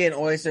if I'm getting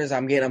oysters,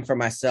 I'm getting them for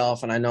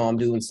myself, and I know I'm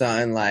doing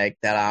something like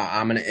that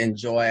I'm going to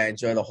enjoy. I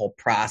enjoy the whole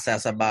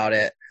process about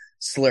it.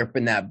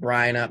 Slurping that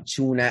brine up,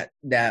 chewing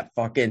that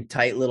fucking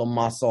tight little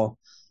muscle.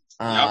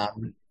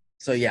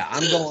 So yeah,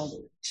 I'm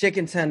going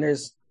chicken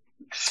tenders,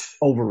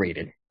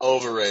 overrated.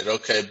 Overrated.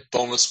 Okay,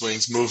 boneless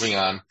wings. Moving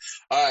on.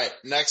 All right,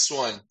 next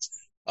one.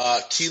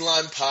 Key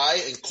lime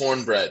pie and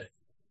cornbread.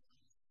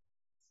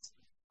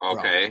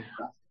 Okay.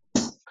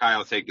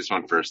 Kyle, take this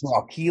one first.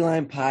 Well, key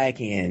lime pie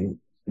can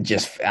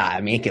just,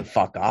 it can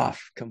fuck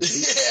off completely.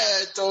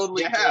 Yeah,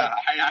 totally. Yeah,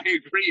 I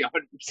agree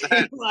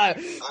 100%.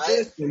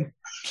 Listen,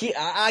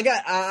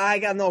 I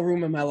got no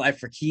room in my life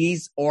for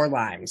keys or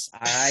limes. All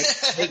right,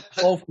 take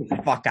both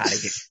the fuck out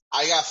of here.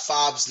 I got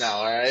fobs now.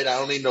 All right, I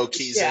don't need no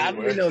keys Yeah,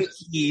 anywhere. I don't need no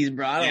keys,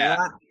 bro.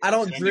 I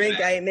don't drink.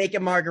 I ain't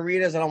making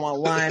margaritas. I don't want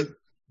lime.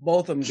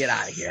 Both of them, get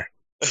out of here.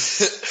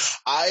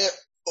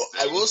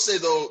 I will say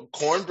though,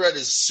 cornbread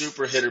is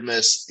super hit or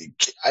miss,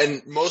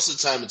 and most of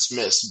the time it's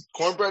missed.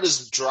 Cornbread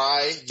is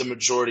dry the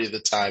majority of the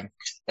time,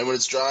 and when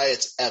it's dry,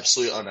 it's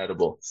absolutely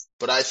unedible.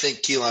 But I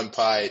think key lime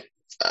pie,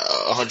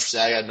 100%.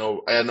 I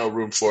had no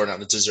room for it on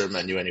the dessert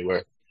menu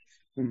anywhere.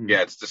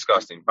 Yeah, it's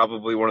disgusting.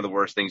 Probably one of the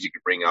worst things you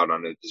could bring out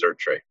on a dessert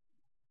tray.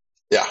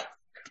 Yeah.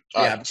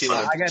 Key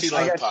lime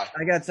pie.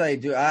 I gotta tell you,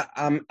 dude.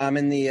 I'm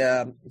in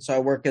the so I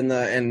work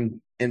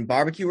in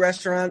barbecue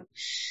restaurant.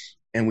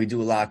 And we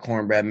do a lot of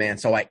cornbread, man.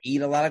 So I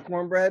eat a lot of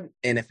cornbread.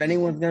 And if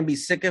anyone's going to be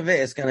sick of it,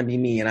 it's going to be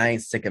me. And I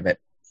ain't sick of it.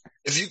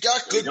 If you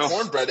got good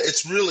cornbread,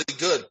 it's really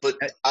good. But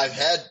I've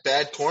had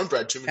bad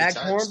cornbread too many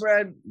times.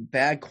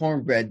 Bad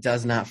cornbread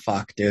does not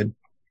fuck, dude.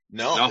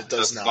 No, it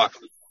does not. Fuck.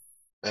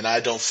 And I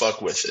don't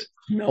fuck with it.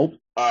 Nope.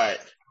 All right.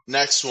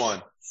 Next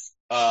one.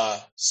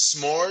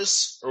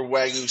 S'mores or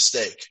Wagyu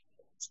steak?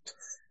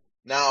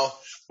 Now,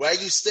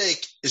 Wagyu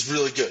steak is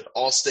really good.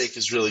 All steak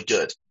is really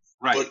good.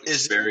 Right.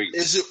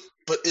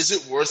 But is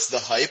it worth the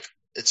hype?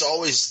 It's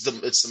always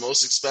it's the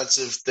most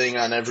expensive thing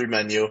on every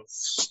menu.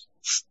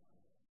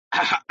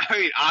 I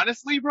mean,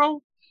 honestly,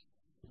 bro,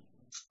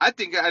 I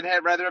think I'd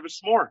rather have a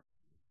s'more.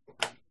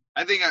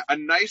 I think a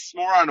nice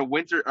s'more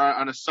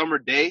on a summer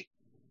day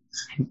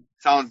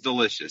sounds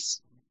delicious.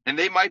 And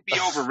they might be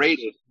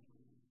overrated.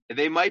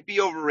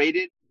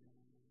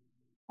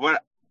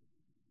 But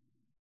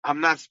I'm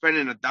not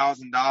spending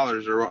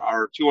 $1,000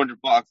 or $200,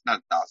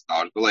 not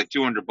 $1,000, but like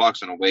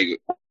 $200 on a Wagyu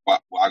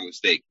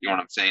steak. You know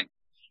what I'm saying?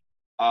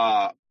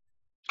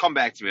 Come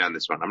back to me on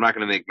this one. I'm not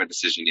going to make my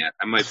decision yet.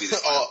 I might be.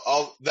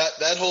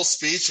 That whole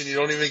speech, and you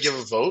don't even give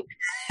a vote.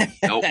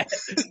 Nope.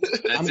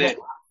 That's it.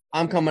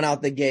 I'm coming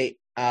out the gate.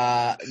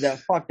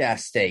 Fuck that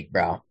steak,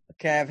 bro.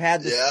 Okay, I've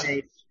had the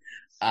steak.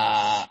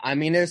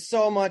 There's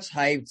so much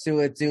hype to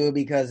it too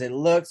because it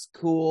looks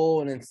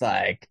cool and it's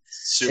like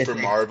super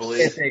marbly.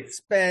 It's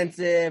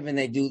expensive, and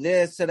they do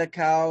this to the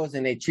cows,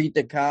 and they treat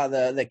the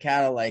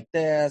cattle like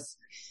this.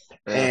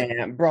 Yeah.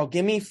 And bro,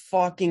 give me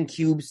fucking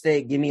cube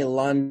steak. Give me a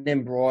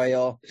London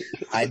broil.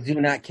 I do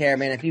not care,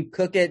 man. If you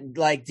cook it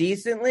like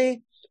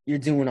decently, you're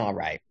doing all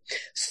right.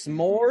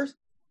 S'mores,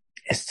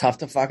 it's tough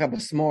to fuck up a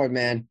s'more,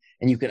 man.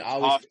 And you can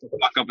always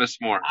fuck up a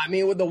s'more. I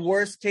mean, with the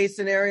worst case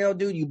scenario,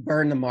 dude, you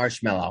burn the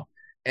marshmallow.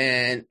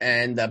 And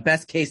the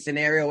best case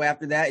scenario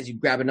after that is you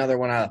grab another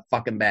one out of the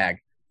fucking bag.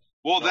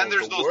 Well, then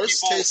there's the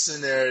worst case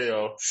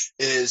scenario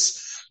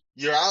is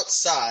you're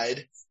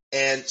outside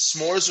and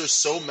s'mores are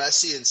so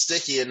messy and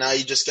sticky, and now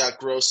you just got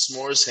gross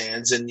s'mores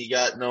hands and you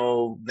got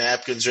no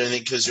napkins or anything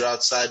because you're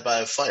outside by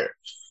a fire.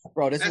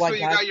 Bro, that's what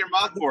you got your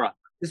mouth for.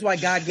 This is why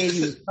God gave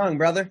you a tongue,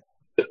 brother.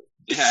 Yeah,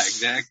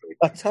 exactly.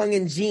 A tongue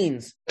and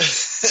jeans.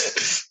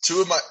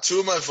 Two of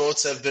my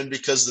votes have been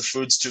because the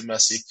food's too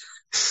messy.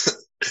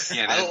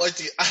 Yeah, I don't like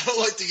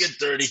to get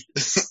dirty.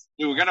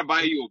 Dude, we're gonna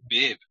buy you a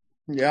bib.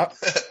 Yep.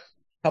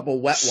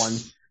 Couple wet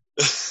ones.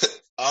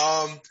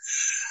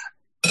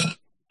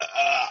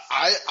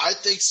 I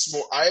think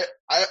s'more.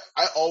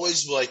 I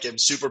always am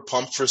super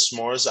pumped for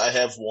s'mores. I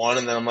have one,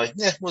 and then I'm like,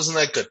 wasn't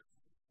that good?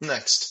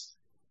 Next.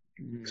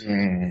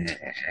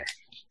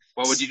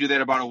 What would you do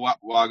that about a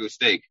Wagyu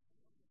steak?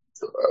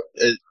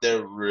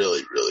 They're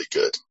really, really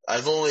good.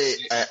 I've only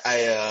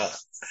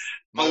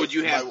would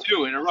you have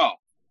 2 in a row?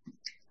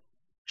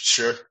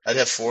 Sure, I'd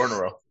have 4 in a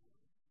row.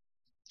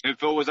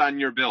 If it was on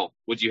your bill,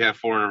 would you have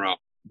 4 in a row?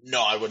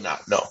 No, I would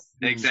not. No.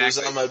 Exactly. If it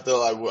was on my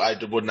bill, I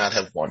would not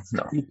have 1.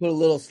 No. You put a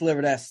little sliver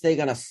of that steak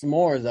on a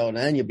s'more, though,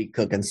 then you'll be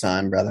cooking,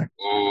 son, brother.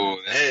 Oh,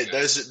 hey,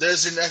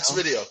 there's your next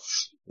video.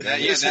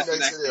 That's a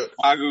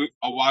Wagyu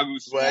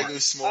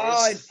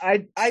s'mores. Oh,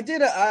 I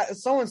did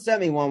someone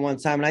sent me one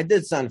time, and I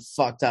did something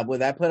fucked up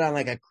with it. I put on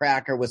like a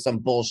cracker with some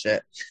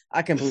bullshit.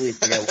 I completely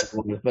forget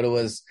what it was, but it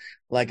was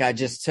like I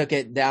just took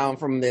it down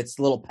from its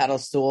little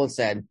pedestal and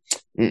said,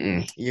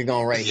 you're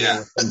going right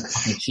here with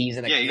some cheese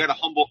and you gotta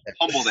humble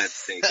that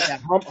steak. Yeah,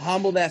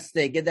 humble that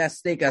steak. Get that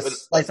steak a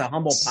slice of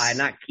humble pie,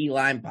 not key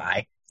lime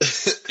pie. And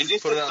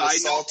just put it on a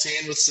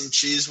saltine with some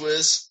cheese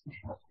whiz.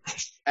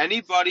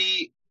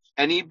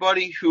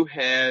 Anybody who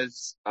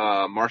has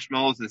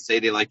marshmallows and say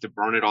they like to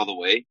burn it all the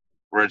way,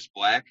 where it's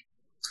black,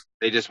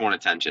 they just want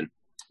attention.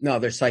 No,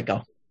 they're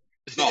psycho.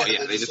 No,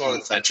 they just want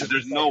attention.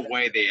 There's no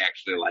way they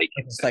actually like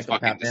it. It's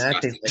psychopath, man.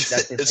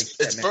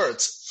 It's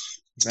burnt.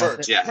 It's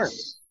burnt. Yeah.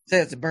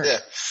 Say it's a burnt. Yeah.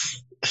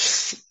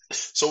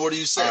 So what do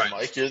you say, right,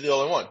 Mike? You're the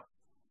only one.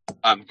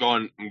 I'm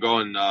going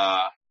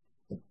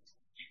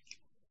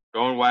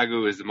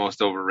Wagyu is the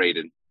most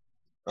overrated.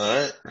 All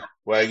right.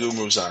 Wagyu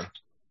moves on.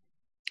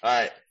 All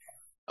right.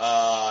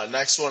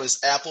 Next one is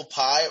apple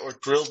pie or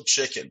grilled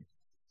chicken.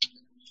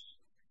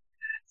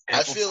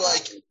 I feel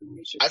like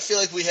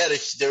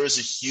there was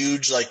a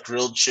huge like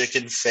grilled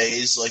chicken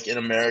phase like in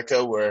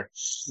America where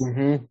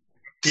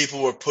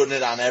people were putting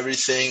it on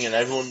everything and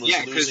everyone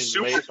was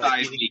losing weight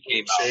by eating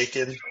grilled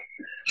chicken.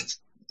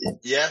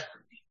 Yeah.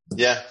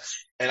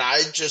 And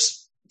I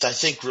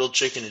think grilled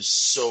chicken is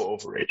so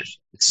overrated.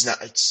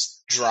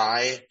 It's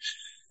dry.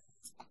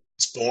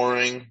 It's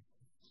boring.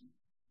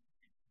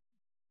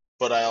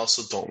 But I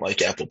also don't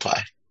like apple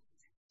pie.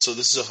 So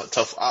this is a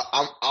tough.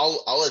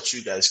 I'll let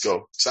you guys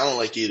go because I don't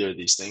like either of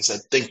these things. I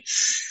think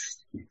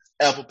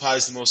apple pie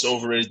is the most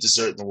overrated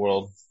dessert in the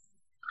world.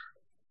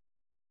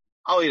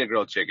 I'll eat a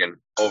grilled chicken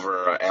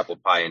over apple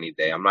pie any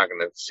day. I'm not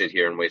going to sit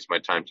here and waste my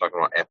time talking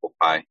about apple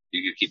pie.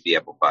 You can keep the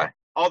apple pie,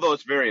 although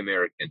it's very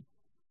American.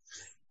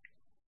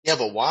 Yeah,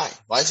 but why?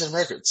 Why is it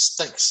American? It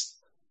stinks.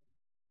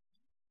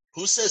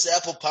 Who says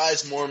apple pie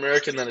is more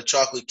American than a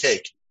chocolate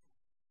cake?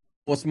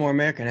 What's more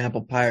American,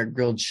 apple pie or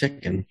grilled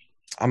chicken?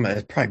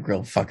 It's probably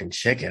grilled fucking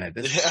chicken at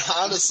this point. Yeah,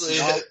 honestly.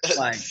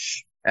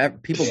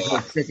 People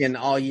grill chicken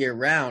all year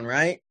round,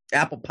 right?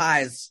 Apple pie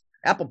has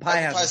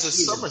a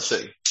summer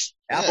thing.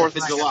 4th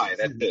of July,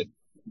 that's it.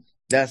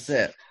 That's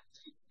it.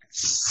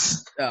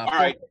 All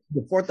right.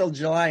 The 4th of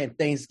July and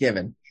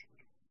Thanksgiving.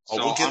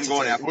 We'll get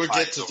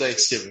to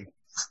Thanksgiving.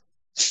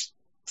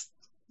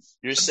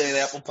 You're saying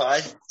apple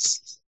pie?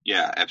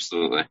 Yeah,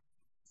 absolutely.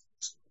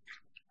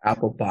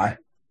 Apple pie.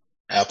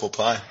 Apple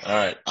pie. All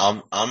right.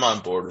 I'm on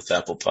board with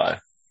apple pie.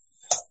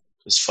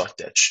 Just fuck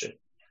that shit.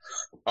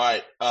 All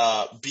right.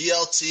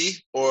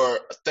 BLT or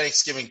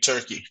Thanksgiving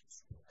turkey?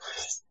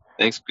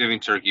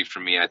 Thanksgiving turkey for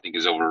me, I think,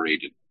 is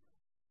overrated.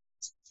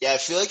 Yeah, I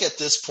feel like at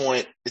this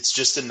point, it's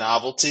just a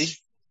novelty. If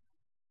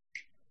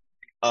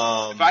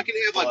I could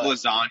have like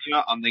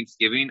lasagna on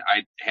Thanksgiving,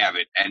 I'd have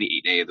it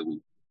any day of the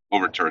week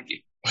over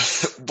turkey.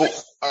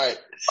 But, all right.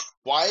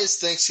 Why is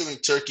Thanksgiving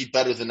turkey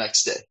better the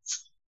next day?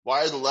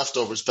 Why are the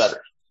leftovers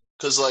better?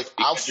 Because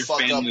I'll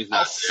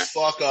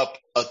fuck up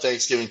a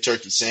Thanksgiving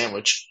turkey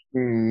sandwich.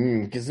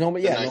 Because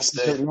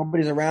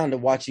nobody's around to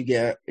watch you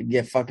get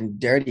fucking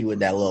dirty with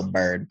that little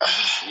bird.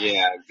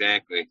 Yeah,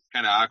 exactly.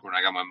 Kind of awkward.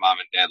 I got my mom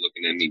and dad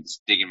looking at me,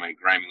 digging my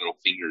grimy little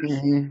fingers.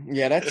 Mm-hmm.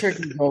 Yeah, that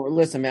turkey's over.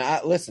 Listen,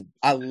 man.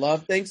 I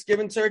love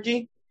Thanksgiving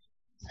turkey.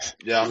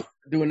 Yeah,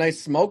 do a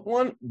nice smoked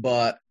one,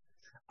 but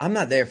I'm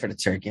not there for the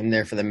turkey. I'm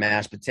there for the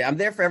mashed potato. I'm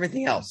there for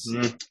everything else.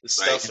 The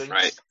stuffing,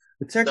 right.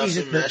 The turkey's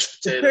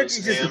just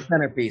a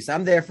centerpiece.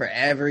 I'm there for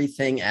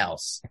everything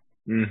else.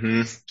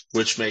 Mm-hmm.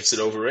 Which makes it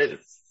overrated.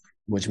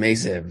 Which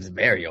makes it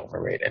very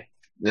overrated.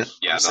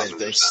 Yeah,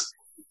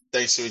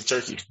 Thanksgiving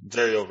turkey,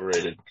 very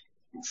overrated.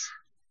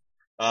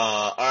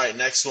 All right,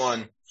 next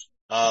one.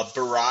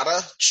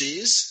 Burrata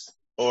cheese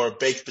or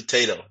baked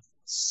potato?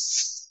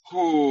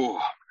 Ooh,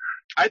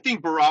 I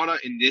think burrata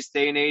in this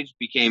day and age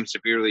became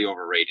severely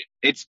overrated.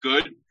 It's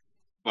good,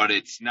 but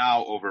it's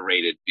now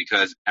overrated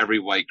because every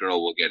white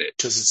girl will get it.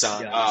 Because it's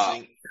on.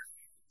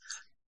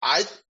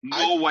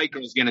 No white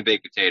girl's getting a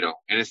baked potato,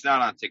 and it's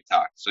not on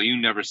TikTok, so you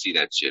never see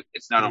that shit.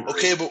 It's not overrated.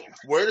 Okay, but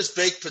where does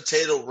baked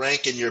potato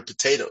rank in your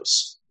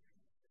potatoes?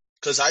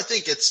 Because I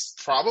think it's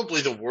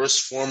probably the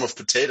worst form of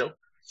potato.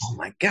 Oh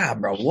my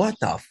god, bro! What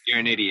the? You're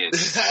an idiot.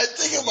 I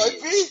think it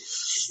might be.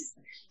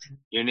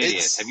 You're an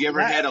idiot. Have you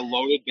ever had a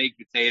loaded baked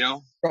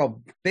potato?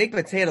 Bro, baked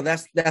potato,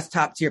 that's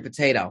top tier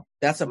potato.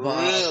 That's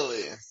above.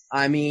 Really?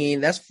 I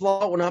mean, that's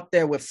floating up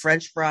there with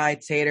French fry,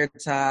 tater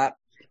tot.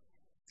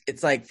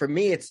 It's like for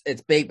me, it's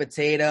baked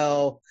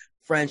potato,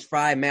 French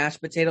fry,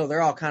 mashed potato.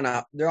 They're all kind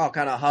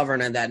of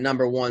hovering in that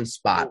number one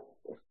spot.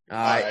 All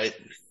right.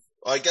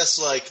 Well, I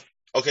guess I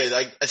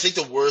think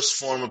the worst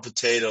form of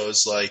potato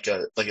is like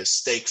a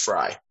steak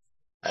fry.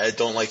 I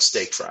don't like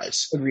steak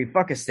fries. Agree.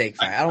 Fuck a steak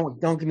fry.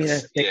 Don't give me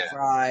that steak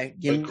fry.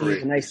 Give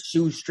me a nice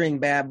shoestring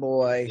bad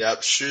boy.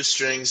 Yep,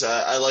 shoestrings.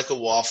 I like a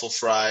waffle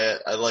fry.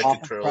 I like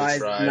a curly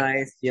fry.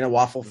 Nice.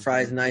 Waffle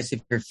fries nice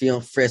if you're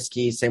feeling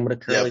frisky. Same with a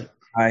curly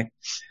fry.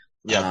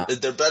 Yeah,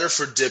 they're better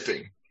for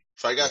dipping.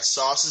 If I got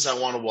sauces, I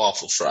want a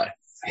waffle fry.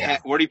 Yeah.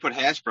 Where do you put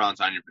hash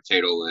browns on your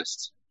potato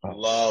list?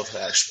 Love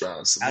hash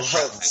browns.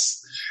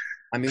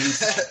 I mean,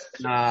 that's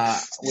what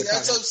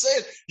I'm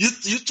saying.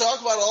 You talk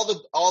about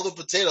all the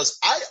potatoes.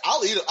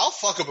 I'll eat it. I'll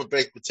fuck up a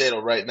baked potato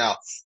right now,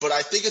 but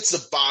I think it's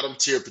the bottom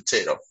tier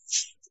potato,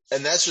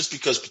 and that's just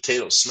because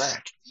potatoes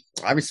smack.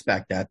 I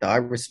respect that, though. I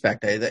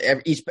respect that.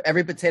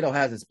 Every potato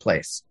has its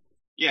place.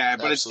 Yeah,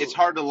 but it's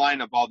hard to line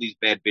up all these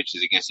bad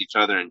bitches against each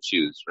other and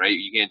choose, right?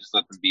 You can't just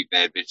let them be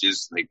bad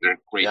bitches. Like, they're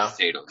great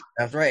potatoes.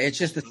 That's right. It's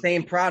just the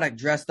same product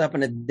dressed up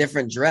in a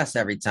different dress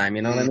every time.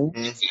 You know what I mean?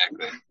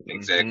 Exactly.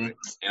 Mm-hmm.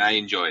 And I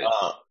enjoy it.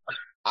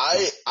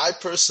 I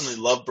personally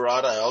love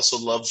burrata. I also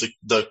love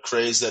the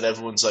craze that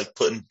everyone's like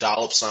putting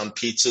dollops on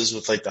pizzas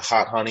with like the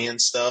hot honey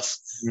and stuff.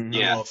 Mm-hmm.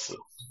 Yeah.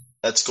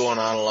 That's going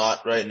on a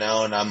lot right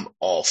now, and I'm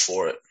all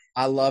for it.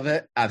 I love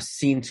it. I've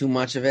seen too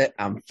much of it.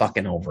 I'm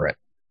fucking over it.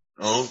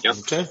 Oh, yep.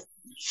 Okay.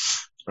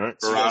 All right.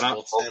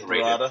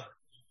 Burrata.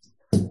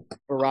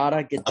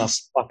 Burrata, get the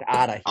fuck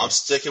out of here. I'm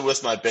sticking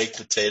with my baked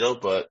potato,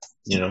 but,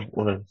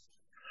 whatever.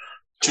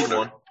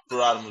 2-1.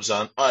 Burrata moves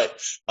on. All right.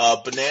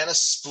 Banana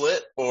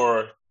split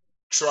or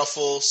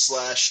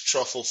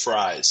truffle/truffle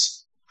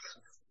fries.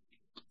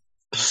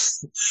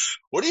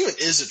 What even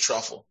is a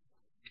truffle?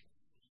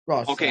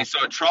 Bro, Okay,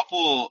 so a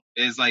truffle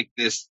is like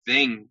this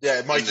thing.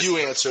 Yeah, Mike, you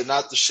answer,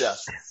 not the chef.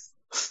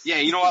 Yeah,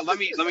 you know what? Let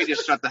me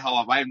just shut the hell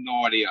up. I have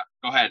no idea.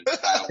 Go ahead,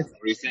 Kyle. What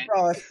are you saying?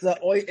 Bro,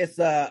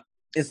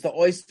 it's the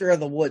oyster of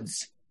the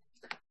woods.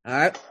 All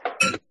right.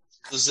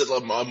 Is it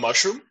a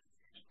mushroom?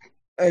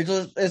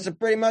 It's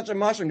pretty much a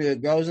mushroom, dude.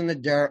 It grows in the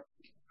dirt.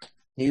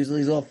 Usually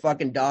these little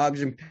fucking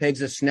dogs and pigs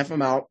that sniff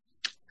them out.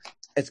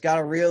 It's got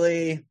a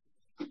really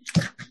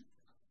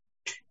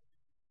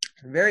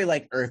very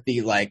like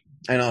earthy, like,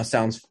 I know it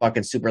sounds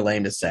fucking super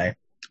lame to say,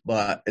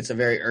 but it's a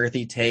very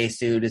earthy taste,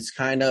 dude. It's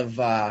kind of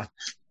I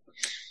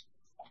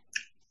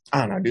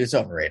don't know, dude. It's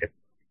overrated.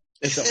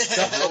 It's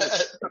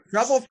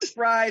truffle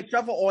fried,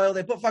 truffle oil.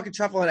 They put fucking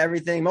truffle in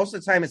everything. Most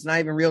of the time, it's not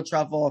even real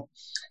truffle.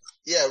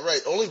 Yeah,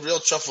 right. Only real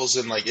truffles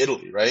in like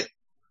Italy, right?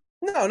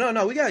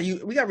 No. We got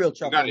real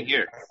truffle. You got it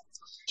here.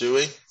 Do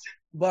we?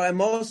 But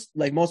most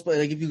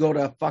if you go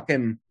to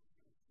fucking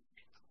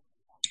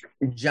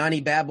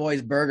Johnny Bad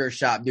Boy's burger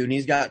shop, dude, and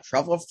he's got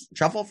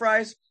truffle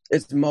fries,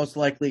 it's most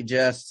likely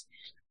just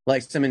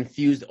like some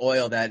infused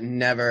oil that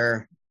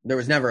there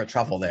was never a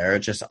truffle there.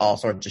 It's just all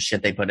sorts of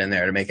shit they put in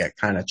there to make it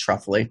kind of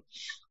truffly.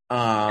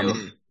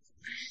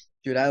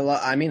 Dude,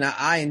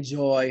 I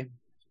enjoy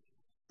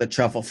the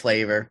truffle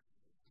flavor,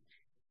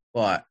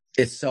 but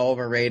it's so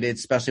overrated,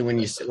 especially when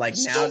you like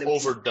it's now. So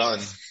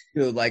overdone.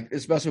 Dude, like,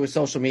 especially with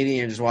social media,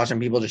 you're just watching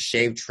people just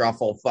shave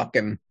truffle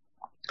fucking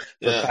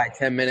for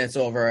 5-10 minutes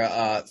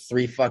over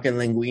 3 fucking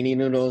linguine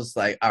noodles.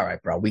 Like, all right,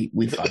 bro, we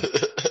fucking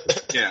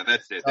Yeah,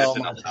 that's it. That's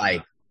enough.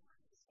 Hype.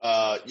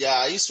 Yeah,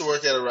 I used to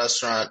work at a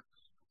restaurant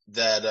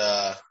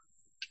that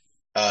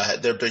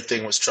their big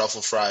thing was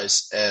truffle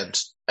fries, and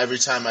every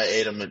time I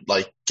ate them, it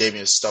like gave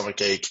me a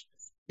stomach ache.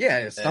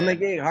 Yeah,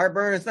 stomach ache,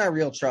 heartburn. It's not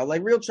real truffle.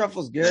 Like, real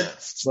truffle's good,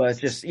 but it's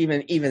just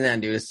even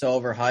then, dude, it's so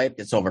overhyped.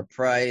 It's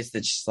overpriced.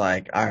 It's just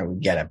like, all right, we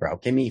get it, bro.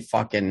 Give me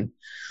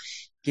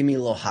a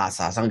little hot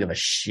sauce. I don't give a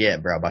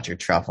shit, bro, about your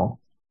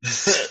truffle.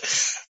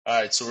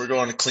 All right, so we're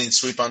going to clean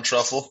sweep on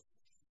truffle?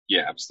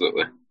 Yeah,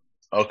 absolutely.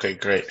 Okay,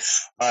 great.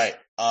 All right.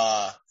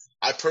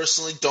 I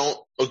personally don't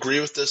agree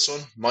with this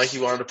one. Mikey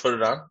wanted to put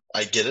it on.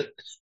 I get it.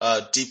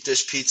 Deep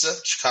dish pizza,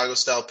 Chicago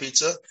style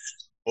pizza,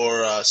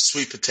 or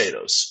sweet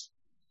potatoes.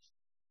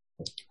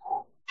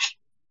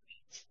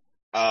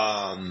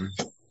 I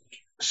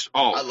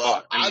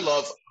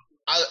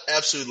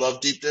absolutely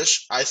love deep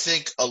dish. I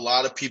think a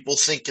lot of people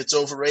think it's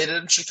overrated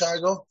in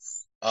Chicago.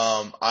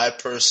 I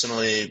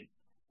personally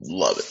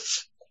love it.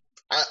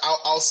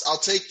 I'll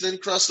take thin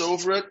crust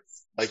over it,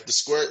 like the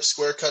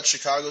square cut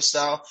Chicago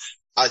style.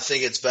 I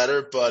think it's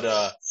better, but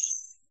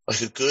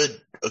like a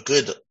good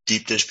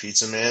deep dish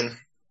pizza, man,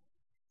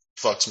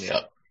 fucks me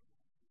up.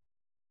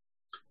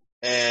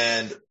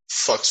 And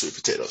fuck sweet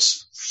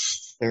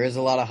potatoes. There is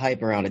a lot of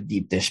hype around a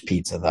deep dish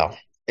pizza, though.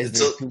 Is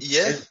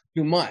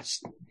too much,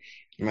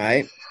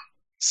 right?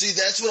 See,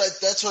 that's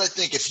what I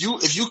think. If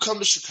you come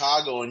to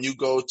Chicago and you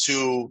go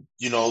to,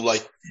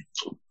 like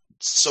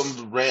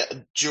some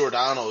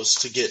Giordano's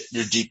to get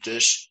your deep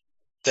dish,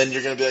 then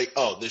you're gonna be like,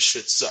 oh, this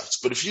shit sucks.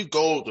 But if you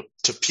go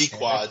to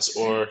Pequod's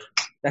or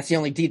that's the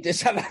only deep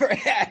dish I've ever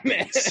had,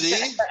 man.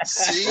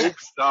 See?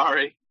 Oops,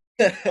 sorry.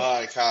 All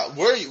right, Kyle.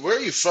 Where are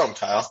you from,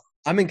 Kyle?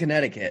 I'm in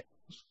Connecticut.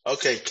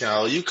 Okay,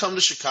 Kyle, you come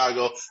to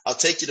Chicago. I'll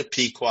take you to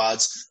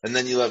Pequod's, and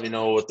then you let me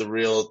know what your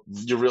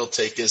real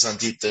take is on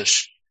deep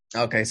dish.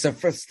 Okay, so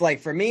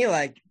for me,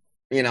 I'm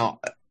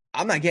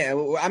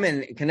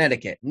in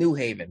Connecticut, New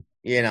Haven.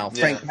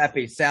 Frank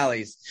Pepe,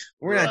 Sally's.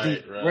 We're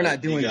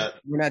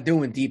not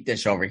doing deep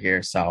dish over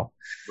here. So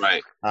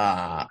right.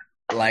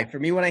 For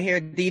me, when I hear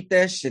deep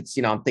dish, it's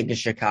I'm thinking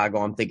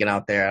Chicago. I'm thinking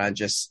out there. I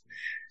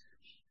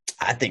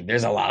think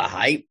there's a lot of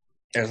hype.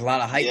 There's a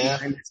lot of hype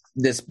behind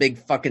this big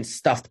fucking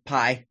stuffed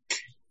pie.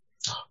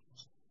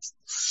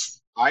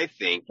 I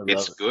think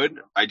it's good.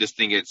 I just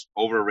think it's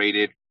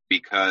overrated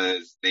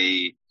because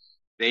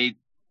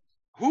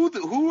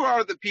who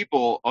are the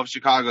people of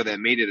Chicago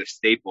that made it a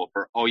staple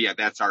for, oh yeah,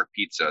 that's our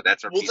pizza.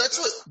 That's our pizza.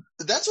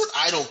 That's what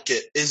I don't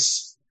get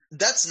is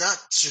that's not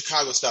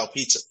Chicago style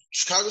pizza.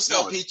 Chicago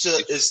style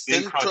pizza is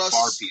thin crust,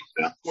 bar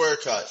pizza, square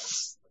cut.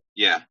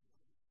 Yeah.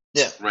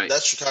 Yeah. Right.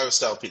 That's Chicago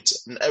style pizza.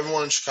 And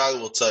everyone in Chicago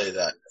will tell you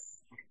that.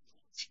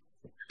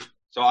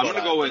 So I'm going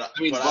to go with,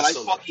 I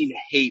fucking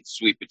hate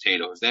sweet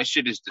potatoes. That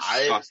shit is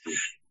disgusting.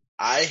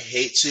 I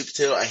hate sweet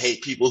potato. I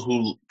hate people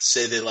who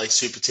say they like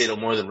sweet potato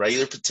more than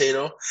regular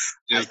potato.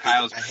 Dude,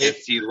 Kyle's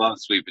pissed. He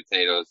loves sweet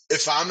potatoes.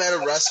 If I'm at a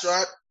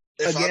restaurant,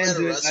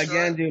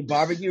 dude,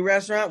 barbecue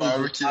restaurant,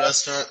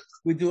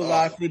 we do a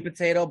lot of sweet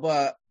potato,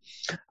 but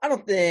I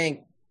don't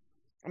think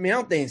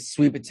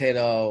sweet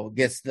potato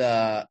gets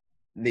the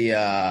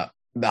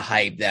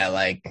hype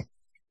that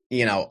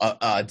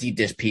a deep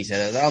dish pizza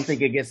does. I don't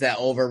think it gets that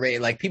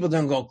overrated. Like, people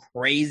don't go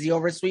crazy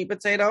over sweet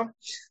potato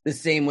the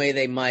same way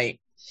they might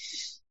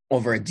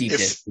over a deep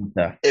dish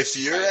pizza. If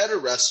you're at a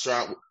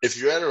restaurant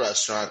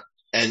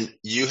and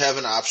you have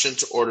an option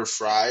to order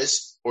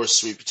fries or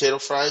sweet potato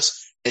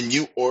fries, and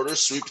you order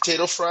sweet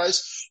potato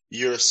fries,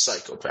 you're a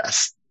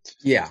psychopath.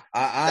 Yeah,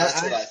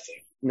 That's what I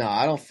think. No,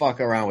 I don't fuck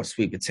around with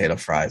sweet potato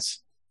fries.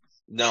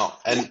 No,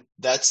 and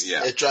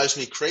it drives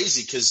me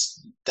crazy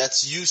because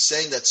that's you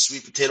saying that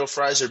sweet potato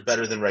fries are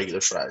better than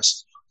regular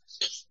fries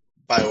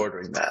by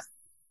ordering that.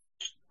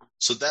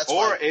 So that's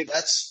what I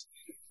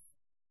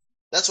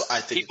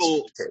think.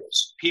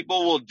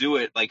 People will do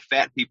it, like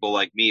fat people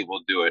like me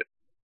will do it.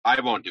 I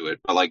won't do it,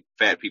 but like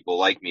fat people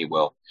like me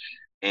will,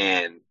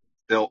 and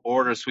they'll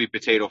order sweet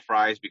potato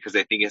fries because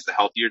they think it's the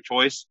healthier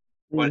choice.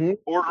 But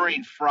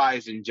ordering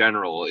fries in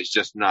general is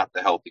just not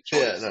the healthy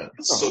choice. Yeah, no,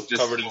 it's so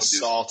covered in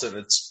salt and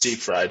it's deep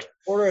fried.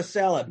 Order a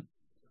salad.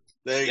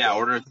 There you go.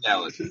 Order a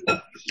salad. All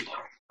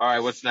right,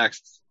 what's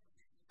next?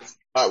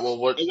 All right, well,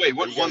 what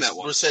won that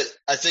one?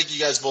 I think you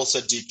guys both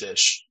said deep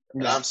dish.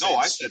 And I'm saying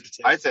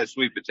I said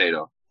sweet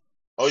potato.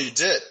 Oh, you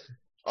did?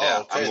 Oh, yeah,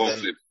 okay, I'm going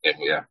sweet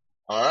potato, yeah.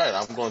 All right,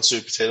 I'm going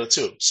sweet potato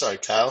too. Sorry,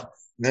 Kyle.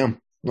 Yeah.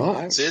 All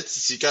right.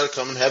 See, you got to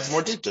come and have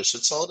more deep dish.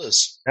 That's all it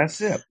is. That's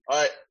it. All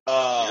right.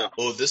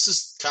 This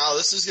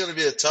is going to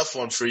be a tough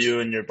one for you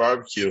and your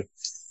barbecue.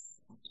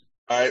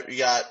 All right, we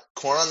got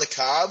corn on the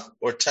cob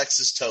or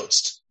Texas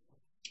toast.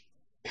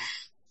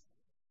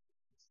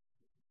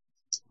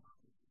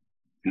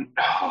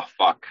 Oh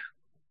fuck!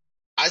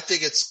 I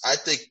think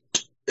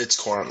it's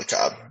corn on the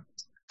cob.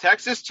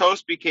 Texas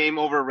toast became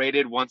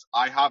overrated once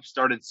IHOP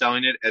started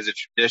selling it as a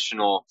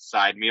traditional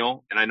side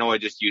meal. And I know I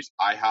just used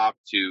IHOP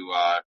to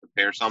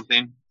compare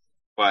something,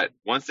 but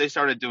once they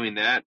started doing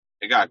that,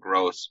 it got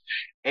gross.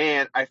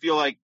 And I feel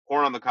like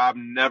corn on the cob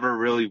never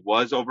really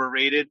was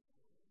overrated.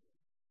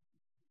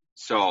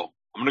 So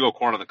I'm going to go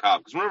corn on the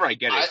cob because whenever I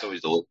get it, it's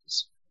always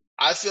delicious.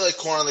 I feel like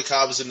corn on the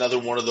cob is another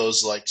one of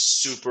those like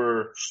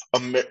super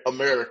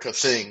America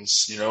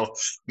things, you know,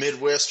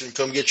 Midwestern,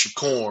 come get your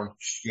corn.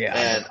 Yeah.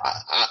 And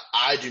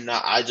I do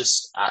not,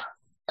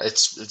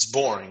 it's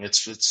boring.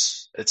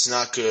 It's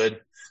not good.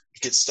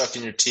 It gets stuck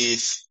in your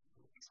teeth.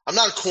 I'm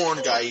not a corn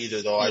guy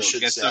either though. I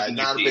should say I'm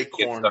not a big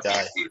corn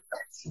guy.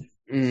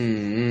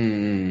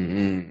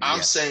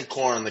 I'm saying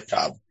corn on the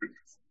cob.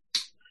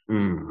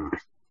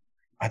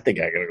 I think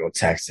I gotta go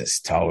Texas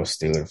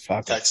toast, dude.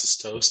 Fuck Texas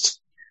toast.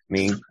 I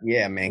mean,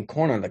 yeah, man,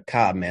 corn on the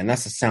cob, man.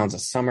 That's the sounds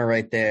of summer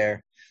right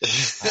there.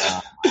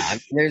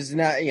 There's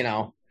not, you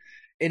know,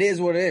 it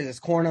is what it is. It's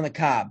corn on the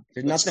cob.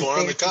 There's nothing.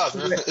 Corn on the cob.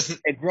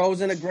 It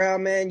grows in the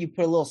ground, man. You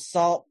put a little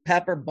salt,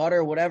 pepper,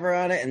 butter, whatever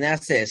on it, and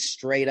that's it.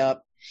 Straight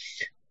up.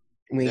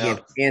 We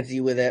get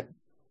fancy with it.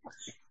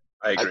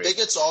 I agree. I think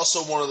it's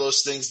also one of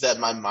those things that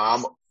my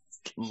mom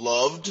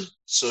loved,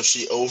 so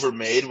she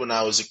overmade when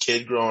I was a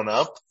kid growing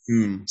up.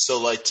 So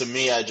like to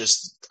me, I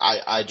just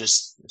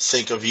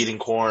think of eating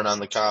corn on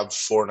the cob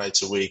 4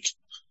 nights a week.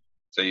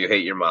 So you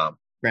hate your mom?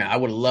 Man, I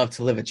would love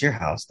to live at your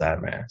house,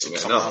 Dad, man.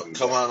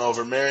 Come on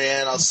over,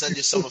 Marianne. I'll send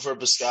you some of her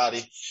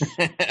biscotti.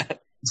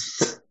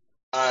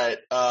 All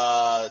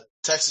right,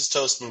 Texas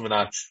toast. Moving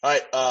on. All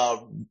right,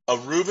 a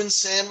Reuben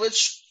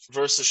sandwich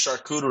versus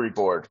charcuterie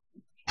board.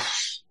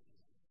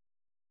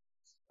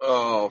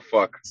 Oh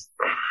fuck!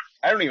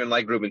 I don't even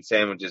like Reuben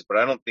sandwiches, but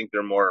I don't think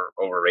they're more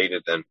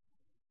overrated than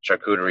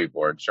charcuterie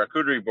boards.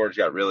 Charcuterie boards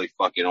got really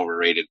fucking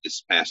overrated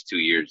this past 2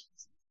 years.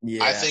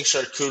 Yeah. I think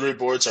charcuterie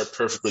boards are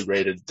perfectly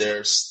rated.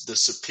 There's the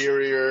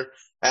superior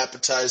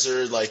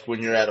appetizer, like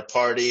when you're at a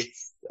party.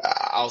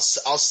 I'll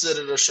sit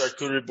at a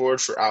charcuterie board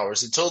for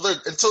hours until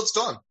it's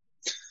gone.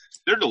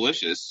 They're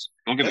delicious.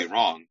 Don't get me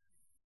wrong.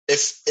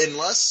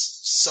 Unless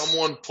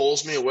someone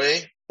pulls me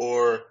away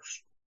or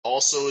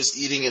also is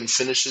eating and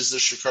finishes the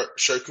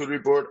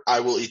charcuterie board, I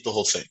will eat the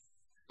whole thing.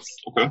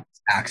 Okay.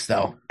 Facts,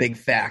 though. Big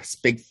facts.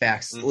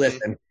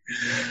 Listen,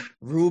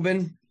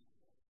 Reuben,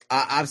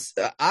 I've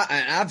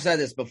said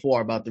this before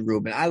about the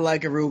Reuben. I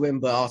like a Reuben,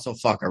 but also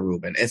fuck a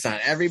Reuben. It's on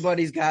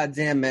everybody's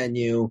goddamn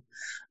menu.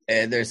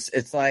 And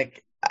it's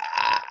like,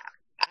 I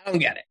don't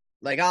get it.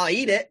 Like, I'll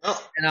eat it,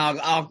 and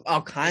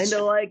I'll kind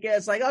of like it.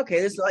 It's like,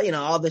 okay, this, you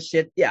know, all this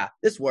shit, yeah,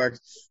 this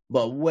works.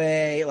 But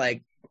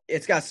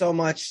it's got so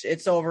much,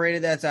 it's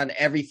overrated that's on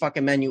every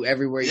fucking menu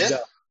everywhere you go.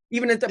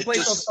 Even at the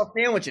place of stuffed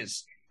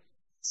sandwiches.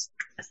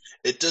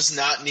 It does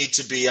not need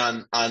to be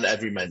on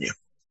every menu.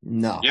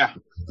 No. Yeah.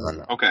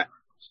 No. Okay.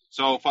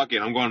 So fuck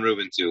it. I'm going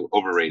Reuben too.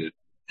 Overrated.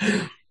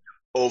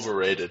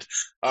 Overrated.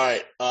 All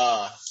right.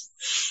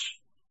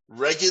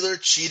 Regular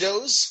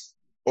Cheetos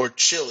or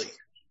chili?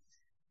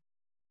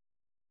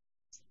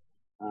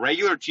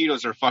 Regular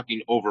Cheetos are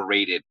fucking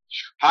overrated.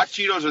 Hot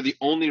Cheetos are the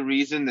only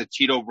reason the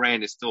Cheeto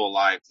brand is still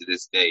alive to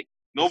this day.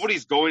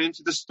 Nobody's going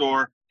into the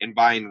store and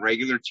buying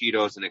regular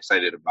Cheetos and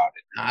excited about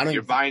it.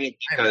 You're buying it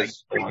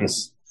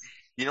because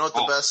you know what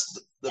the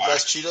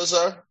best Cheetos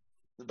are?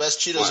 The best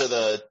Cheetos are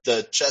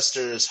the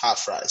Chester's hot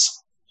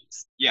fries.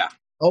 Yeah.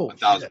 Oh,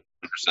 1,000%.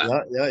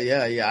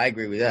 Yeah. I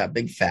agree with that.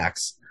 Big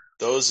facts.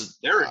 They're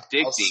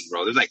addicting,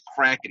 bro. There's like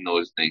crack in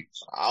those things.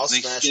 I'll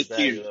smash a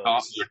bag of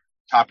those.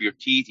 Top of your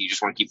teeth. You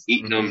just want to keep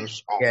eating them.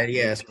 Yeah,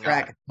 it's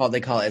crack.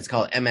 It's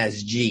called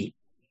MSG.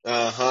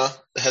 That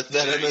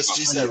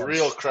MSG's that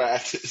real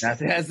crack.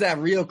 That's that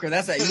real crack.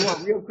 That's that. You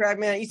want real crack,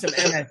 man? Eat some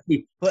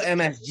MSG. Put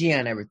MSG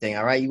on everything.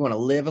 All right. You want to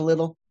live a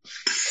little?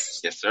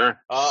 Yes, sir.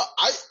 I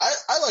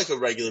like a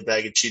regular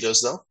bag of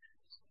Cheetos though.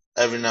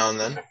 Every now and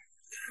then.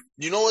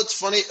 You know what's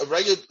funny? A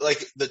regular,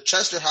 like the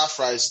Chester hot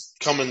fries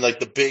come in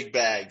like the big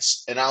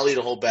bags, and I'll eat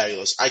a whole bag of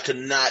those. I could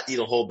not eat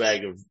a whole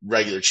bag of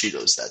regular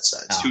Cheetos that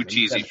size. Too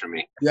cheesy for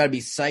me. You got to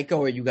be psycho,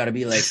 or you got to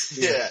be like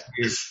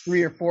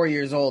 3 or 4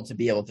 years old to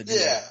be able to do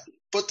that.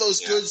 But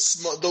those good,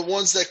 the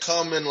ones that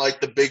come in like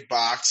the big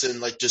box and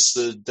like just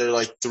they're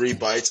like 3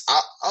 bites.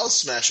 I'll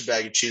smash a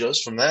bag of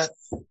Cheetos from that.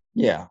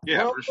 Yeah,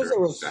 well, for sure. It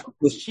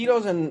was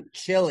Cheetos and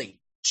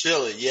chili.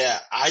 Chili, yeah.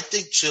 I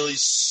think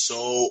chili's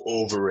so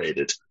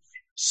overrated.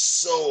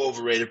 So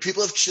overrated.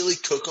 People have chili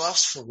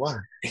cook-offs for what?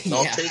 It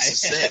all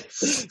tastes the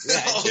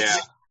same.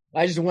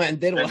 I just went and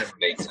did one.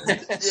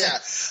 Yeah.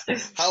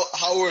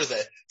 How were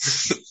they?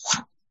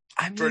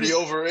 Pretty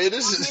overrated?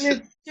 It's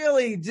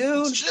chili,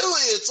 dude. It's chili.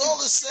 It's all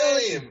the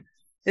same.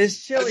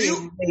 It's chili.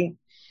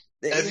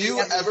 Have you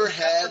ever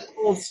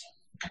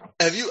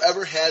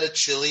had a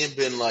chili and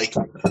been like,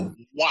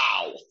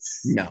 wow,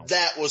 no,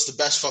 that was the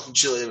best fucking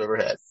chili I've ever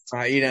had?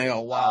 You know,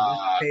 go,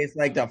 wow, this tastes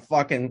like the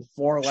fucking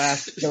 4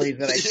 last chilies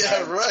that I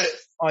tried. Yeah, right.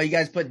 Oh, you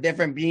guys put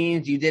different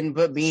beans. You didn't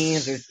put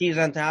beans. There's cheese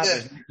on top.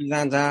 There's cheese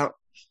on top.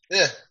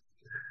 Yeah.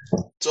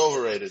 It's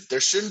overrated. There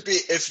shouldn't be.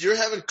 If you're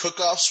having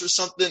cook-offs for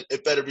something,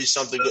 it better be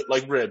something good,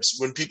 like ribs.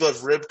 When people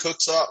have rib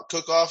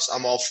cook-offs,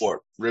 I'm all for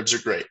it. Ribs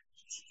are great.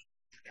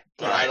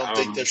 But I don't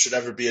think there should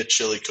ever be a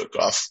chili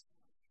cook-off.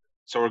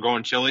 So we're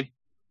going chili?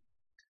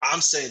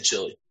 I'm saying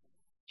chili.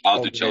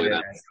 I'll do chili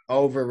then.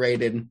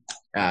 Overrated.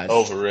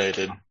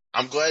 Overrated.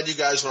 I'm glad you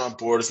guys were on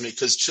board with me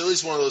because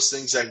chili's one of those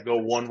things that can go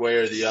one way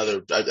or the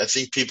other. I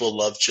think people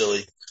love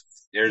chili.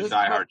 There's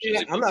diehard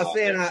chili. I'm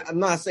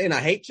not saying I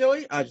hate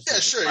chili.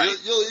 Sure.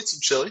 You'll eat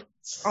some chili.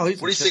 Oh, what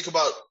do you think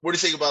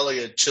about like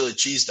a chili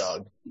cheese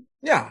dog?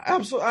 Yeah,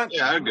 absolutely.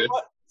 Yeah, I'm good.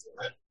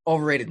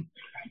 Overrated.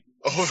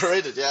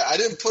 Overrated. Yeah, I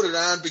didn't put it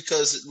on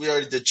because we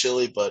already did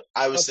chili, but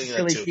I was thinking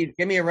that too. Cheese.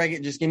 Give me a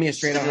regular. Just give me a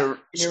straight up.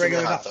 Give me a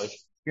regular hot dog.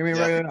 Give me a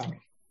regular dog.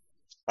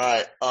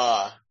 All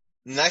right.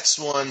 Next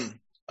one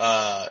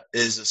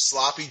is a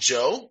sloppy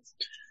Joe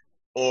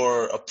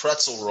or a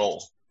pretzel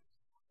roll.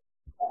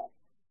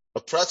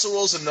 A pretzel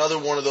roll is another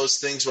one of those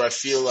things where I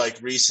feel like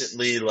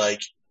recently,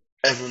 like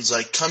everyone's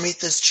like, "Come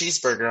eat this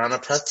cheeseburger on a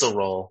pretzel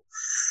roll."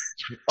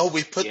 Oh,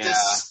 we put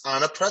this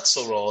on a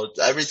pretzel roll.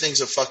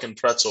 Everything's a fucking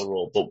pretzel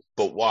roll,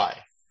 but why?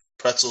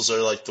 Pretzels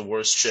are like the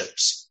worst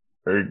chips,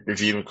 or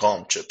if you even call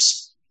them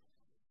chips.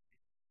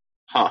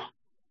 Huh.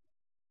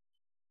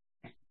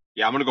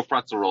 Yeah, I'm gonna go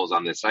pretzel rolls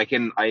on this. I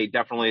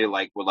definitely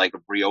would like a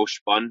brioche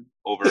bun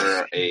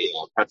over a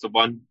pretzel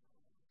bun,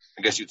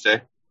 I guess you'd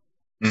say.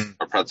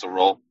 A pretzel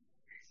roll.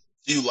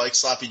 Do you like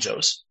sloppy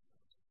joes?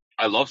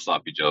 I love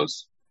sloppy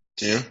joes.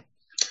 Do you?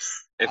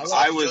 I'd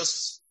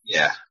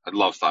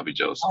love sloppy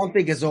joes. I don't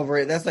think it's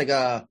overrated. That's like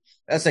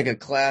a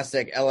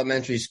classic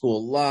elementary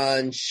school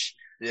lunch.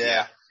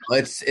 Yeah.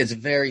 It's a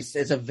very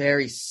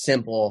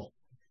simple.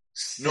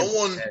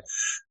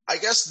 I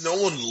guess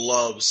no one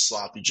loves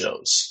sloppy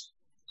joes.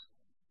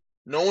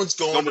 No one's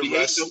going to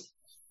restaurant.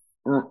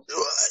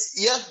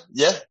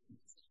 Yeah.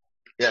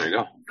 There you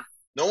go.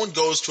 No one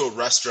goes to a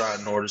restaurant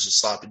and orders a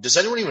sloppy. Does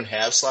anyone even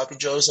have sloppy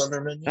joes on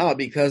their menu? No,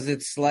 because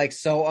it's like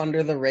so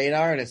under the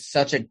radar and it's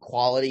such a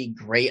quality,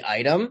 great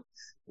item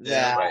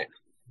that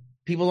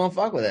people don't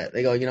fuck with it.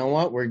 They go, you know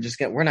what? We're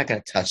not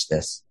going to touch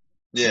this.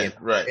 Yeah,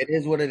 right. It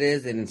is what it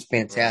is, and it's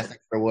fantastic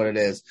for what it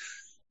is.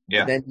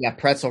 Yeah. But then you got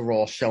pretzel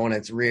roll showing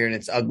its rear and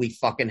its ugly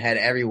fucking head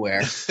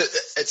everywhere.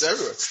 It's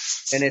everywhere.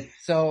 And it's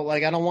so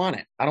like, I don't want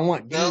it. I don't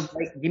want.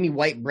 Give me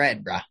white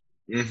bread, bro.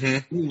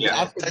 Mm-hmm. Yeah,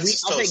 I'll take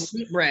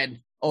wheat bread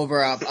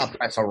over a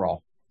pretzel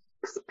roll.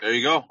 There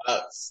you go.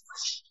 All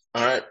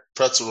right,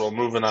 pretzel roll.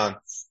 Moving on.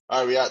 All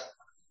right, we got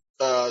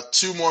 4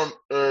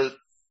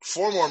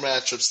 more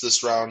matchups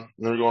this round, and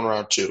then we're going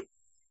round 2.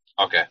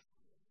 Okay.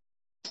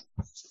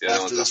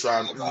 After this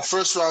round, the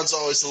first round's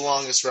always the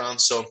longest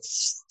round, so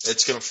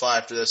it's gonna fly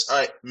after this. All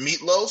right,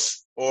 meatloaf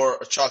or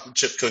a chocolate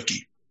chip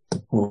cookie?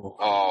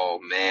 Oh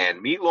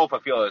man, meatloaf I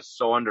feel is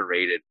so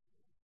underrated,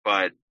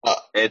 but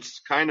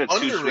it's kind of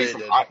too sweet.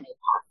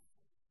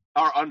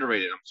 Or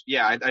underrated.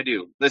 Yeah, I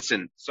do.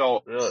 Listen,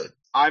 so really?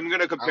 I'm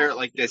going to compare it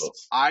like this.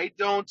 I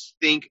don't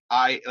think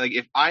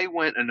if I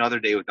went another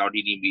day without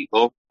eating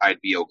meatloaf,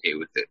 I'd be okay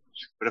with it.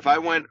 But if I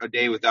went a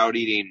day without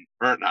eating,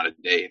 or not a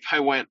day, if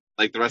I went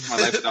like the rest of my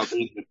life without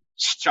eating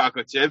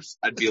chocolate chips,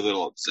 I'd be a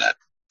little upset.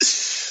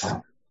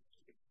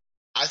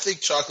 I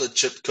think chocolate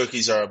chip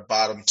cookies are a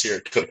bottom tier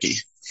cookie.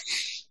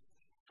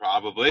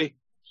 Probably.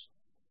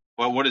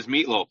 But what is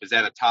meatloaf? Is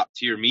that a top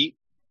tier meat?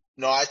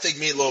 No, I think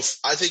meatloaf,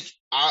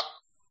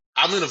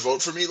 I'm going to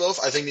vote for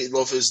meatloaf. I think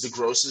meatloaf is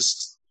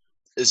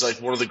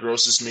like one of the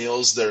grossest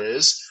meals there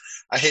is.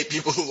 I hate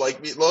people who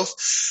like meatloaf.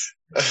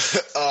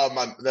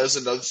 That was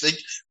another thing.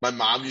 My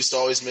mom used to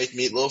always make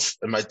meatloaf,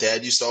 and my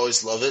dad used to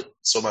always love it.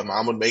 So my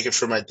mom would make it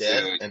for my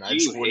dad, Dude, and I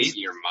just wouldn't eat.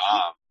 Your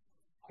mom.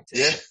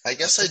 Yeah, I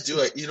guess I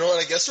do. You know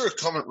what? I guess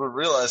we're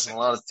realizing a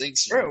lot of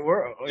things here.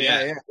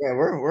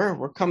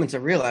 We're coming to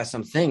realize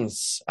some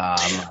things.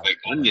 Like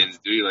onions,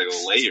 dude, like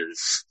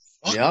layers.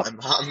 Yep. I'm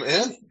hot,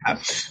 man.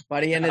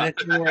 By the end of the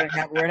thing,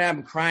 we're gonna have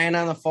him crying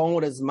on the phone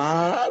with his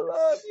mom. I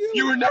love you.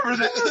 You were never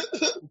there.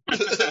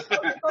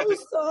 I'm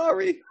so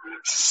sorry.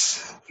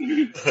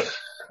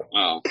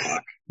 Oh,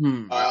 fuck.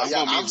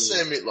 I'm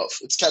saying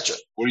meatloaf. It's ketchup.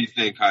 What do you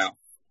think, Kyle?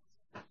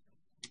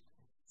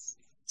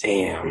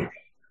 Damn.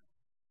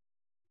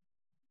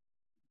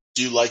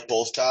 Do you like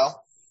both,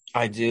 Kyle?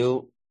 I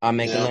do. I'll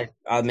make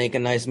a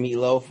nice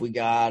meatloaf. We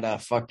got a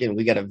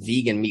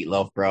vegan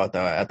meatloaf, bro,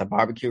 at the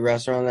barbecue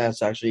restaurant.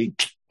 That's actually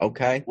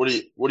okay. What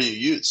do you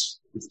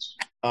use?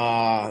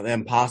 The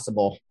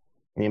Impossible.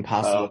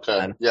 Okay.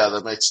 Plan. Yeah,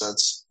 that makes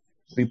sense.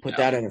 We put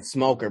that in a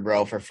smoker,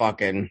 bro, for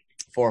fucking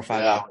 4 or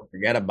 5 hours.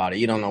 Forget about it.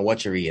 You don't know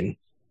what you're eating.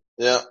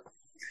 Yeah.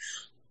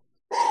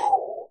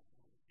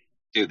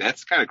 Dude,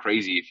 that's kind of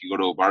crazy if you go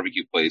to a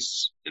barbecue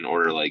place and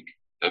order like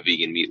a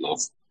vegan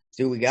meatloaf.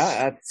 Dude, we got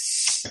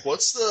that's.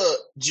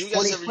 Do you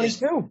guys ever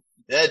use?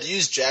 Yeah, do you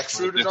use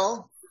jackfruit at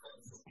all?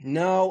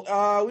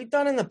 No, we've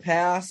done in the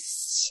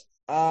past.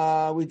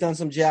 We've done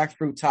some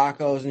jackfruit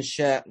tacos and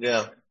shit.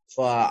 Yeah.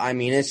 But I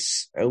mean,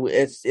 it's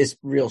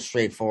real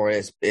straightforward.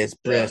 It's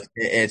brisket,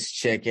 it's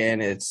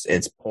chicken,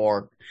 it's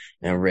pork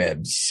and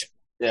ribs.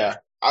 Yeah,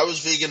 I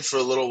was vegan for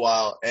a little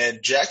while, and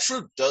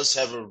jackfruit does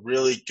have a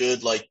really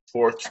good like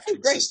pork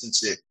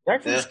consistency.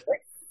 Jackfruit's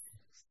great.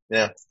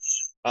 Yeah.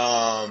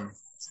 All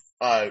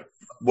right.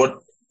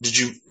 What did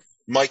you,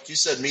 Mike? You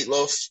said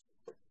meatloaf.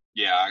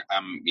 Yeah,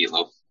 I'm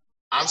meatloaf.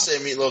 I'm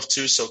saying meatloaf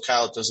too, so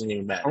Kyle, it doesn't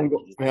even matter.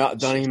 Yeah, it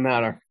doesn't even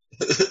matter.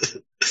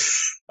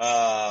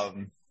 All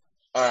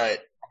right.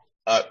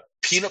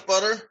 Peanut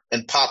butter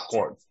and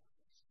popcorn.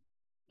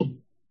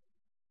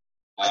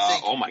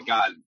 Oh my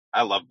god,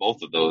 I love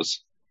both of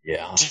those.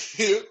 Yeah,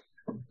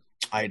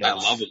 I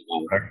love them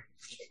both.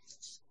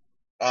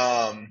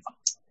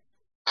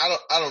 I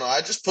don't know.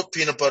 I just put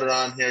peanut butter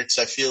on here because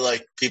I feel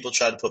like people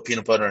try to put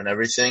peanut butter on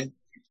everything.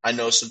 I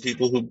know some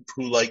people who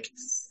like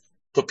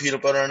put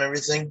peanut butter on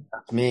everything.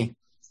 That's me.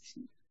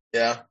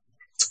 Yeah.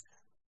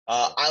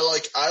 I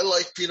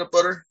like peanut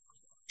butter.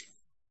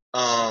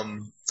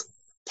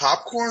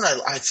 Popcorn.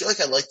 I feel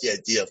like I like the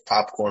idea of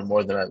popcorn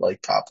more than I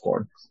like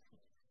popcorn.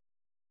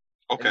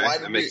 Okay,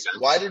 that makes sense.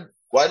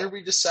 Why did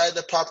we decide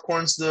that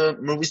popcorn's the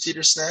movie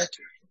theater snack?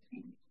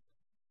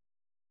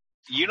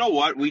 You know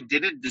what? We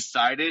didn't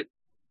decide it,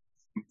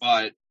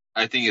 but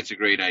I think it's a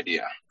great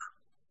idea.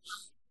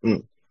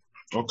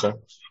 Okay.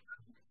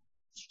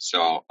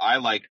 So I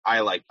like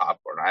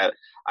popcorn.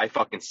 I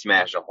fucking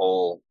smash a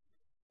whole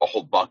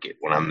bucket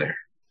when I'm there.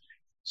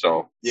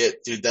 So yeah,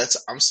 dude,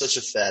 I'm such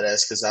a fat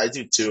ass because I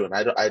do too, and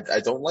I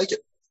don't like it.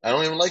 I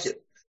don't even like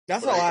it.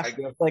 That's all I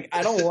feel. Like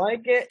I don't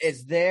like it.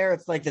 It's there.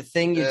 It's like the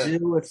thing you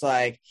do. It's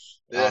like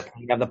you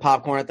have the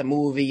popcorn at the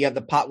movie. You have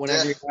the pop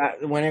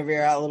whenever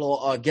you're at a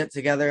little get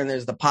together, and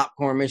there's the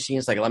popcorn machine.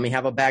 It's like, let me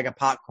have a bag of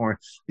popcorn.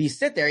 But you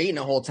sit there eating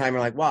the whole time. You're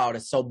like, wow,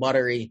 it's so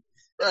buttery.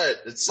 Right.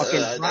 It's fucking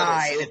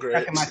dry. And it's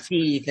stuck in my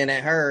teeth, and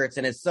it hurts,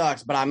 and it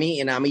sucks. But I'm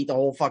eating the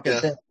whole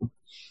fucking thing.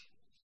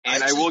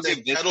 And I will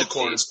give this kettle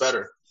corn is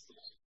better.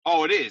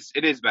 Oh, it is.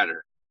 It is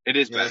better. It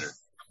is better.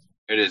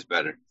 It is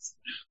better.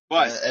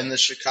 But and the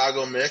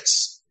Chicago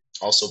mix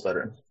also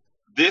better.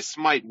 This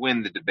might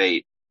win the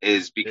debate,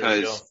 is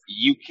because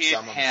you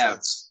can't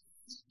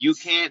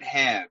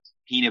have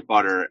peanut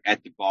butter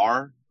at the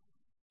bar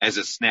as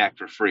a snack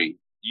for free.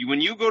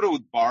 When you go to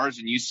bars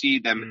and you see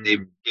them, they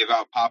give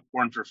out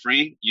popcorn for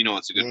free. You know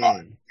it's a good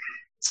bar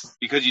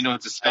because you know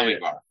it's a scummy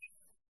bar.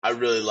 I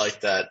really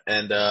like that,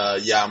 and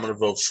I'm gonna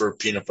vote for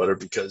peanut butter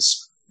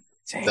because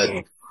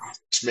that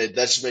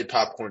just made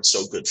popcorn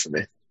so good for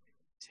me.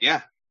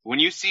 Yeah. When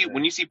you see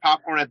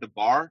popcorn at the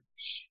bar,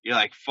 you're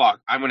like, fuck,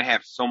 I'm going to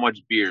have so much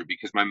beer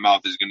because my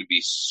mouth is going to be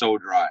so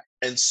dry.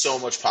 And so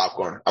much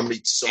popcorn. I'm going to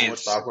eat so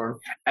much popcorn.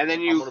 And then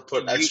I'm going to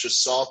put extra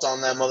salt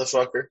on that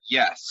motherfucker.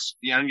 Yes.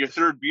 Yeah, on your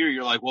third beer,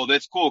 you're like, well,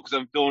 that's cool because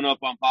I'm filling up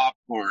on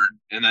popcorn.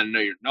 And then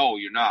no,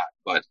 you're not.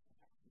 But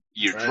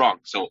you're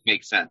drunk, so it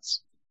makes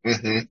sense.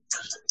 Mm-hmm.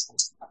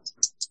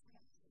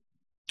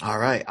 All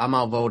right. I'm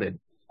outvoted.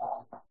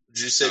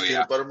 Did you say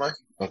peanut butter, Mike?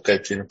 Okay,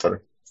 peanut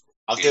butter.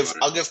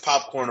 I'll give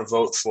popcorn a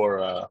vote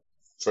for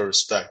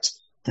respect.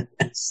 All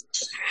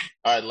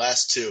right,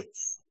 last two.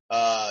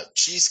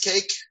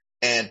 Cheesecake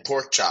and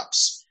pork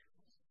chops.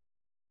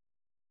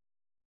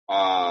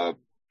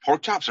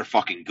 Pork chops are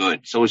fucking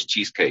good. So is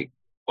cheesecake,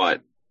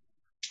 but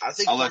I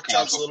think pork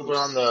chops a little bit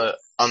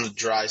on the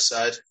dry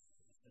side.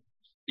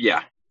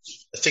 Yeah,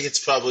 I think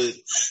it's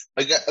probably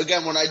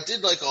again when I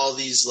did like all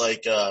these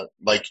like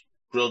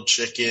grilled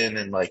chicken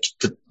and like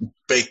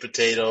baked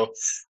potato.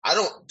 I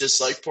don't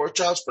dislike pork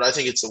chops, but I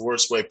think it's the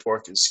worst way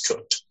pork is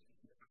cooked.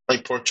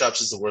 Like pork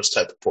chops is the worst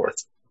type of pork.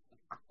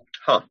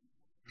 Huh.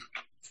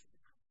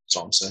 That's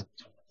all I'm saying.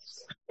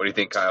 What do you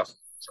think, Kyle?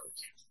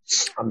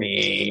 I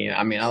mean,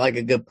 I like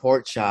a good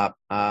pork chop.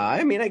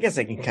 I guess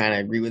I can kind of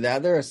agree with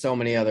that. There are so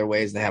many other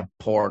ways to have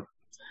pork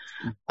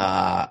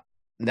that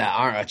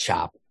aren't a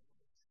chop.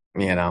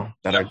 that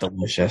are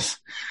delicious.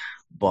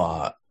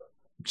 But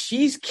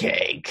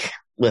cheesecake,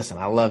 listen,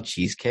 I love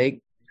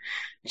cheesecake.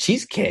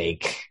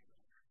 Cheesecake,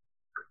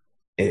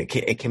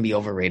 it can be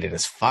overrated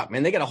as fuck,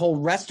 man. They got a whole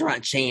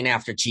restaurant chain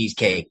after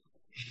cheesecake.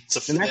 It's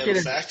a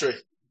factory.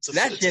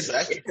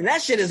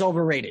 That shit is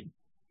overrated.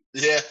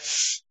 Yeah.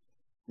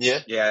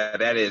 Yeah,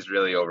 that is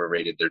really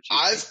overrated. Their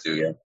cheesecake too.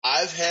 Yeah.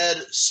 I've had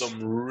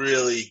some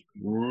really,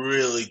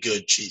 really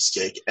good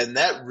cheesecake, and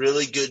that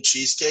really good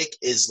cheesecake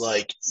is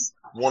like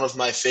one of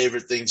my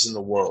favorite things in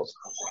the world.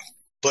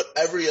 But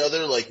every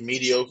other like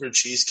mediocre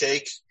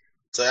cheesecake,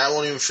 it's like I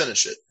won't even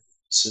finish it.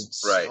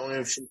 Right. I won't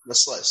even finish my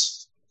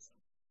slice.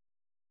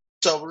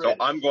 So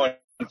I'm going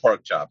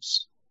pork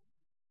chops.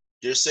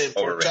 You're saying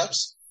pork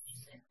chops?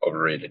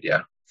 Overrated,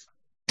 yeah.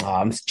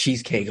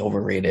 Cheesecake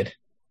overrated.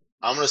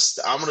 I'm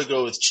gonna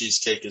go with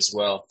cheesecake as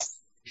well.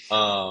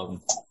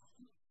 Kind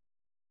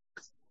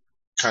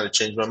of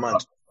changed my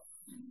mind.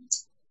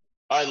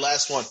 All right,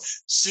 last one: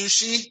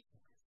 sushi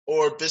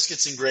or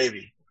biscuits and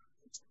gravy.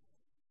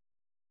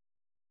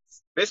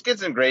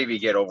 Biscuits and gravy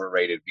get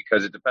overrated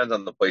because it depends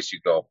on the place you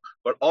go.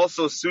 But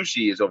also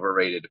sushi is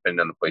overrated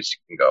depending on the place you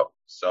can go.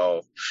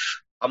 So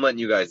I'm letting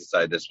you guys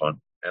decide this one.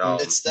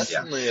 And it's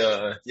definitely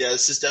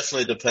this is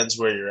definitely depends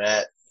where you're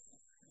at.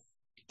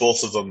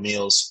 Both of them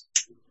meals.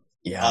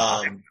 Yeah,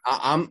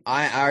 I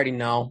already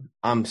know.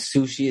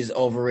 Sushi is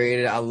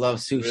overrated. I love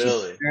sushi.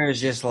 Really?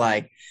 There's just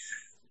like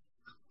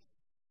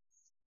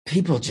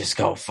people just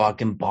go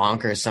fucking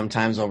bonkers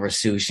sometimes over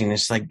sushi, and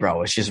it's like,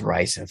 bro, it's just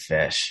rice and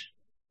fish.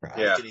 Bro.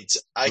 Yeah. I could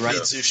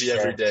eat sushi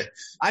every day.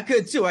 I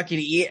could too. I could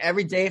eat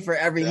every day for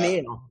every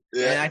meal.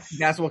 Yeah. And I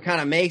think that's what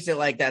kind of makes it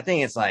like that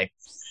thing. It's like,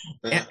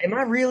 am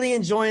I really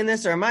enjoying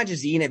this, or am I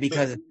just eating it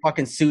because it's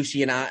fucking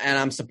sushi and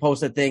I'm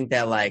supposed to think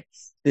that like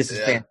this is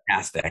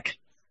fantastic?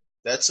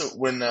 That's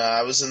when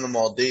I was in the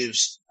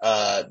Maldives.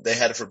 They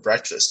had it for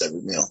breakfast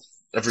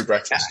every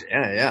breakfast.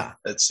 Yeah.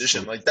 That's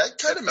sushi. Like that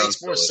kind of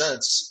makes more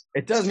sense.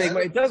 It does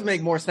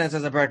make more sense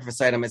as a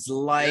breakfast item. It's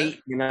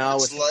light,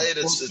 It's light.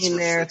 It's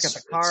there. It's got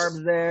the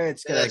carbs there.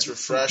 It's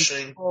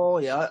refreshing.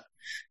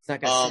 It's not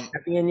gonna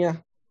be in you.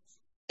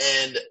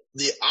 And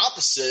the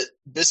opposite,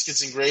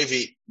 biscuits and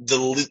gravy,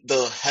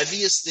 the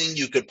heaviest thing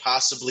you could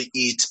possibly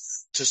eat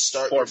to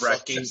start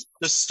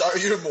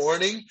your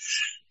morning.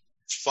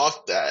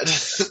 Fuck that.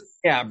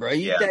 Yeah, bro.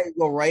 You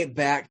go right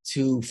back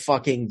to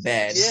fucking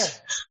bed.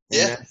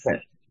 Yeah.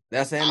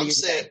 That's the end of your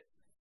day.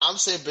 I'm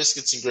saying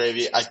biscuits and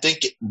gravy. I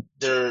think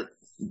you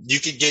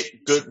could get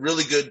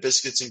really good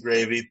biscuits and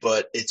gravy,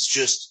 but it's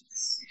just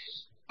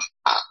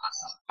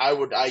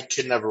I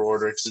could never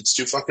order it because it's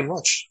too fucking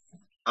much.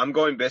 I'm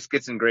going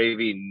biscuits and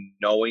gravy,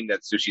 knowing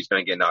that sushi's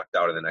going to get knocked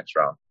out in the next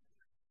round.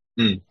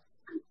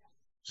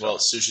 Well,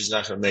 sushi's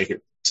not going to make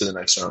it to the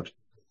next round.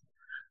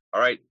 All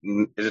right.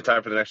 Is it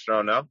time for the next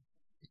round now?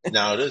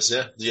 Now it is,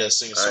 yeah. You guys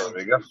sing a song. All right,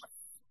 there you go.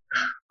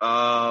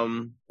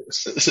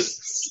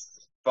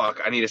 Fuck,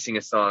 I need to sing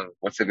a song.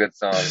 What's a good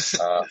song?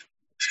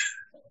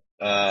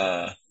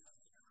 Come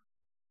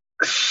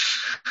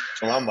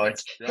on, Mike.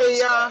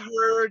 Hey, I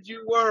heard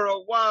you were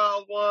a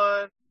wild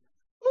one.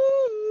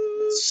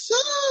 Ooh.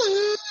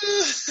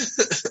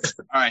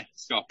 All right,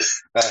 let's go. All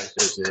right,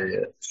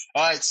 yeah.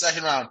 All right,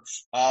 second round.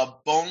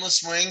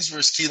 Boneless wings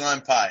versus key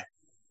lime pie.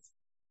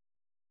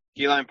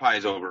 Key lime pie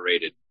is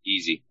overrated.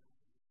 Easy.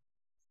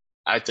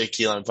 I think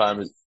key lime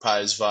pie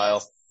is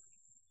vile.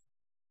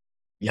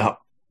 Yep.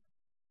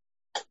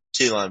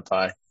 Key lime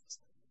pie.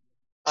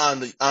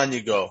 On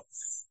you go.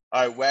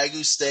 All right,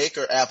 Wagyu steak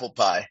or apple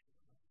pie?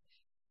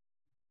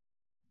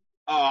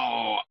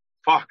 Oh,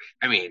 fuck.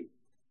 I mean,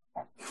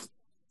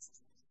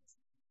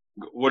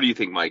 what do you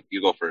think, Mike?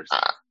 You go first.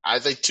 I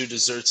think two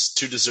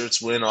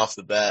desserts win off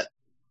the bat.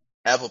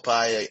 Apple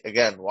pie,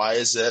 again, why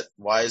is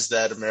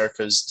that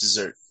America's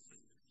dessert?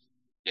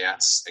 Yeah,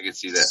 I can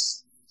see that.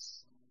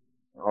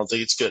 I don't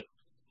think it's good.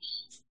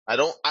 I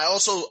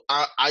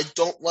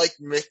don't like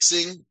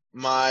mixing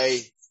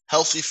my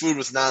healthy food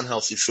with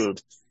non-healthy food.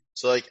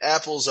 So like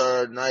apples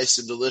are nice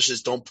and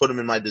delicious. Don't put them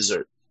in my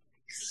dessert.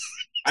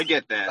 I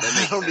get that.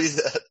 I don't need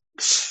that.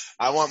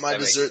 I want my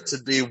dessert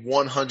to be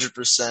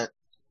 100%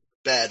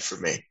 bad for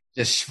me.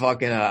 Just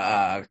fucking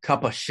a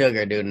cup of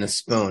sugar, dude, and a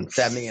spoon.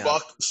 Set me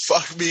up.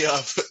 Fuck me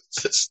up.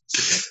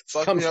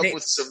 Fuck me up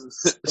with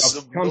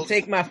some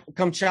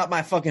come chop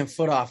my fucking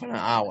foot off in an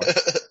hour.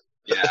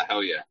 Yeah,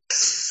 hell yeah.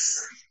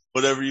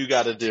 Whatever you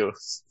got to do.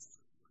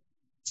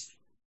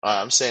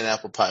 I'm saying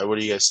apple pie. What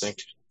do you guys think?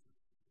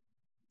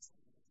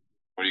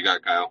 What do you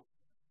got, Kyle?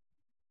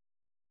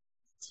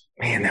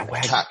 Man, that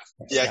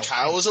Wagyu.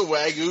 Kyle was a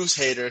Wagyu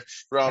hater.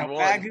 Round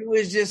one. Wagyu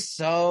is just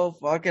so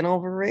fucking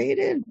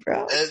overrated,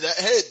 bro. And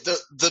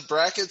the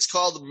bracket's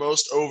called the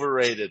most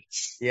overrated.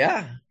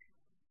 Yeah.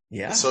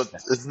 So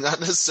it's not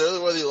necessarily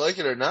whether you like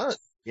it or not.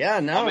 Yeah,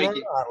 no.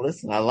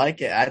 Listen, I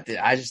like it.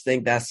 I just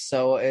think that's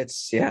so.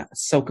 It's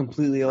so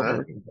completely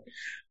overrated.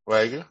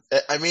 Wagyu.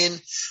 I mean,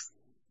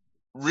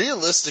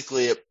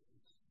 realistically,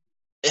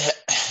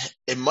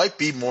 it might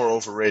be more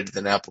overrated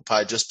than apple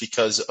pie just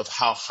because of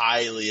how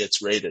highly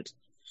it's rated.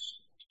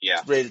 Yeah.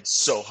 It's rated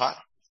so high.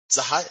 It's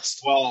the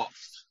highest. Well,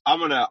 I'm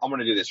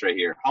gonna do this right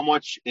here. How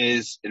much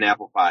is an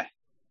apple pie?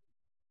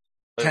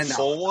 A $10.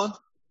 full one?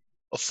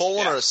 A full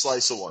one Yeah. or a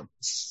slice of one?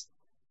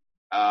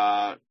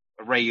 A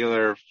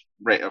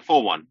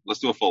full one.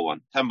 Let's do a full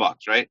one.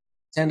 $10, right?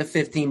 $10 to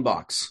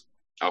 $15.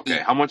 Okay.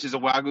 Yeah. How much is a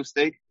Wagyu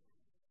steak?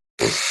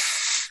 The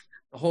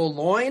whole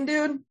loin,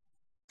 dude?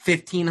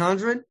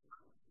 $1,500?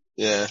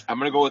 Yeah. I'm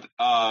gonna go with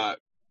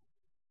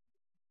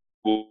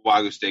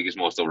Wagyu steak is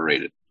most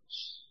overrated.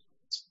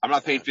 I'm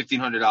not paying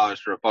 $1,500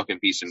 for a fucking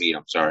piece of meat.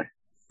 I'm sorry.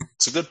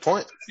 It's a good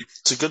point.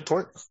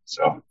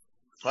 So, All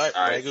right,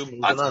 Wagyu,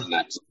 moving on to on. the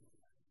next.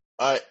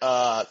 All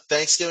right,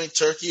 Thanksgiving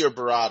turkey or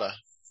burrata?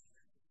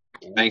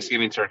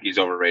 Thanksgiving turkey is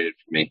overrated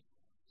for me.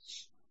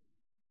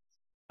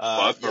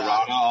 But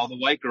burrata, all the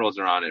white girls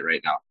are on it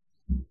right now.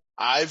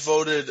 I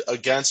voted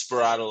against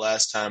burrata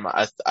last time.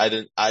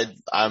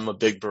 I'm a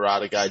big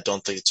burrata guy.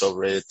 Don't think it's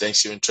overrated.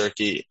 Thanksgiving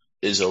turkey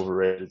is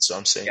overrated, so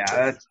I'm saying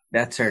turkey.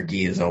 That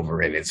turkey is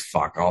overrated as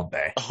fuck all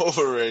day.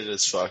 Overrated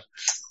as fuck.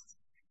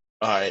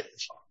 All right,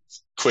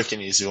 quick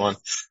and easy one.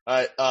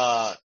 All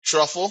right,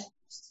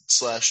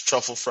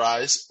 truffle/truffle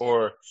fries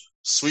or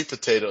sweet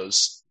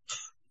potatoes.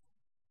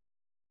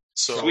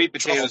 So Sweet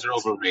potatoes are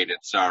overrated.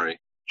 Sorry.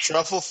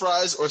 Truffle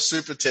fries or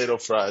sweet potato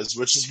fries,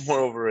 which is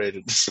more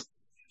overrated?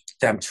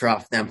 Them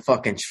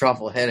fucking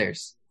truffle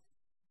hitters.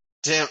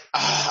 Damn,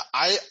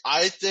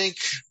 I think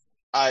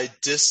I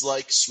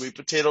dislike sweet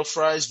potato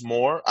fries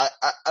more. I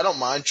don't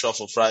mind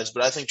truffle fries,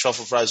 but I think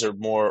truffle fries are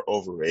more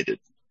overrated.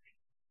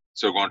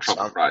 So we're going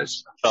truffle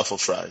fries. Truffle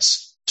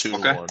fries,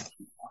 2-1.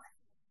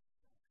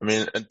 I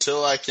mean,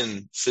 until I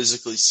can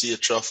physically see a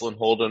truffle and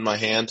hold it in my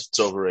hand, it's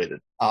overrated.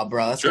 Oh,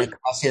 bro, that's gonna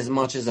cost you as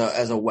much as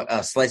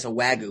a slice of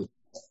Wagyu.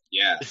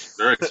 Yeah,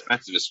 they're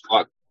expensive as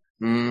fuck.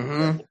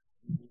 Mm-hmm.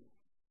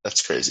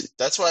 That's crazy.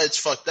 That's why it's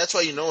fucked. That's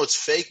why you know it's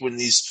fake when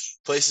these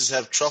places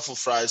have truffle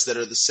fries that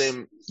are the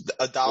same,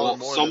 $1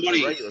 more than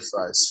the regular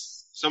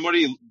fries.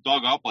 Somebody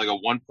dug up like a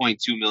 $1.2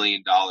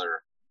 million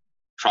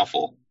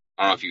truffle.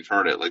 I don't know if you've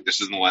heard it. Like,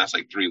 this is in the last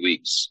 3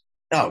 weeks.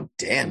 Oh,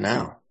 damn,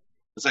 no.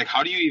 It's like,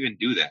 how do you even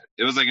do that?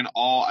 It was I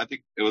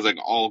think it was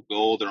all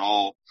gold or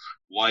all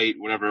white,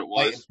 whatever it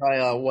was. Probably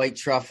a white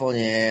truffle,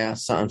 yeah,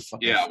 something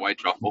fucking. Yeah, white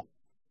truffle.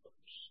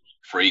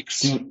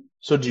 Freaks.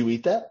 So do you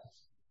eat that?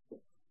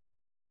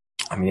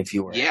 I mean, if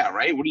you were. Yeah,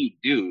 right? What do you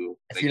do?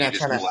 If you're not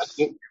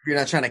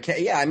trying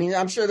to, yeah, I mean,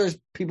 I'm sure there's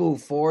people who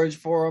forage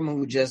for them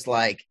who just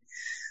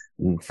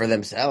for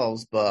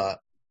themselves, but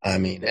I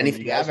mean,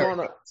 anything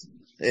ever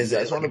is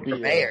a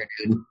purveyor,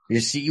 dude.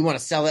 You want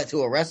to sell that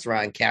to a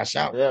restaurant and cash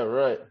out. Yeah,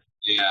 right.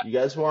 Yeah. You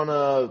guys want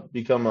to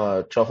become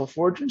truffle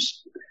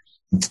foragers?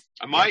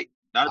 I might.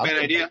 Not a bad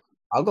idea.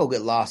 I'll go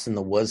get lost in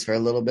the woods for a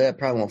little bit. I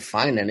probably won't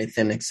find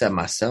anything except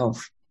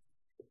myself.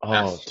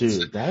 Oh,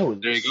 dude, that was.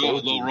 There you go, a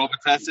little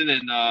Robitussin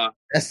and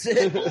that's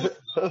it.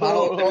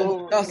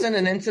 Robitussin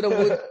and into the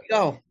woods we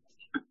go.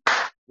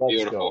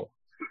 Let's go.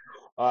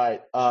 All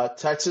right,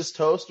 Texas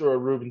toast or a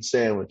Reuben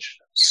sandwich?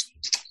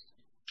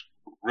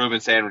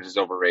 Reuben sandwich is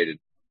overrated.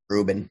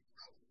 Reuben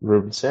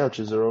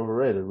sandwiches are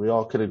overrated. We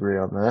all could agree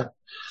on that.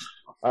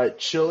 All right,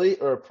 chili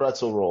or a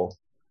pretzel roll?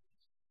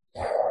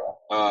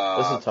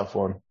 That's a tough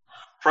one.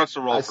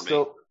 Pretzel roll for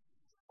me.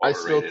 I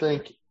still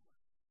think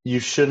you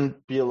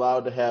shouldn't be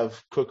allowed to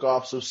have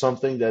cook-offs of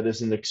something that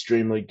isn't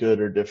extremely good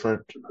or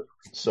different.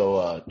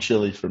 So,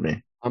 chili for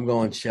me. I'm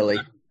going chili.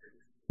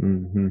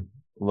 Mm-hmm.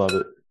 Love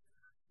it.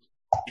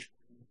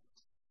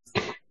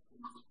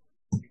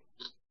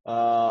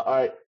 All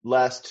right,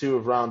 last two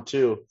of round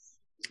 2.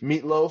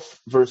 Meatloaf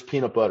versus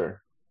peanut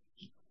butter.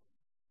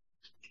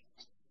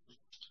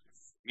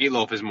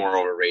 Meatloaf is more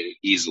overrated,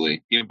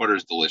 easily. Peanut butter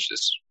is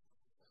delicious.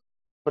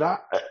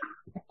 But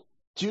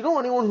do you know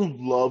anyone who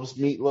loves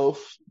meatloaf?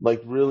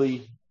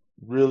 Really,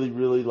 really,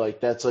 really,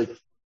 that's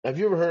have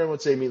you ever heard anyone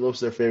say meatloaf's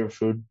their favorite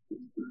food?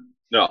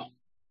 No.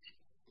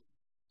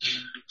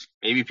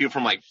 Maybe people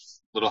from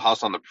Little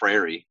House on the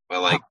Prairie,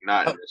 but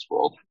not in this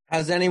world.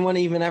 Has anyone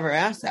even ever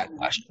asked that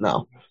question?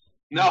 No.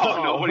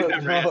 No, nobody's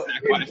ever asked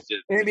that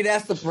question. Maybe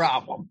that's the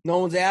problem. No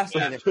one's asked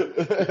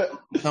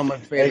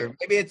someone's favorite.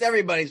 Maybe it's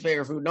everybody's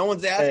favorite food. No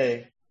one's asked.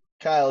 Hey,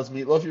 Kyle, is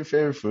meatloaf your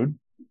favorite food?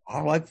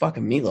 I like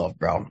fucking meatloaf,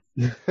 bro.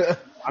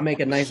 I make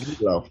a nice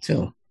meatloaf,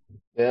 too.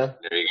 Yeah?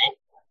 There you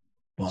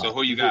go. So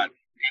who you got?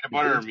 Peanut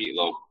butter or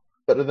meatloaf?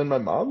 Better than my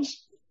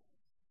mom's?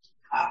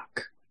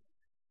 Fuck.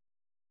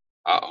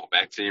 Uh-oh,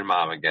 back to your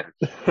mom again.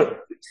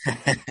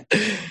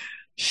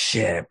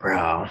 Shit,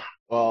 bro.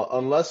 Well,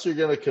 unless you're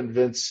going to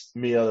convince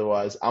me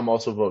otherwise, I'm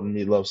also voting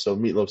meatloaf, so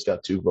meatloaf's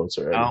got 2 votes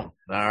already. Oh, all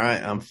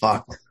right. I'm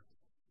fucked.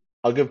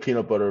 I'll give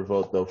peanut butter a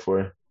vote, though, for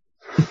you.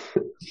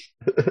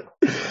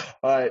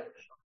 All right.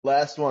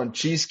 Last one.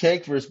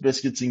 Cheesecake versus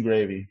biscuits and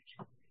gravy.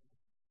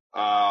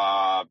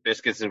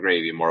 Biscuits and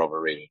gravy, more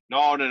overrated. No.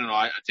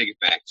 I take it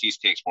back.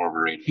 Cheesecake's more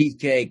overrated.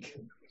 Cheesecake.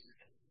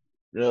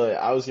 Really?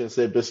 I was going to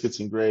say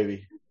biscuits and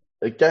gravy.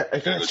 You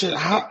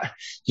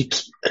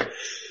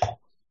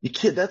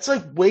can't, that's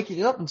like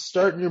waking up and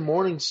starting your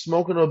morning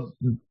smoking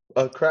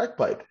a crack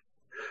pipe.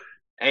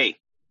 Hey,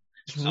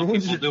 some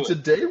people do it's a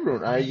day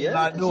ruin.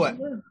 Not do it.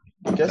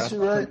 I guess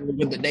you're right.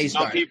 With the day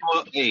Some start.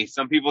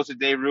 some people it's a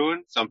day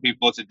ruined. Some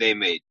people it's a day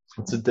made.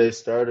 It's a day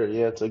starter.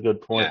 Yeah, it's a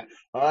good point. Yeah.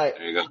 All right.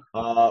 There you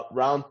go.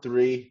 Round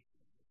 3,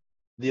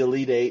 the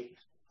Elite 8.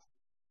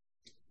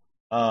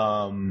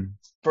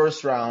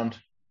 First round,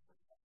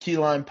 key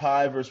lime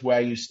pie versus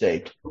Wagyu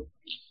steak.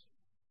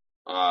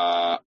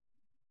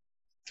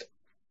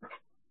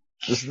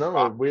 Just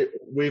remember,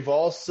 we've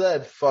all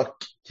said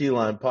fuck key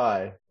lime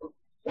pie.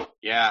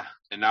 Yeah,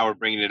 and now we're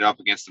bringing it up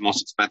against the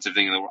most expensive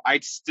thing in the world.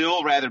 I'd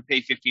still rather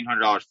pay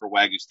 $1,500 for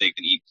Wagyu steak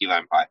than eat key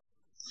lime pie.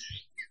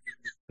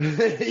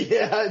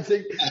 Yeah, I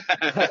think.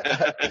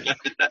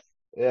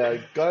 Yeah,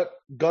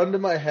 gun to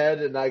my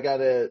head, and I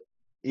gotta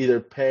either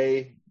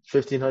pay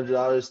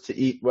 $1,500 to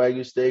eat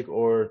Wagyu steak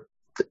or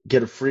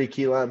get a free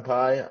key lime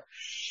pie.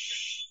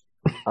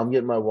 I'm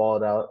getting my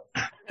wallet out.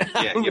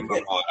 Yeah, get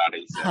my wallet out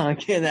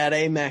ASAP. Get that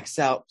Amex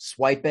out.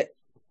 Swipe it.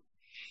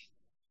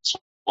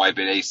 Wipe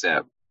it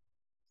ASAP.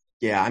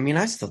 Yeah, I mean,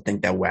 I still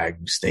think that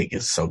Wagyu steak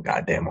is so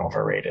goddamn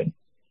overrated.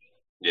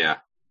 Yeah.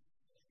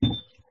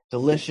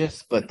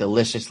 Delicious, but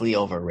deliciously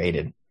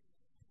overrated.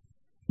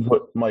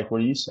 Mike,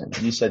 what are you saying?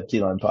 You said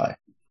key lime pie.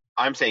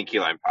 I'm saying key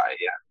lime pie,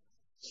 yeah.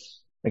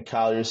 And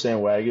Kyle, you're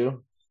saying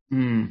Wagyu?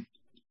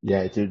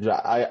 Yeah, dude.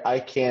 I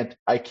can't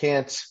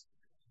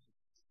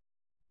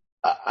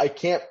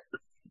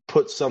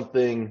put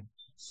something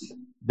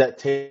that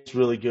tastes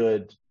really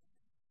good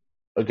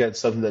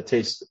against something that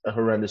tastes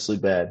horrendously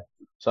bad.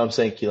 So I'm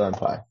saying key lime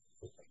pie.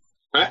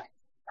 Okay.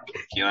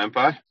 Key lime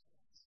pie?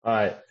 All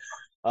right.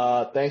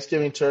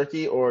 Thanksgiving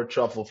turkey or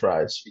truffle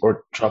fries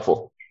or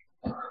truffle?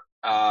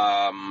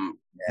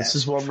 This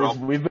is one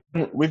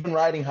we've been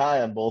riding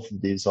high on both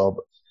of these.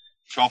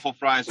 Truffle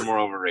fries are more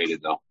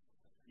overrated though.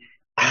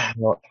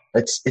 Well,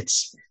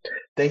 it's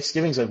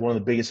Thanksgiving's like one of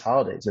the biggest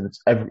holidays, and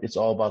it's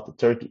all about the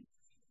turkey.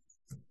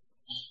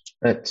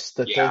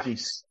 Turkey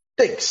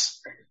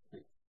stinks.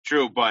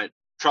 True, but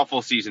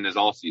truffle season is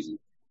all season,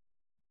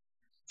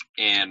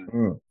 and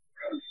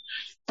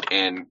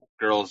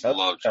girls That's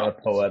love kind truffle.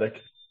 of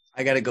poetic.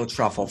 I gotta go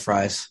truffle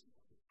fries.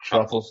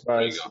 Truffle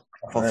fries.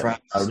 Truffle fries.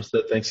 I would have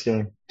said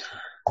Thanksgiving.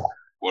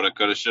 Woulda,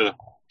 coulda, shoulda.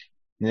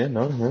 Yeah,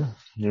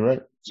 you're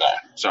right.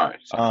 Sorry.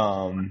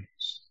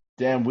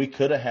 Damn, we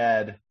could have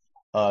had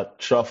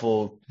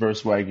truffle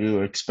versus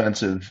Wagyu.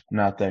 Expensive,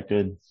 not that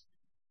good.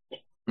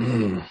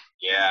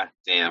 Yeah,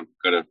 damn,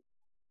 coulda.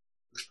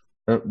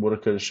 Woulda,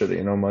 coulda,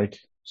 shoulda. Mike.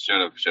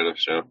 Should've.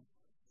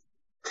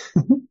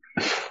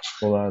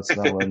 Hold on, it's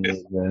not letting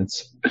me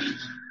advance.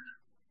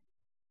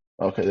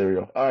 Okay, there we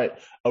go. All right,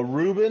 a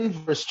Reuben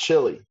versus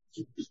chili.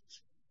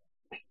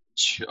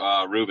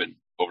 Reuben,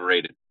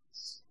 overrated.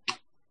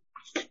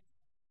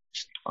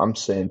 I'm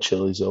saying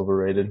chili's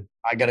overrated.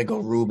 I gotta go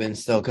Reuben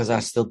still because I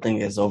still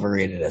think it's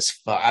overrated as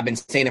fuck. I've been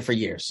saying it for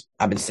years.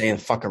 I've been saying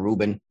fuck a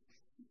Reuben.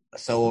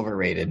 So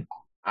overrated.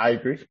 I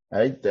agree.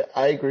 I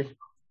agree.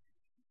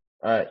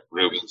 All right.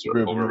 Reuben's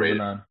overrated.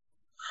 On.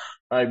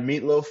 All right,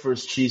 meatloaf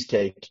versus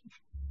cheesecake.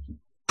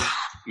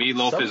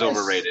 Meatloaf is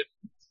overrated.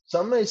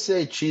 Some may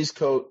say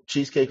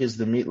cheesecake is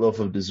the meatloaf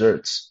of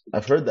desserts.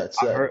 I've heard that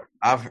said.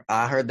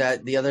 I heard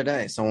that the other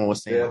day. Someone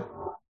was saying that.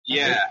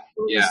 Yeah.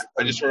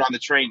 I just heard on the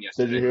train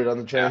yesterday. Did you hear it on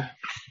the train?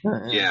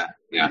 Yeah.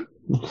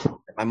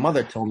 My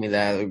mother told me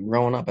that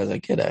growing up as a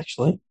kid,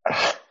 actually.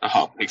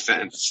 Oh, makes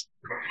sense.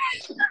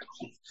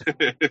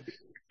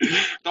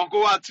 Don't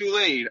go out too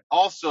late.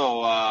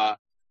 Also,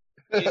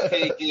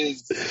 cheesecake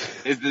is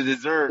the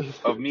dessert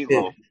of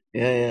meatloaf.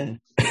 Yeah.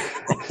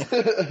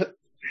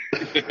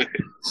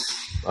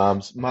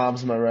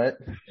 Moms, am I right?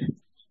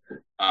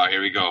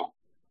 Here we go.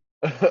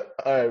 All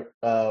right.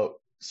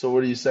 So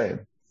what are you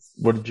saying?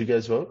 What did you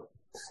guys vote?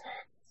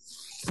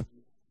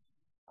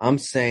 I'm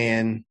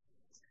saying,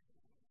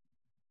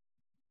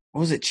 what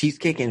was it?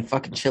 Cheesecake and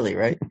fucking chili,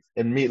 right?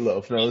 And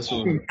meatloaf. No, this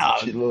was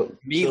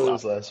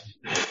meatloaf. Last.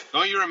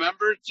 Don't you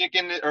remember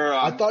chicken? Or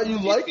I thought you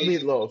liked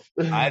meatloaf.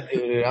 I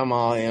do. I'm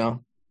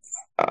all,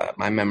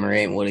 my memory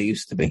ain't what it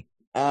used to be.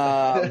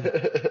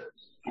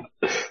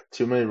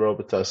 Too many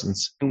Robitussin.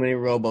 Too many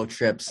robo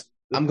trips.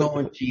 I'm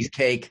going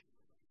cheesecake.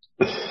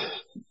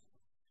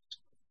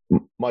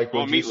 Mike,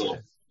 what you say?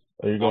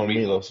 Oh, you're going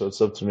meatloaf, so it's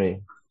up to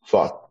me.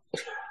 Fuck.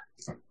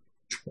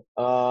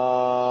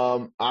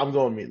 I'm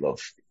going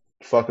meatloaf.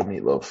 Fuck a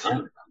meatloaf.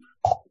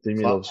 The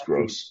meatloaf's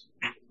gross.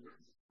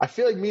 I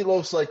feel like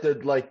meatloaf's like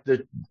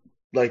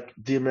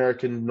the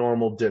American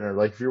normal dinner.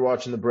 Like if you're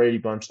watching the Brady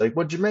Bunch, like,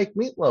 what'd you make?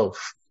 Meatloaf.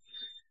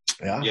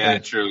 Yeah,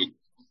 true.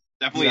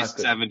 Definitely a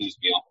 70s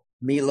meal.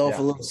 Meatloaf,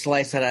 a little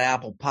slice of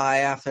apple pie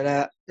after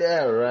that.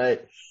 Yeah,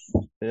 right.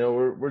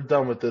 We're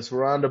done with this.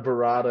 We're on to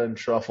burrata and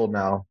truffle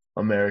now,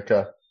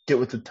 America. Get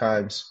with the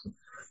times.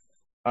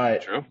 All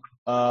right. True.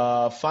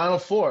 Final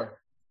four.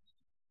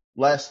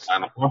 Last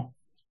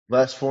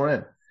four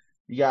in.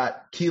 You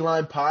got key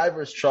lime pie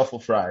versus truffle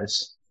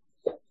fries.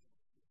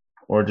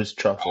 Or just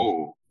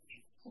truffle.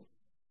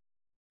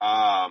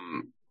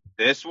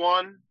 This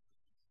one,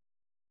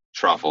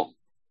 truffle.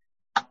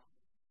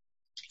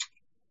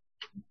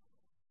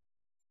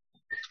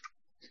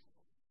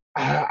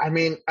 I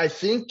mean, I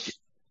think,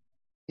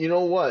 you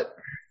know what?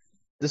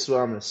 this is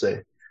what I'm going to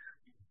say.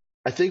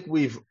 I think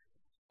we've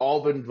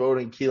all been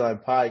voting key lime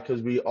pie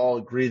because we all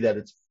agree that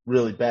it's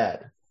really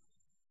bad.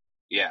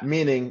 Yeah.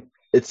 Meaning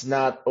it's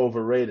not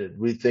overrated.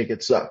 We think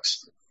it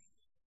sucks.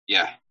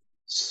 Yeah.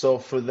 So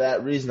for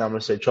that reason, I'm going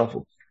to say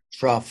truffle.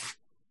 Truff.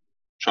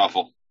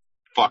 Truffle.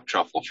 Fuck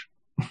truffle.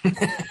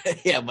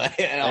 Yeah, but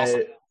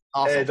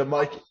Hey,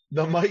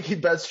 the Mikey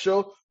Betts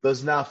show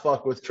does not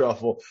fuck with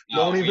truffle. No,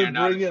 Don't even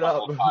bring it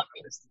up.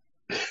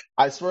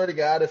 I swear to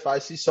God, if I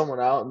see someone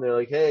out and they're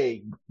like,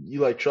 "Hey, you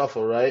like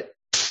truffle, right?"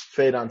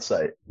 Fade on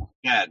sight.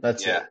 Yeah,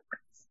 That's it.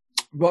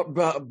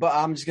 But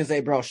I'm just gonna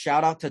say, bro,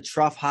 shout out to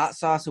Truff Hot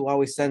Sauce, who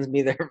always sends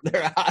me their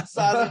hot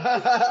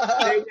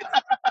sauce.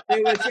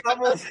 They with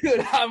trouble,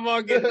 dude.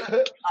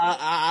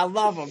 I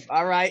love them.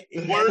 All right.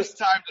 Worst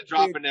time to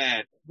drop an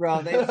ad,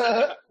 bro.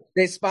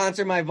 They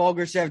sponsor my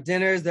Vulgar Chef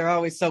dinners. They're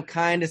always so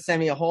kind to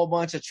send me a whole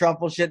bunch of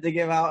truffle shit to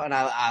give out, and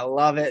I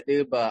love it,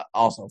 dude. But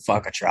also,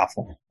 fuck a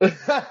truffle.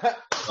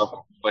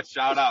 But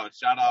shout out.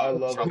 Shout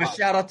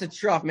out to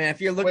Truff, man. If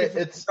you're looking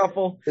for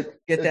truffle,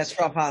 get that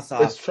Truff hot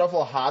sauce. It's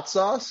truffle hot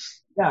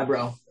sauce. Yeah,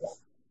 bro.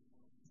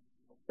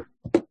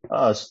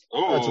 Oh, that's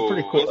a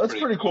pretty cool. That's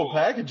pretty cool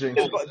packaging,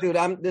 dude.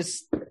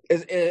 This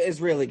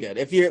is really good.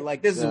 If you're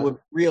like, this is with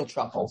real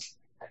truffles.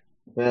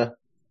 Yeah.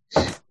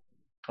 All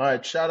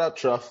right. Shout out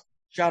Truff.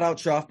 Shout out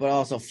Truff, but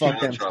also fuck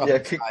them. Yeah.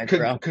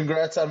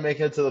 Congrats on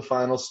making it to the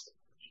finals.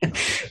 All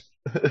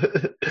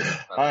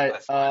right.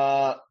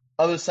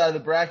 Other side of the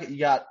bracket, you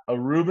got a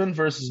Reuben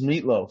versus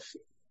Meatloaf.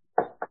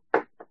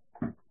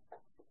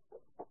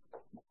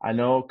 I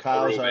know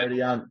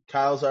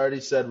Kyle's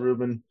already said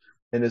Reuben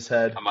in his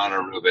head. I'm on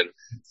a Reuben.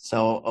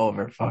 So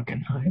over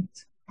fucking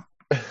hyped.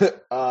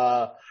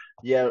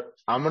 Yeah,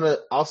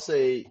 I'll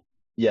say,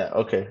 yeah,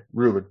 okay,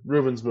 Reuben.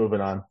 Reuben's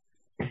moving on.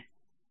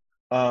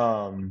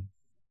 All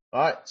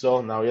right, so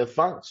now we have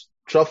finals.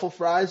 Truffle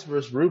fries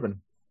versus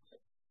Reuben.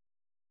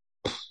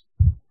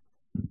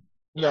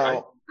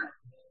 Now,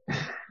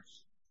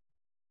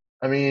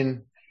 I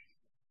mean,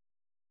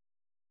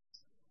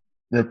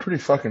 they're pretty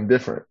fucking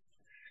different.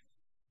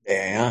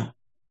 Yeah.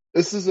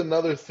 This is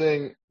another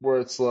thing where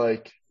it's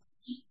like,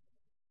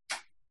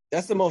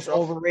 that's the most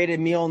overrated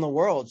meal in the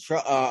world.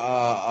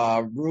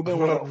 Reuben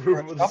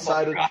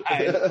decided.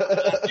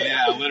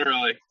 Yeah,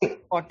 literally.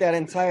 Fuck that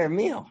entire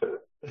meal.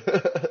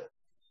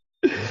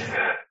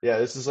 Yeah,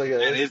 this is like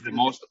that is the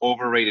most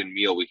overrated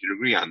meal. We could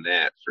agree on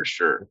that for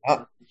sure.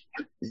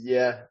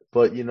 Yeah,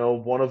 but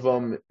one of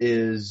them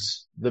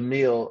is the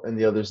meal and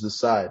the other's the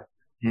side.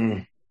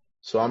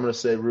 So I'm gonna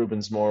say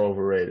Reuben's more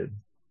overrated.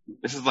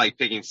 This is like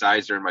picking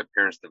sides during my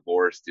parents'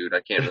 divorce, dude. I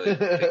can't really.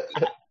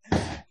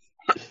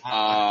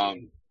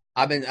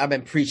 I've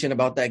been preaching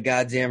about that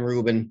goddamn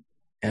Reuben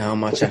and how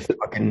much I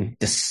fucking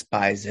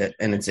despise it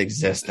and its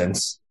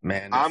existence,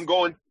 man. I'm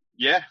going.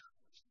 Yeah,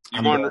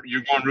 you're going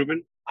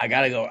Reuben. I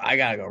gotta go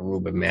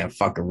Reuben, man.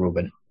 Fuck a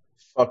Reuben.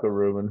 Fuck a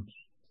Reuben.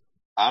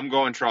 I'm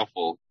going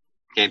truffle.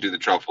 Can't do the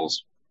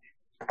truffles.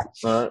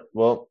 All right.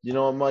 Well, you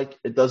know what, Mike?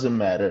 It doesn't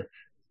matter.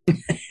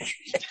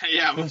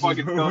 Yeah, I'm a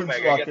fucking scumbag.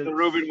 I guess the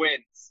Reuben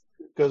wins.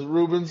 Because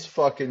Reuben's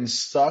fucking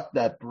suck.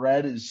 That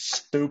bread is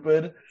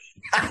stupid.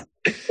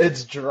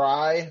 It's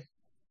dry.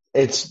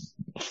 It's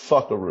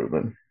fuck a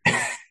Reuben.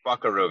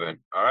 Fuck a Reuben.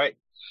 All right.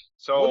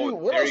 So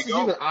what else is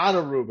even on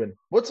a Reuben?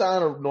 What's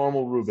on a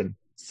normal Reuben?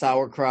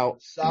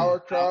 Sauerkraut.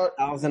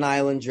 Thousand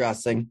Island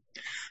dressing.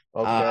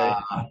 Okay.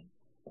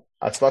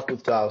 I fuck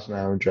with Thousand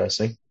Island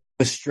dressing.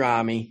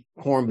 Pastrami,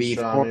 corned beef,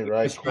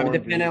 pastrami,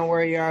 depending on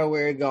where you are,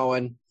 where you're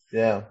going.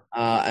 Yeah.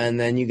 And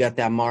then you got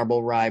that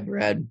marble rye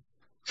bread.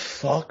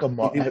 Fuck a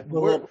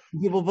marble.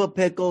 People put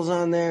pickles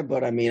on there,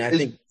 but I mean, I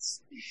think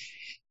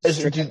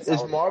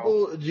is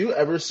marble. Do you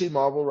ever see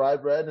marble rye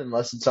bread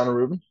unless it's on a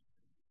Reuben?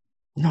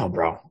 No,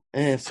 bro.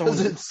 And if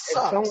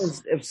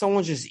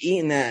someone's just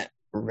eating that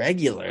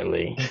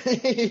regularly,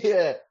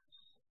 yeah,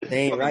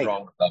 they ain't right.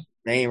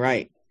 They ain't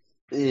right.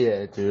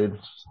 Yeah, dude.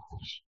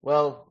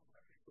 Well,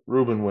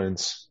 Reuben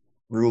wins.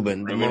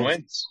 Reuben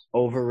wins.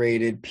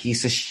 Overrated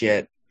piece of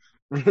shit.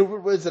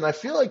 Reuben wins, and I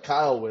feel like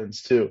Kyle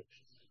wins too.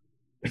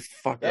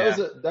 Fuck that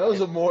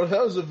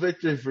was a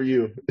victory for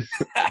you.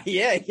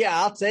 yeah,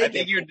 I'll take it. I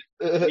think you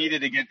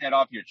needed to get that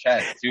off your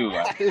chest too.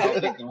 I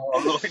don't think the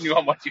world really knew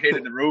how much you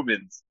hated the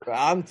Reubens.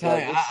 I'm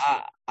telling you,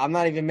 I'm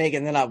not even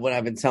making that up. What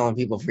I've been telling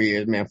people for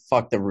years, man.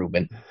 Fuck the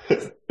Reuben.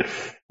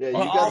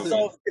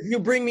 If you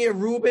bring me a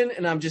Reuben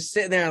and I'm just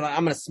sitting there,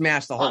 I'm gonna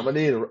smash the whole. I'm gonna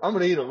eat a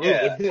Reuben.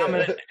 Yeah. I'm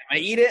gonna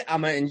eat it.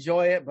 I'm gonna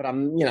enjoy it, but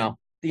I'm, at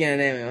the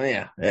end of the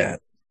day, yeah.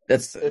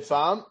 That's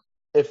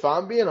If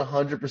I'm being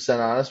 100%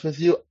 honest with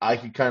you, I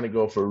could kind of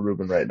go for a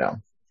Reuben right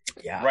now.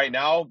 Yeah. Right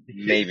now,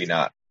 maybe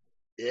not.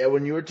 Yeah,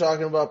 when you were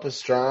talking about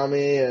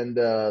pastrami and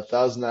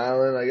Thousand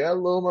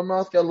Island, my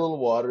mouth got a little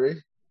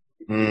watery.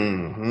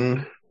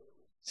 Mm-hmm.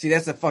 See,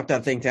 that's a fucked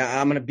up thing.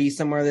 I'm going to be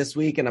somewhere this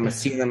week and I'm going to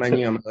see the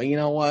menu. I'm going to go, you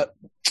know what?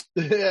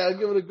 Yeah, I'll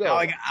give it a go.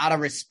 Now, out of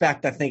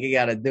respect, I think I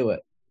got to do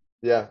it.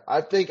 Yeah, I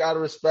think out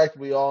of respect,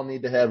 we all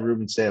need to have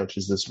Reuben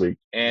sandwiches this week.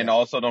 And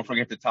also, don't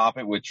forget to top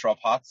it with truff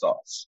hot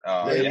sauce.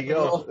 There you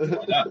go.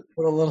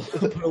 Put a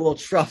little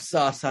truff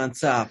sauce on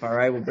top. All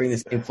right, we'll bring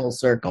this thing full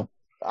circle.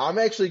 I'm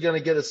actually going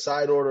to get a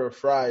side order of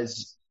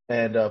fries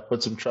and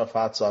put some truff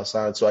hot sauce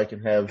on it so I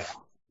can have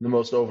the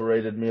most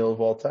overrated meal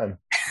of all time.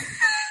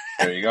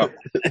 There you go.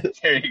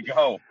 There you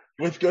go.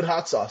 With good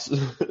hot sauce.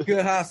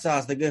 Good hot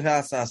sauce. The good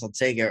hot sauce will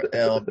take it.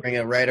 It'll bring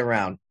it right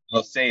around.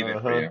 I'll save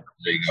it for you.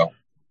 There you go.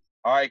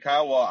 All right,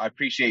 Kyle. Well, I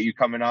appreciate you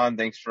coming on.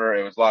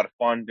 It was a lot of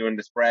fun doing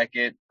this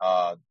bracket.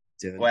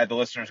 Glad the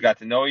listeners got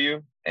to know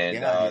you. And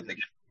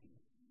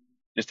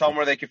just tell them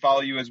where they can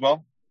follow you as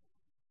well.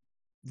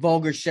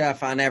 Vulgar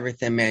Chef on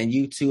everything, man.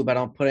 YouTube, I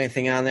don't put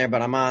anything on there,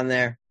 but I'm on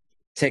there.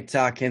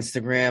 TikTok,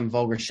 Instagram,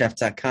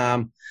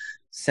 vulgarchef.com.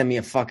 Send me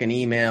a fucking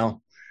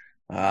email.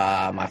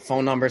 My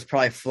phone number is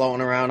probably floating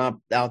around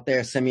out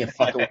there. Send me a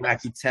fucking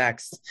wacky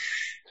text.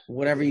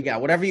 Whatever you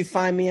got. Whatever you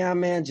find me on,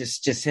 man,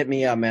 just hit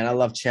me up, man. I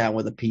love chatting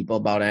with the people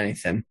about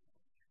anything.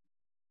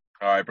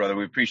 All right, brother.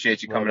 We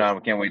appreciate you coming on.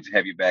 We can't wait to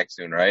have you back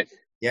soon, right?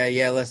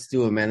 Yeah, let's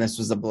do it, man. This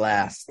was a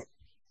blast.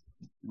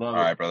 All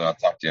right, brother. I'll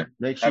talk to you.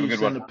 Make sure you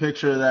send a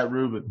picture of that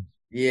Reuben.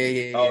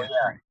 Yeah. Oh, yeah.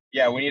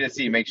 Yeah, we need to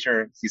see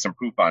some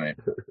proof on it.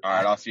 All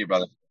right, I'll see you,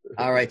 brother.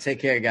 All right, take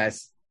care,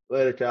 guys.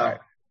 Later, Kyle.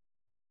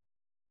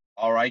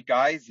 All right,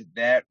 guys.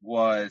 That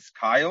was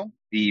Kyle,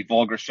 the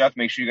Vulgar Chef.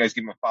 Make sure you guys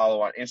give him a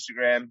follow on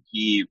Instagram.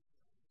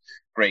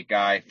 Great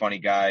guy, funny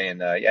guy,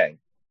 and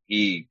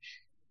if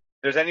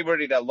there's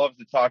anybody that loves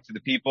to talk to the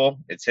people,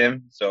 it's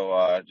him.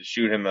 So just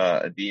shoot him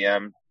a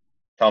DM.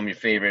 Tell him your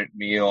favorite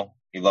meal.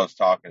 He loves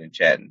talking and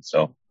chatting.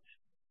 So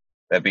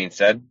that being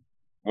said,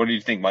 what do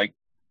you think, Mike?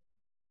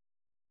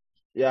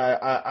 Yeah,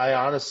 I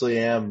honestly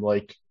am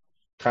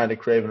kind of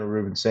craving a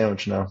Reuben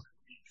sandwich now.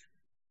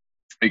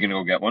 Are you gonna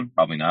go get one?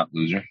 Probably not,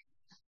 loser.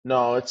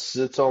 No,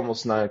 it's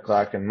almost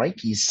 9:00 and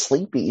Mikey's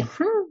sleepy.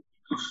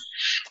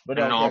 But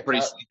no, I'm pretty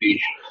sleepy.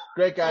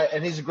 Great guy,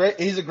 and he's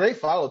a great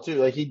follow too.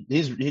 Like he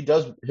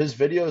does his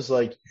videos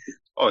like.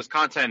 Oh, his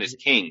content is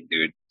king,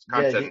 dude. His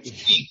content is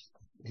king.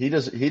 He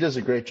does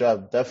a great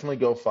job. Definitely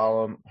go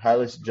follow him.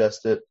 Highly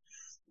suggest it.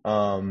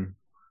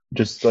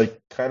 Just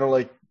kind of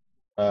like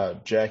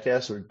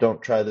Jackass, or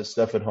don't try this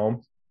stuff at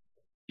home.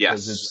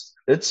 Yes,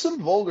 it's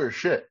some vulgar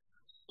shit.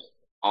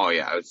 Oh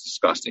yeah, it's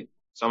disgusting.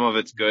 Some of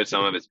it's good,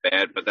 some of it's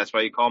bad, but that's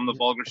why you call him the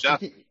Vulgar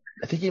Chef.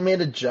 I think he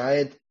made a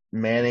giant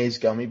mayonnaise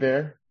gummy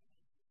bear.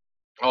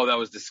 Oh, that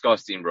was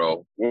disgusting,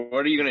 bro.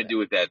 What are you gonna do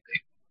with that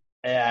thing?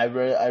 Yeah,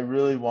 I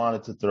really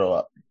wanted to throw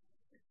up.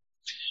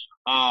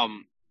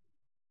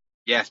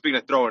 Yeah. Speaking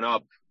of throwing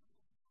up,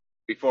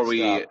 before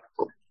we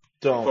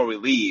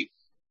leave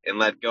and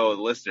let go of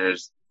the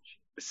listeners,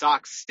 the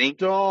Sox stink.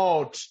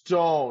 Don't.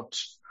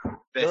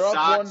 The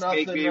Sox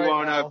make me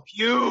want to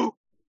puke.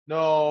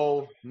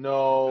 No,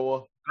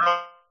 they're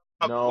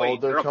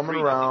coming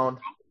around.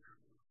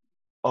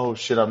 Oh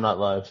shit, I'm not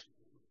live.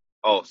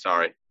 Oh,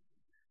 sorry.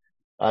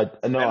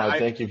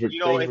 Thank you for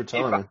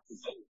telling me.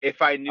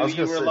 If I knew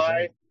you were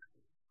live,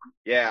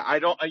 yeah, I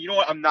don't. You know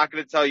what? I'm not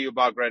going to tell you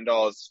about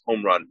Grandal's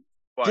home run.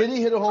 But, did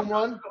he hit a home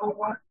run?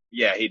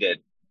 Yeah, he did.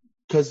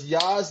 Because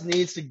Yaz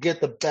needs to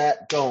get the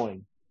bat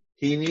going.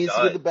 He needs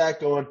to get the bat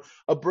going.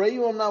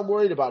 Abreu, I'm not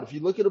worried about. If you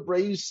look at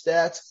Abreu's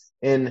stats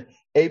in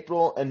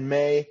April and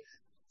May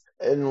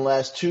in the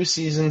last 2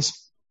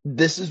 seasons,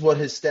 this is what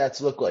his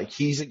stats look like.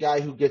 He's a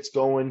guy who gets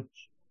going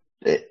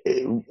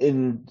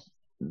in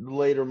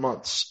later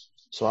months.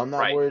 So I'm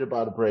not worried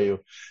about Abreu.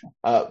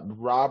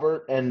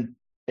 Robert and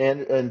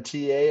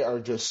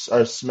TA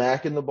are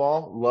smacking the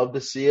ball. Love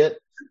to see it.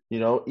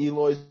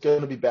 Eloy's going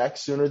to be back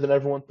sooner than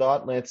everyone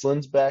thought. Lance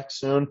Lynn's back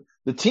soon.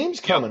 The team's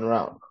coming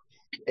around.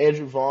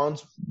 Andrew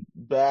Vaughn's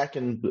back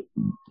and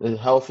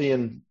healthy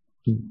and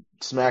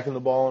smacking the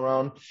ball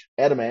around.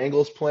 Adam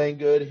Engel's playing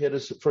good. Hit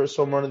his first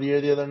home run of the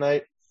year the other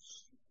night.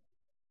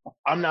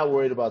 I'm not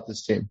worried about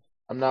this team.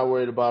 I'm not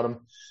worried about them.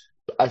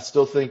 I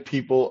still think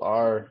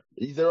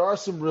there are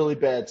some really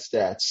bad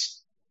stats.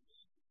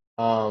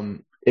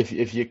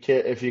 If you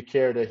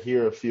care to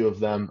hear a few of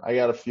them, I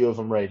got a few of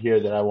them right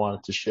here that I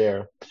wanted to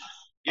share.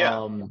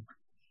 Yeah.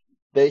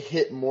 They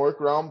hit more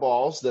ground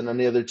balls than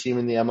any other team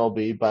in the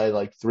MLB by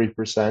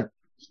 3%,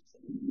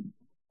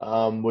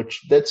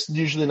 which that's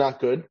usually not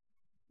good.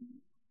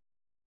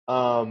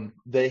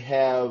 They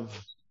have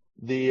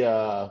they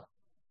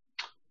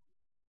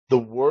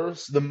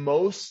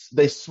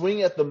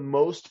swing at the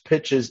most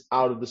pitches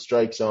out of the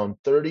strike zone.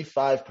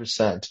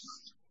 35%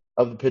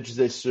 of the pitches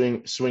they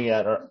swing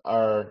at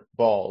are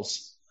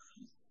balls.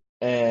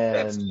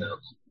 And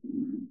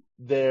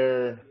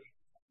their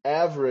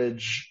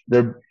average,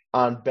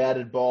 on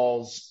batted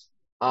balls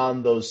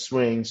on those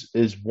swings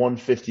is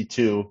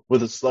 152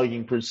 with a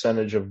slugging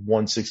percentage of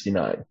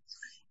 169.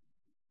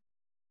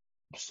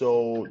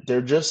 So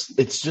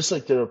it's just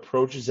like their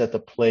approaches at the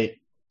plate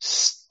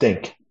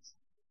stink.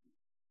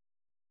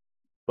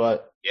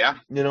 But yeah,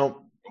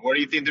 what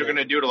do you think they're going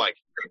to do to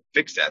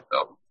fix that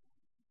though?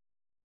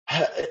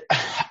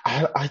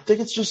 I think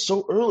it's just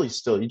so early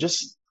still. You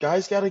just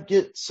guys got to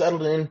get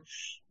settled in.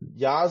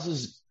 Yaz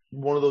is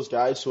one of those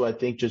guys who I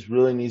think just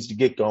really needs to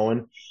get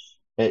going.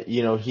 His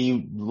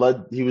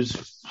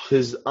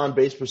on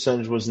base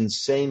percentage was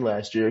insane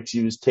last year because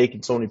he was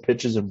taking so many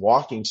pitches and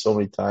walking so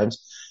many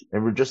times,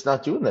 and we're just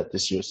not doing that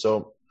this year.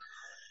 So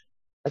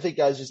I think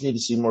guys just need to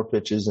see more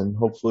pitches, and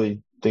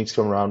hopefully things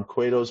come around.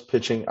 Cueto's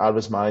pitching out of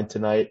his mind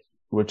tonight,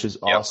 which is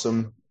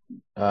awesome.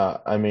 He's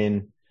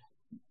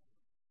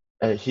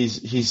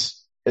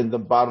in the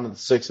bottom of the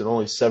sixth and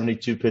only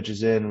 72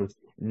 pitches in with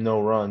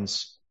no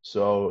runs.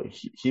 So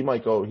he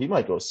might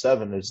go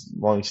 7 as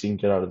long as he can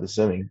get out of this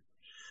inning.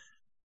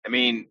 I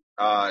mean,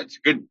 it's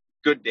a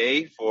good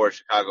day for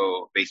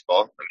Chicago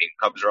baseball. I mean,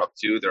 Cubs are up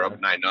 2. They're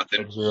up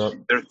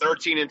 9-0. They're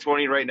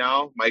 13-20 right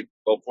now. Might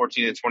go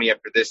 14-20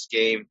 after this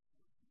game.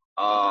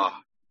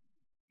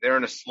 They're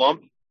in a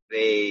slump.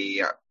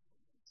 They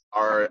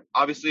are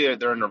obviously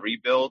they're in a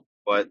rebuild,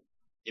 but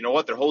you know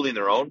what? They're holding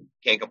their own.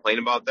 Can't complain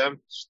about them.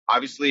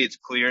 Obviously, it's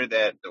clear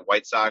that the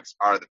White Sox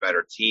are the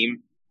better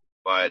team,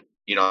 but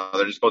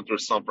they're just going through a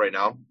slump right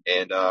now,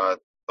 and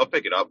they'll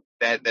pick it up.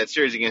 That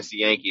series against the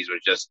Yankees was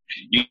just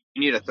you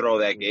need to throw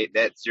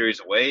that series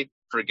away.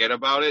 Forget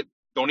about it.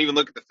 Don't even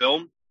look at the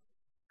film,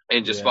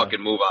 and just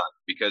fucking move on,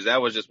 because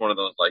that was just one of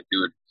those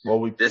dude. Well,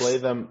 we play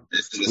them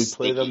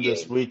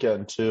this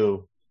weekend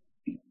too.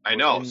 I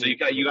know. So you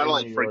got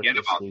to forget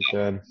about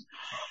that.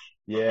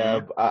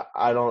 Yeah,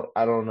 I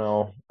don't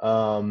know.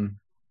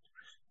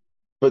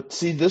 But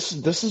see,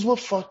 this is what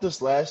fucked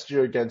us last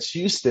year against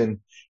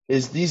Houston.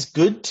 Is these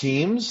good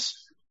teams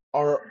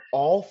are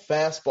all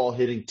fastball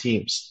hitting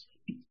teams.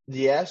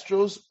 The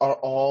Astros are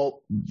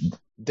all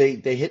they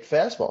hit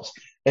fastballs,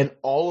 and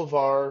all of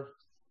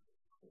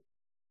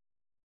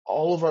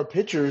our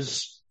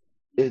pitchers,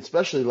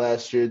 especially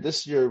last year.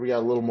 This year we got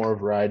a little more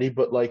variety,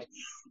 but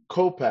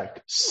Kopech,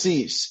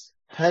 Cease,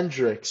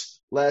 Hendricks,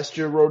 last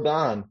year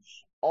Rodon,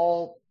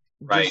 all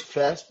just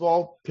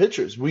fastball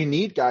pitchers. We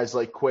need guys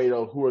like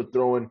Cueto who are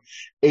throwing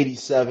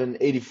 87,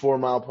 84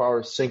 mile per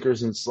hour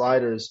sinkers and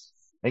sliders,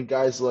 and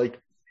guys like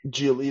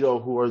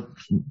Giolito who are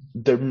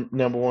their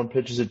number one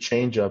pitch is a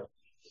changeup.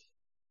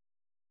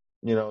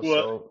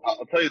 So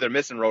I'll tell you, they're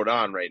missing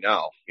Rodon right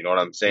now. You know what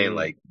I'm saying?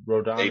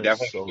 Rodon, they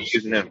definitely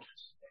using him.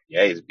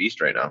 Yeah, he's a beast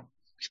right now.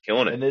 He's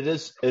killing it. And it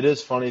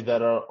is funny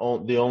that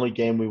the only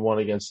game we won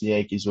against the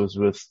Yankees was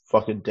with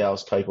fucking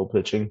Dallas Keuchel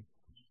pitching.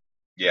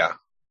 Yeah,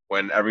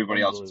 when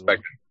everybody else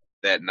expected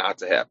that not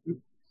to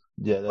happen.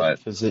 Yeah,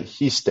 because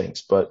he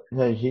stinks. But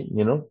hey,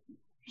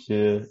 if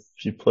you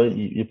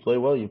play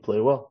well, you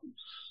play well.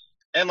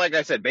 And like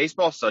I said,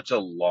 baseball's such a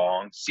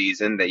long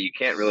season that you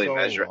can't really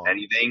measure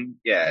anything.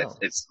 Yeah, no.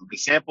 It's the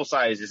sample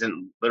size is not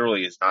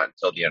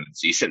until the end of the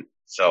season.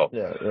 So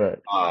yeah, right.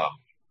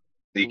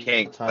 You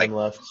can't time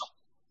left.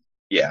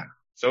 Yeah,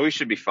 so we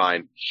should be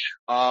fine.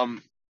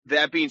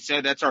 That being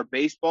said, that's our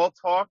baseball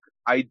talk.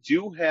 I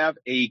do have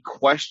a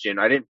question.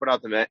 I didn't put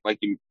out the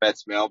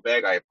Mets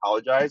mailbag. I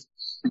apologize.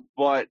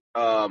 But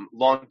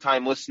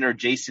longtime listener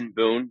Jason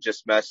Boone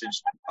just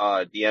messaged,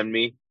 DM'd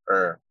me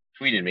or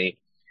tweeted me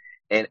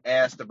and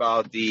asked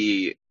about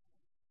the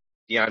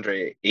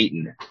DeAndre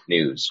Ayton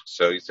news.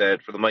 So he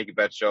said, for the Mikey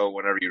Bet Show,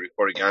 whenever you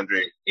record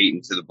DeAndre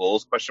Ayton to the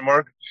Bulls, ?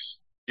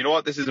 You know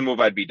what? This is a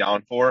move I'd be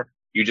down for.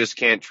 You just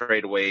can't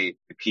trade away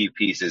the key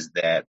pieces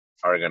that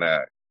are going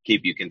to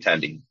keep you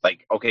contending.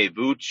 Okay,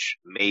 Vooch,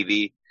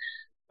 maybe,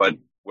 but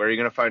where are you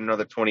going to find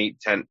another 20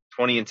 and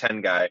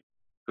 10 guy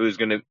who's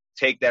going to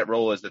take that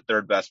role as the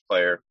third best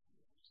player?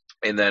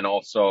 And then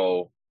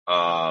also,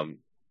 I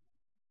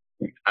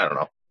don't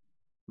know.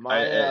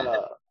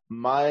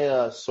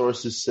 My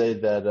sources say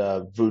that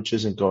Vooch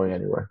isn't going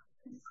anywhere.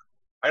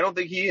 I don't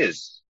think he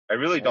is. I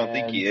really don't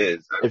think he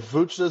is. If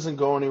Vooch doesn't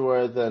go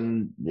anywhere,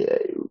 then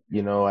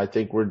I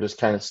think we're just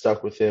kind of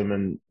stuck with him,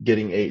 and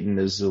getting Ayton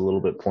is a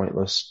little bit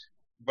pointless.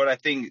 But I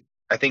think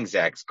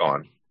Zach's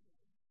gone.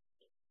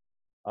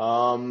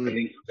 I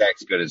think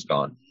Zach's good is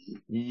gone.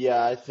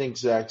 Yeah, I think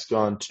Zach's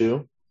gone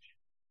too.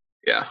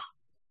 Yeah.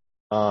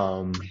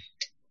 But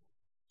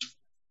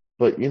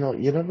you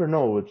never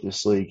know with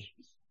this league.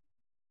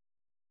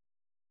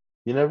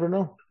 You never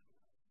know.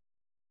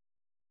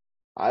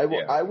 I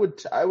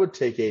would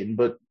take Ayton,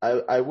 but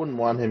I wouldn't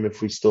want him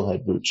if we still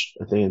had Vooch.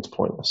 I think it's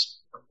pointless.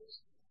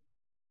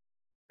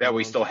 That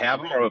we still have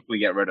him, or if we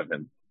get rid of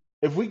him?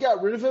 If we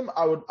got rid of him,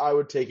 I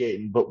would take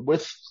Ayton. But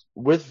with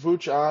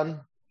Vooch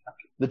on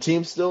the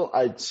team still,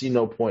 I'd see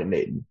no point in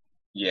Ayton.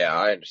 Yeah,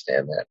 I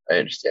understand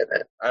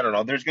that. I don't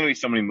know. There's going to be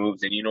so many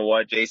moves, and you know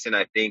what, Jason?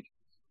 I think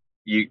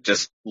you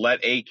just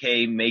let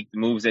AK make the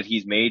moves that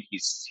he's made.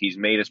 He's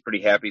made us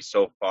pretty happy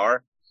so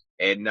far.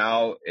 And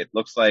now it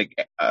looks like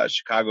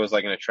Chicago is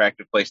an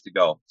attractive place to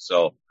go.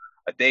 So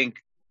I think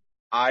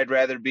I'd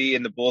rather be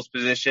in the Bulls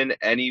position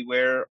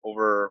anywhere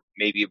over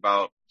maybe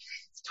about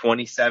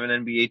 27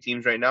 NBA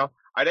teams right now.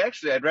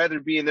 I'd rather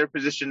be in their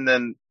position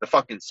than the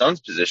fucking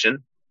Suns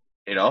position.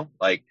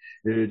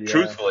 Dude,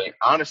 truthfully,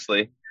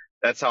 honestly,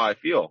 that's how I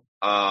feel.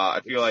 I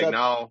feel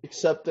now.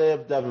 Except they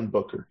have Devin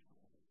Booker.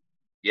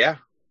 Yeah.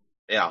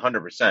 Yeah,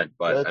 100%.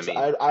 But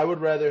I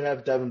would rather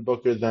have Devin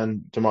Booker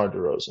than DeMar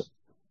DeRozan.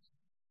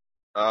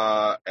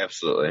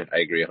 Absolutely, I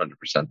agree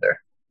 100%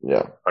 there.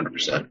 Yeah,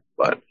 100%.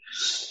 But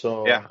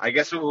so yeah, I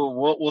guess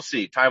we'll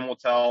see. Time will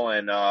tell,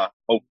 and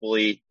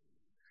hopefully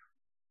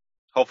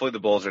the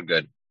Bulls are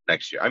good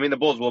next year. I mean, the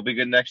Bulls will be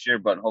good next year,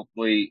 but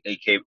hopefully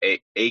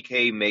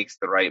AK makes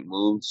the right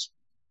moves,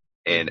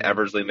 and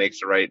Eversley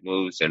makes the right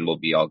moves, and we'll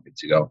be all good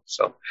to go.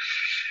 So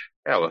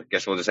yeah, well, I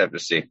guess we'll just have to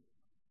see.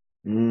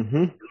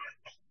 Mm-hmm.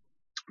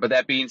 But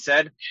that being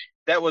said,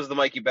 that was the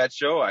Mikey Bet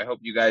Show. I hope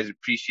you guys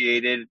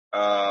appreciated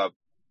the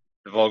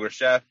Vulgar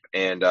Chef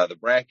and the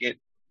bracket.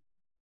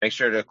 Make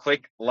sure to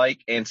click,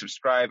 like, and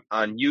subscribe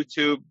on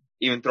YouTube.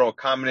 Even throw a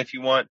comment if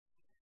you want.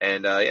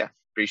 And yeah,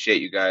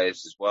 appreciate you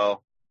guys as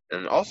well.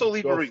 And also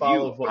leave a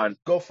review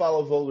Go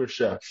follow Vulgar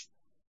Chef.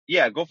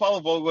 Yeah, go follow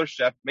Vulgar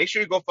Chef. Make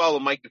sure you go follow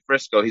Mike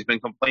DeFrisco. He's been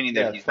complaining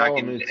that he's not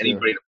getting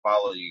anybody to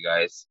follow you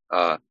guys.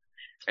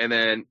 And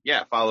then,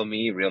 yeah, follow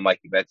me, Real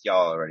Mikey Bets.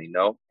 Y'all already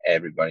know.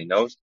 Everybody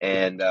knows.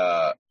 And,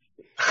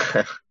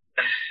 and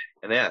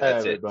yeah,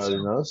 that's Everybody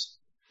knows.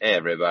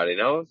 Everybody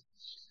knows.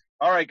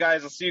 All right,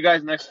 guys, I'll see you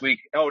guys next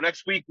week. Oh,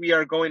 next week we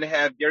are going to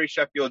have Gary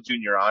Sheffield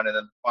Jr. on, and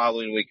then the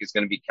following week is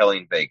going to be Kelly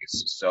in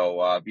Vegas.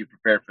 So be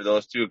prepared for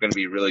those two. Going to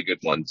be really good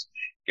ones.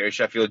 Gary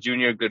Sheffield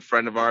Jr., good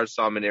friend of ours,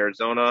 saw him in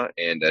Arizona,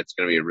 and it's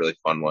going to be a really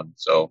fun one.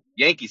 So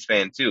Yankees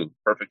fan, too.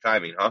 Perfect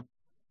timing, huh?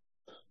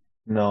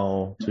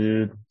 No,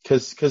 dude,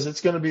 because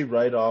it's going to be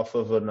right off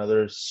of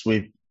another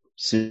sweep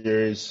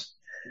series.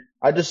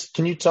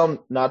 Can you tell him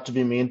not to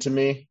be mean to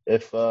me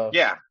if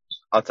yeah,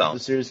 I'll tell him.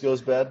 The series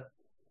goes bad?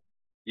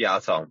 Yeah,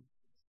 I'll tell him.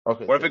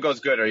 Okay. What if it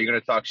goes good? Are you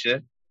going to talk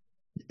shit?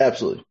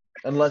 Absolutely.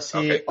 Unless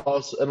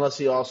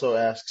he also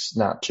asks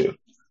not to.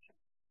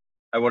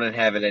 I wouldn't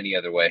have it any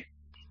other way.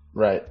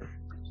 Right.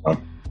 All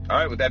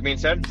right, with that being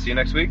said, see you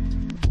next week.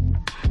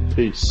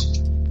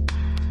 Peace.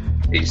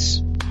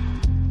 Peace.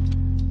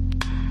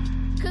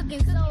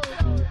 Cooking soul.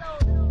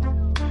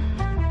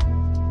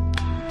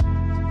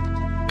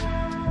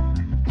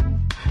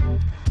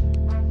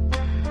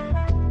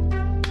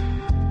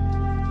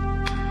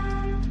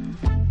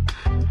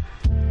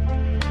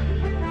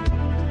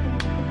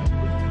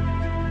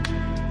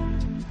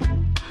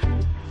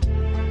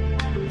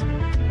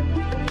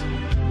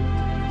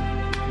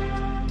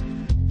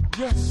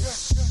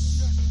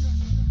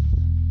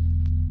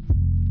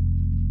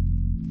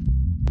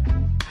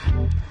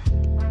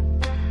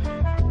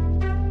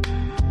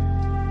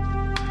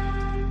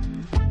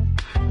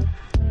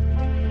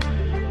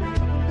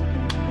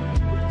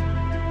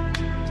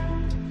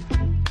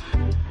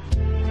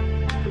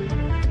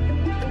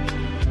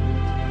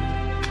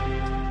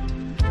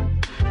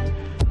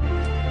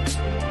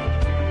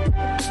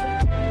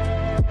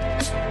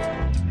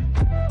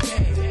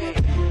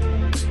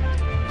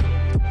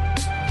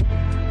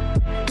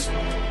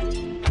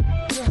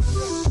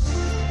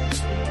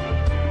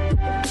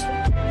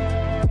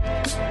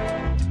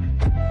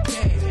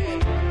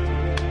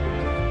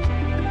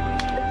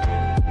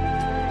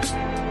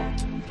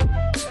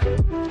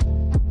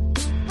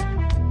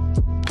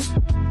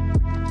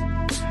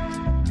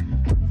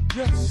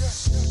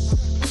 Yes.